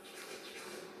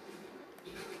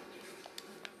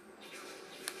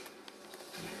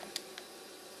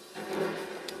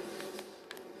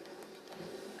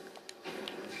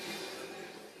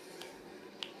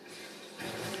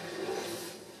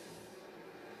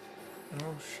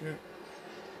 Oh shit.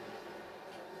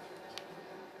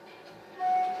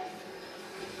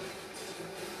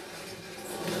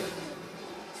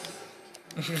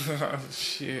 Oh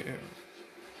shit.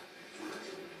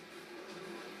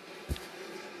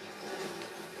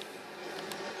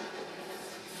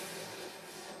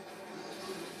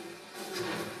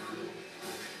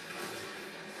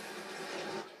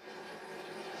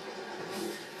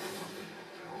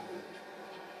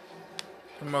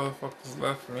 The motherfuckers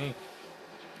left me.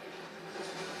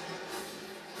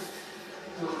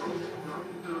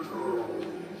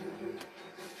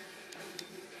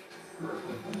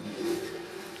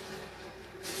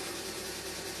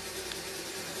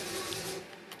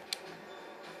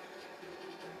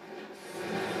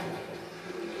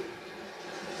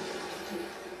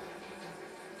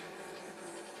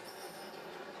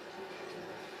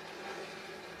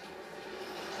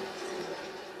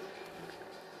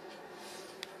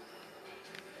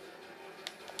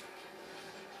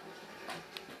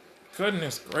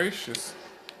 Goodness gracious.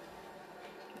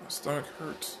 My stomach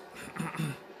hurts.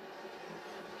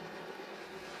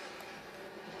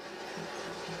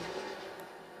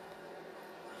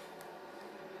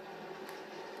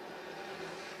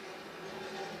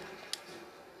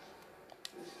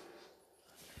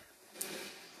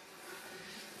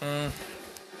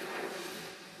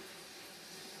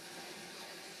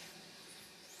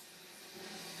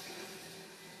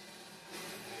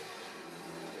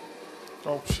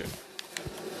 Oh shit.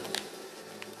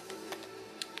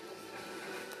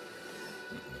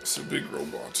 It's a big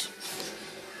robot.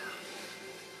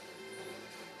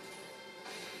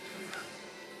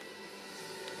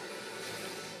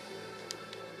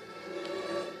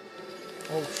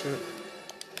 Oh shit.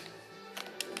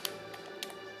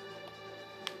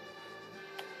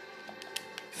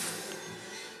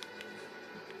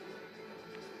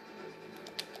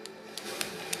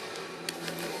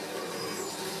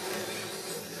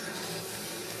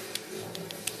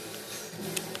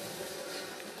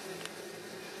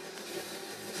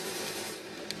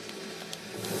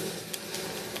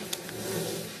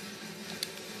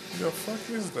 The fuck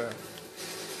is that?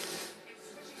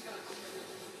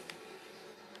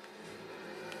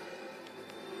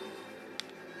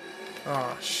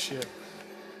 Ah, shit.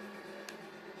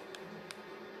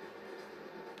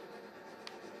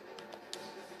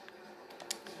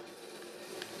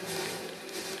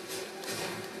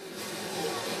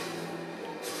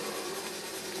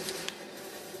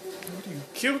 How do you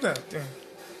kill that thing?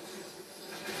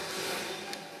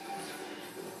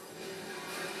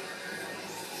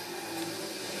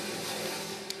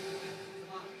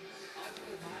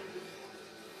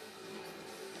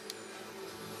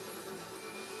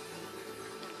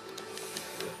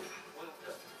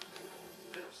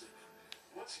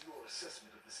 What's your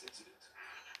assessment of this incident?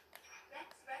 Rex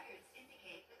records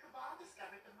indicate the Cabal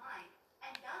discovered the mine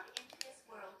and dug into this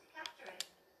world to capture it.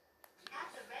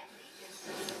 Had the Red Legion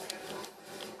searched their home,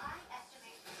 I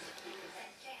estimate a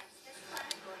 60% chance this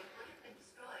planetoid would have been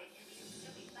destroyed in the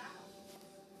ensuing battle.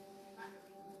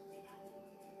 Luckily, they had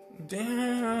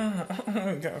Damn, I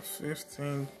only got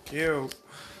 15 kills.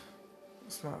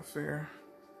 That's not fair.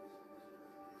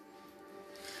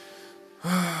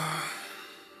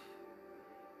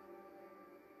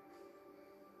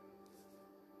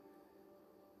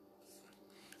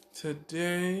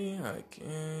 Today I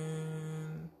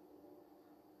can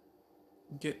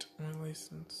get my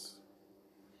license.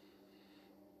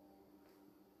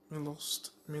 I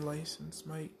lost my license,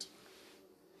 mate.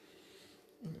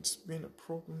 And it's been a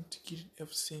problem to get it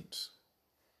ever since.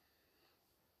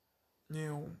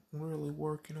 Now I'm really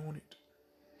working on it.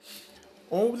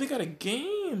 Oh, they got a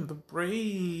game! The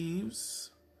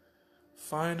Braves.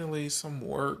 Finally some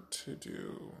work to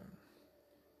do.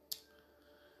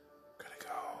 Gotta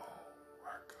go.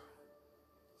 Work.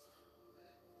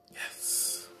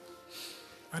 Yes.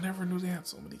 I never knew they had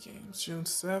so many games. June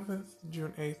 7th,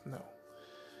 June 8th, no.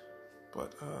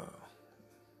 But,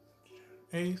 June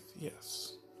 8th,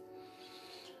 yes.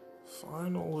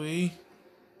 Finally.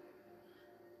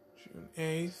 June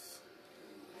 8th.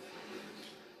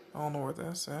 I don't know where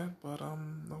that's at, but,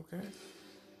 okay.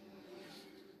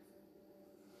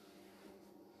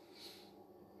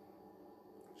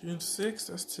 June 6th,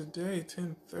 that's today,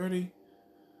 10:30.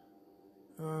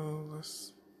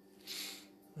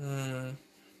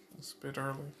 That's a bit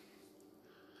early.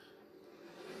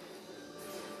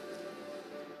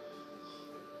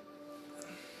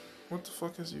 What the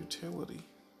fuck is utility?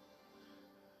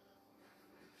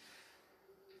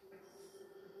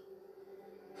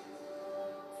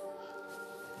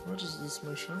 What is this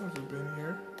mission? Have you been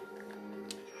here?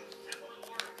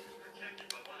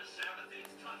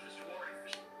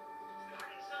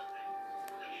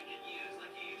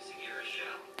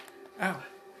 Ow. The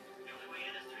only way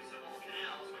in is through some old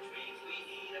canals, which means we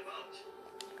need a boat.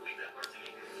 Leave that part to me.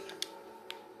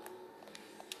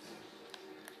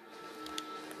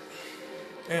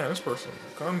 Damn, this person,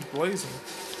 guns blazing.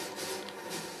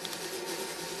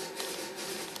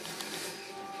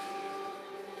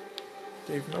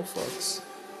 Gave no fucks.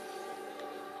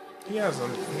 He has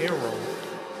an arrow.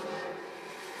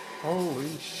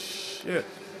 Holy shit.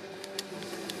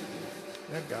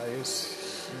 That guy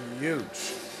is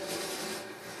huge.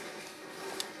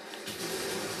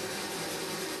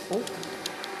 Oh.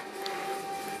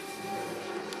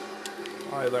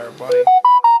 Hi there, buddy.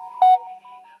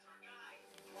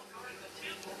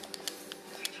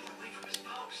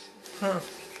 Huh.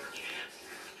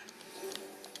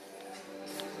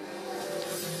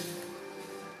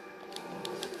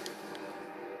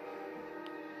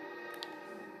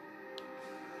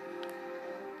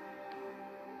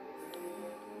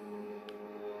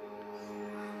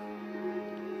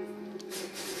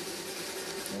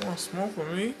 You want to smoke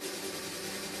with me?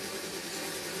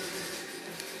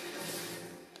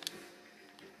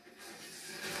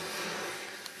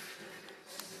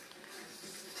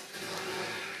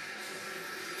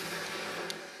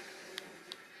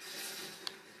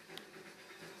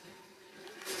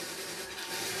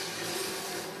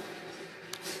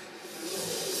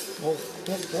 Whoa.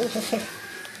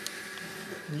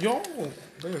 Yo,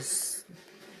 this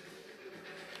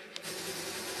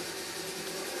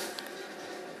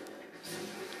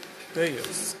They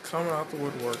is coming out the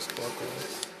woodworks, Bucko.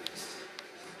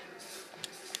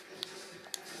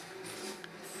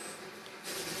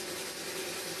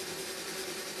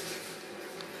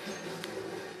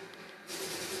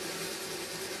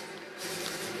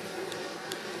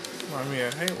 Remind me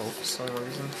of Halo for some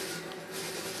reason.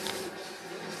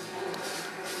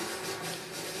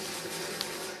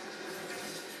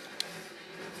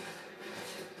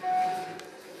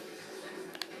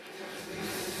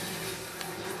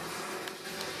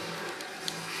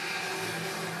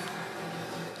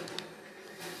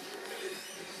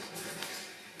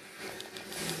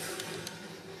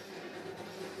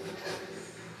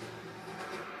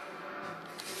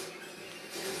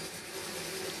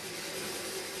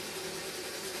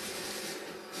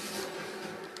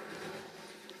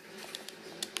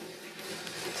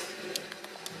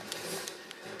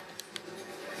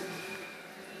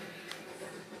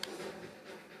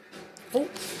 Oh!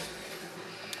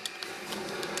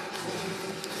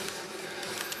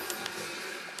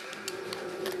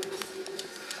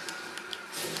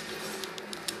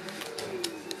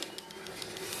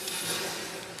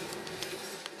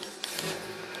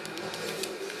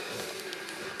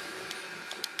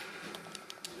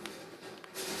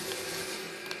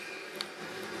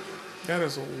 That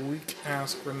is a weak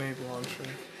ass grenade launcher.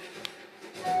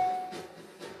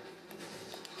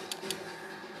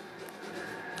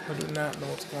 I do not know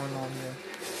what's going on here.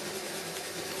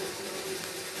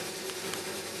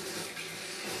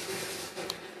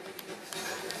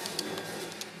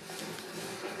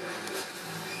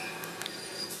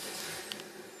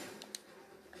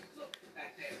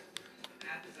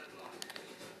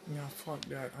 Yeah, fuck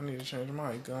that. I need to change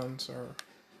my gun, sir.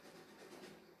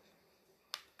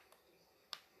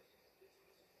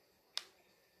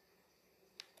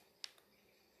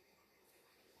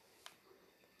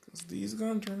 Because these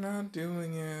guns are not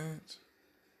doing it.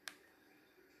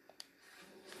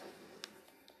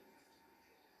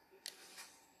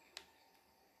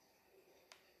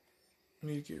 I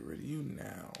need to get rid of you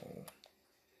now.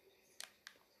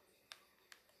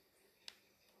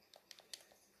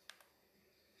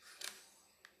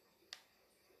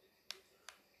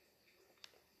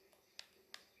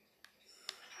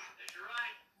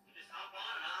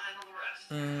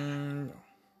 No.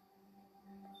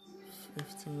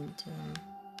 15, 10.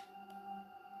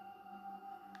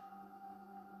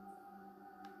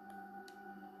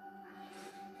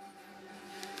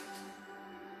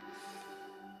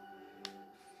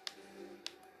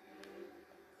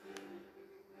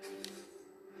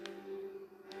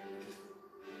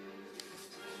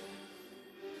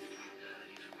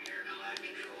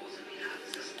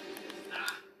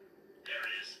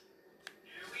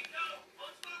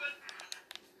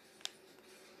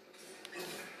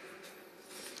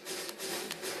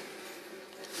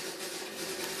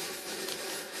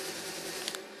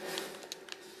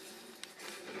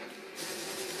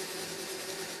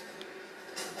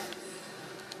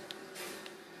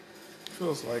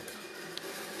 Feels like,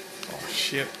 oh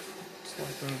shit, it's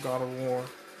like in God of War.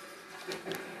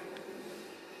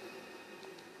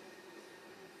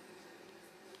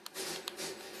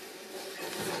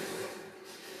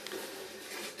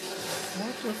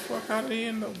 What the fuck, how did he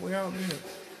end up way out there?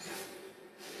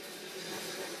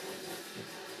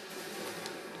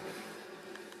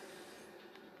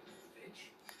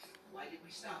 Why did we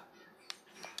stop?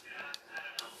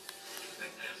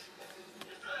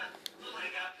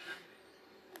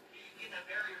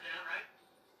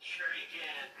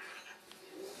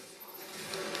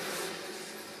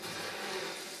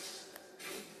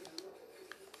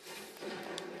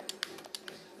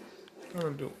 I'm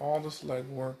gonna do all this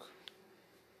legwork.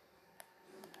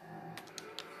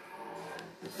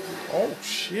 Oh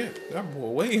shit, that boy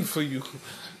waiting for you.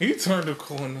 He turned the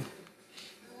corner.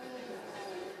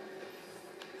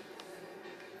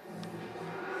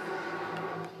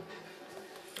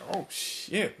 Oh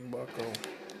shit, Bucko.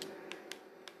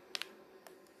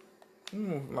 You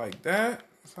move like that?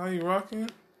 That's how you rocking?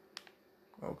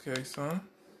 Okay, son.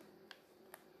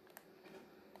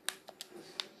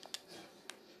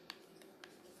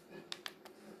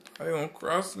 I gonna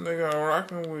cross the nigga, I'm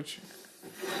rocking with you.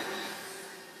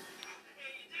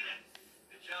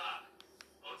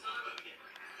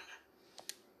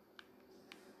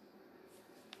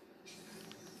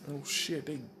 Oh shit,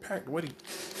 they packed Woody.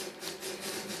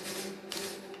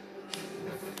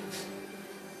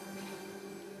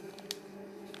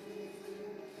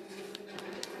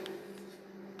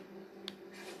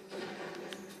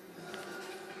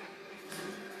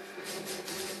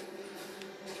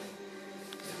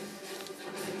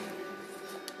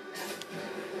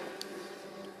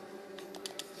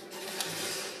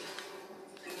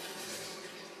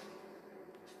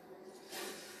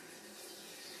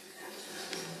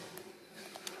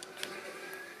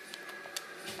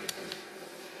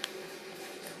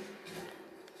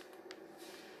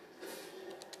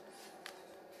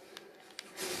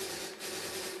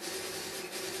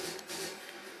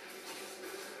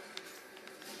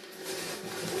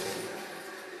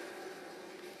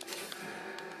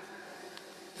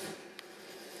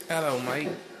 Hello, mate.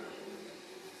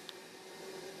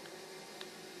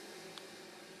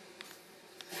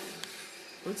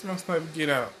 Let's my sniper get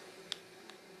out.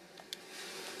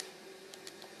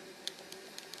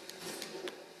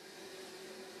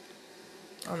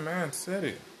 Oh man, said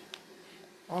it.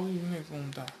 All of you niggas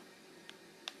gonna die.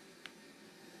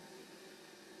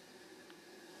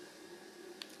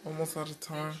 Almost out of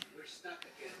time.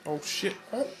 Oh shit.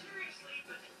 Oh. Seriously,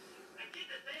 but I did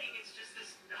the thing. It's just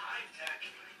this high tech.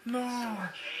 No. So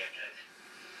archaic.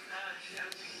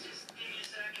 Just give me a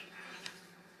sec.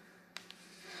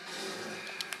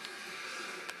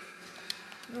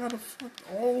 How the fuck?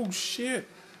 Oh shit.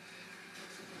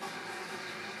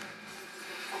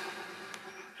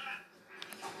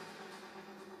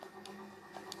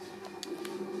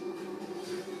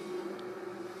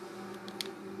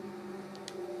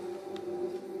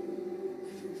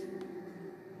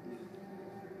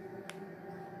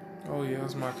 Oh yeah,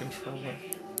 it's my controller.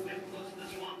 Get close to the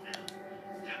swamp now.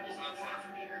 Temple's not far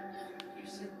from here. You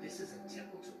said this is a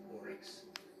temple to Oryx?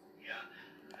 Yeah,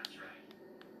 that's right.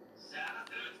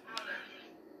 Savathun's brother,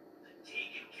 the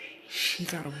Taken King. She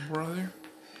got a brother.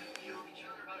 Killed each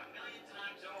other about 1,000,000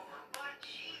 times over, but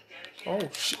she dedicated. Oh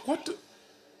shit. What the?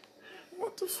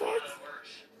 What the fuck? How it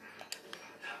works.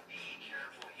 Now be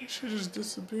careful. That shit just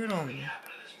disappeared on me.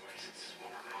 Happened to this place. It's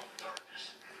overgrown with darkness.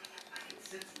 I can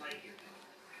sense light here.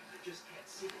 I just can't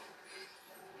see it.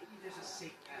 Maybe there's a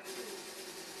safe path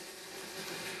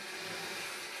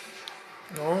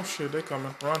through. Oh shit, they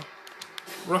coming. Run.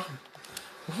 Run.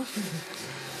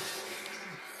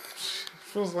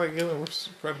 Feels like Alien vs.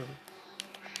 Predator.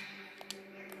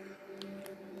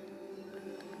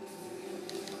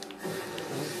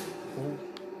 Oh.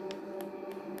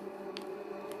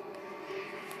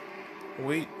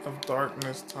 Weight of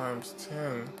darkness times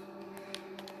 10.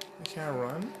 They can't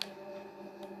run?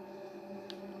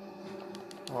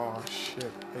 Oh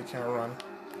shit, they can't run.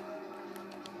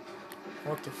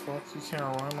 What the fuck? You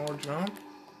can't run or jump?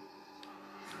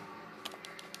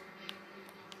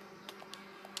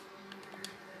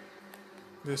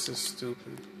 This is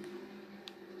stupid.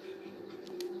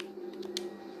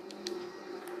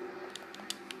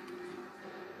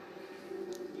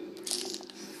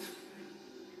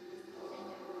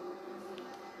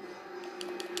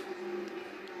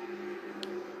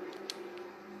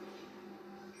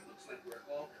 Looks like we're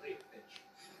all clear, Finch.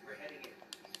 We're heading in.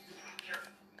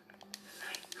 Careful. The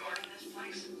knight guarding this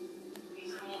place?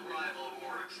 He's an old rival of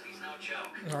Oryx, and he's no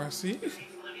joke. I see. He's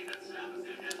plenty that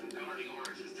Savathun has been guarding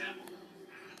Oryx's temple.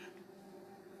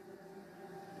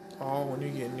 Oh, when you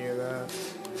get near that.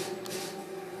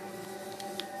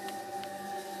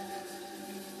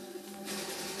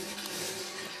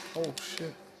 Oh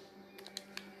shit.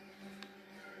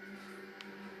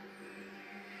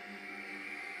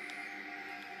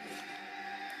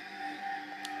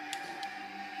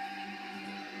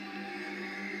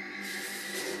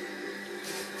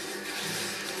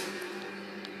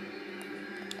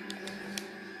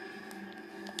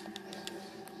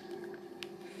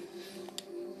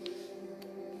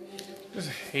 I just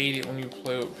hate it when you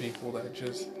play with people that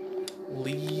just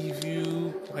leave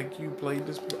you like you played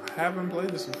this. I haven't played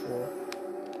this before.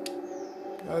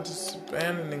 Y'all just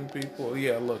abandoning people.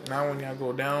 Yeah, look, now when y'all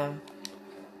go down,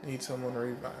 need someone to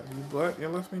revive you, but you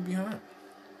left me behind.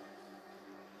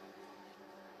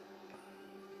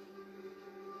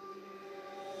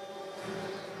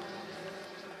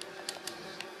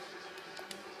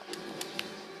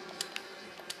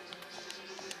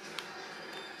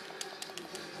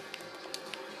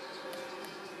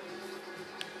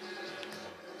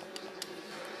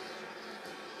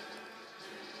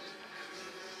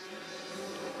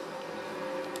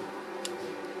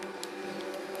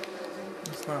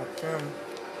 It's not him.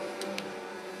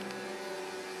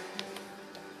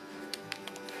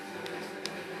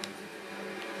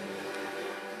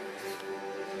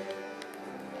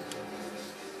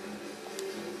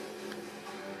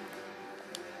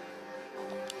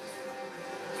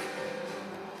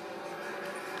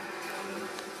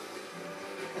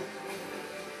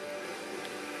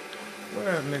 Where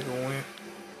that nigga went?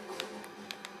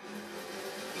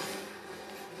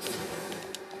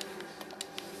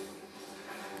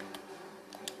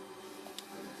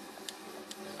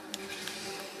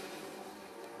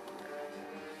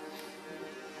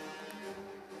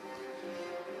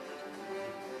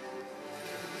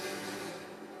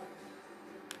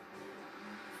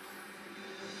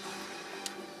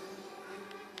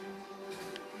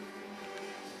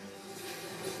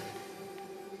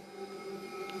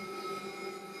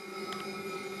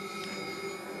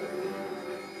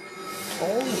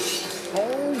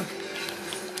 Oh.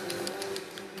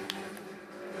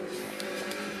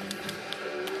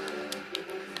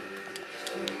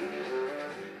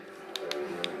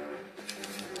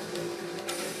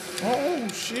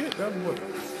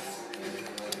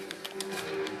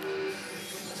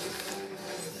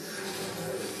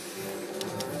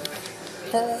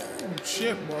 Oh,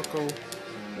 shit, Marco.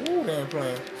 Ooh, damn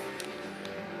playing.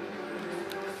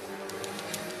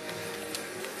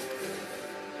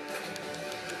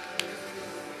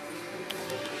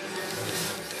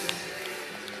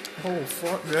 Oh,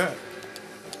 fuck that.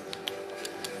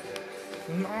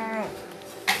 No.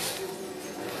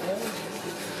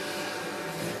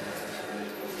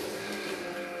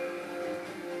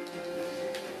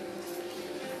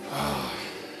 Oh.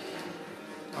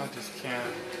 I just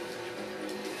can't.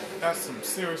 That's some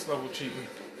serious level cheating.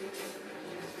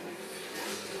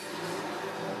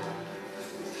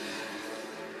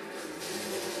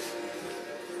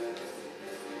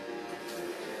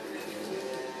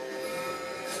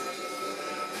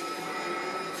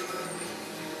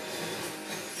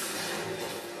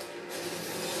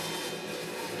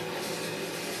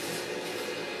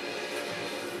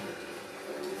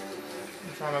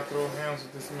 I'm trying to throw hands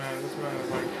with this man. This man is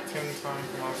like 10 times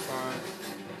my size.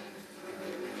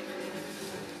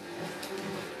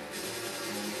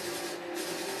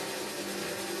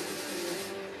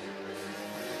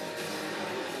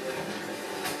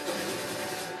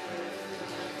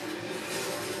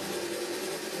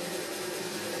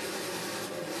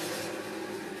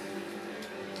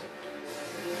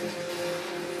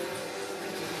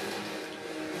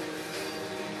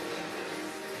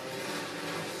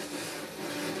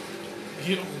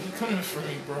 He coming for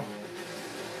me, bro.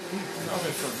 He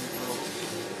coming for me, bro.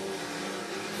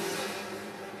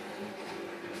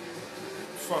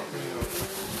 Fuck me up.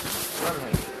 That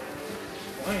ain't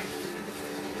playing.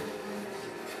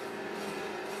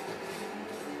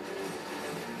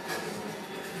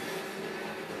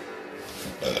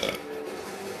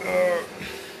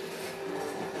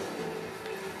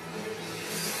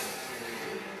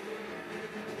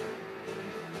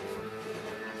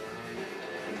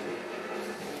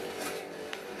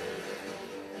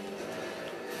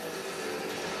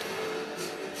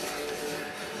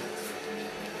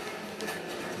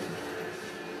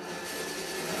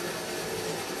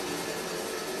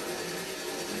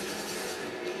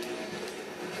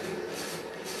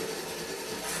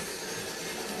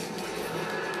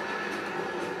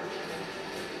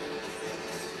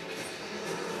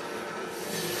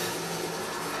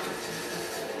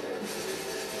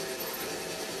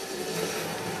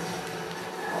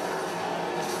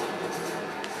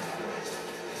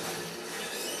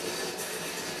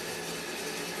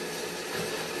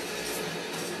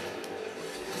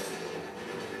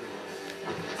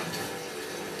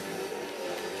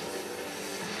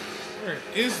 Where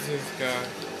is this guy?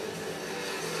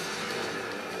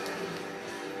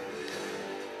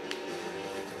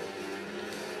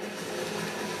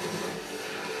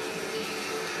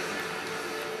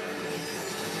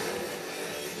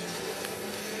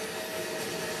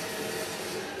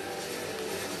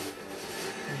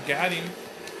 Got him.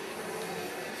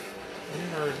 You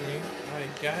heard me.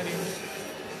 I got him.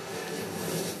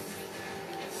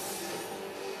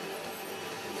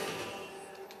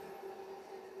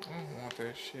 I don't want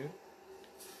that shit.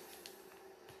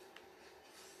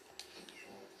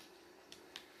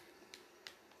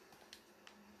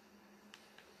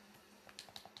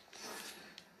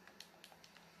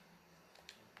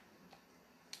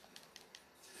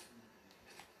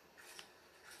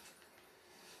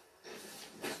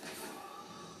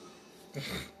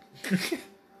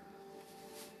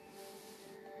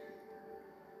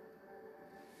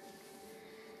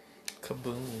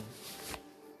 Kaboom.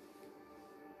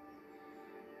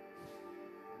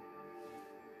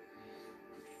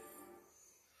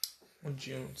 On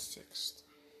June 6th.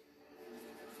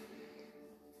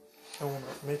 I will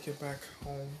not make it back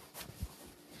home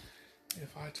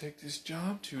if I take this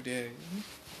job today.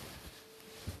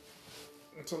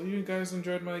 So you guys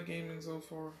enjoyed my gaming so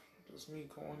far? Just me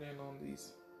going in on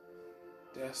these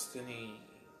Destiny.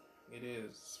 It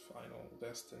is Final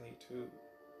Destiny 2.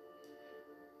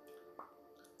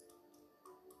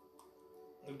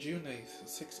 June 8th,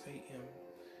 6 a.m.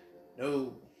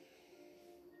 No.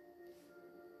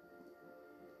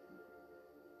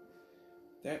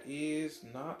 That is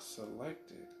not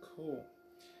selected. Cool.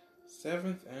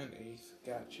 7th and 8th.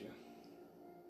 Gotcha.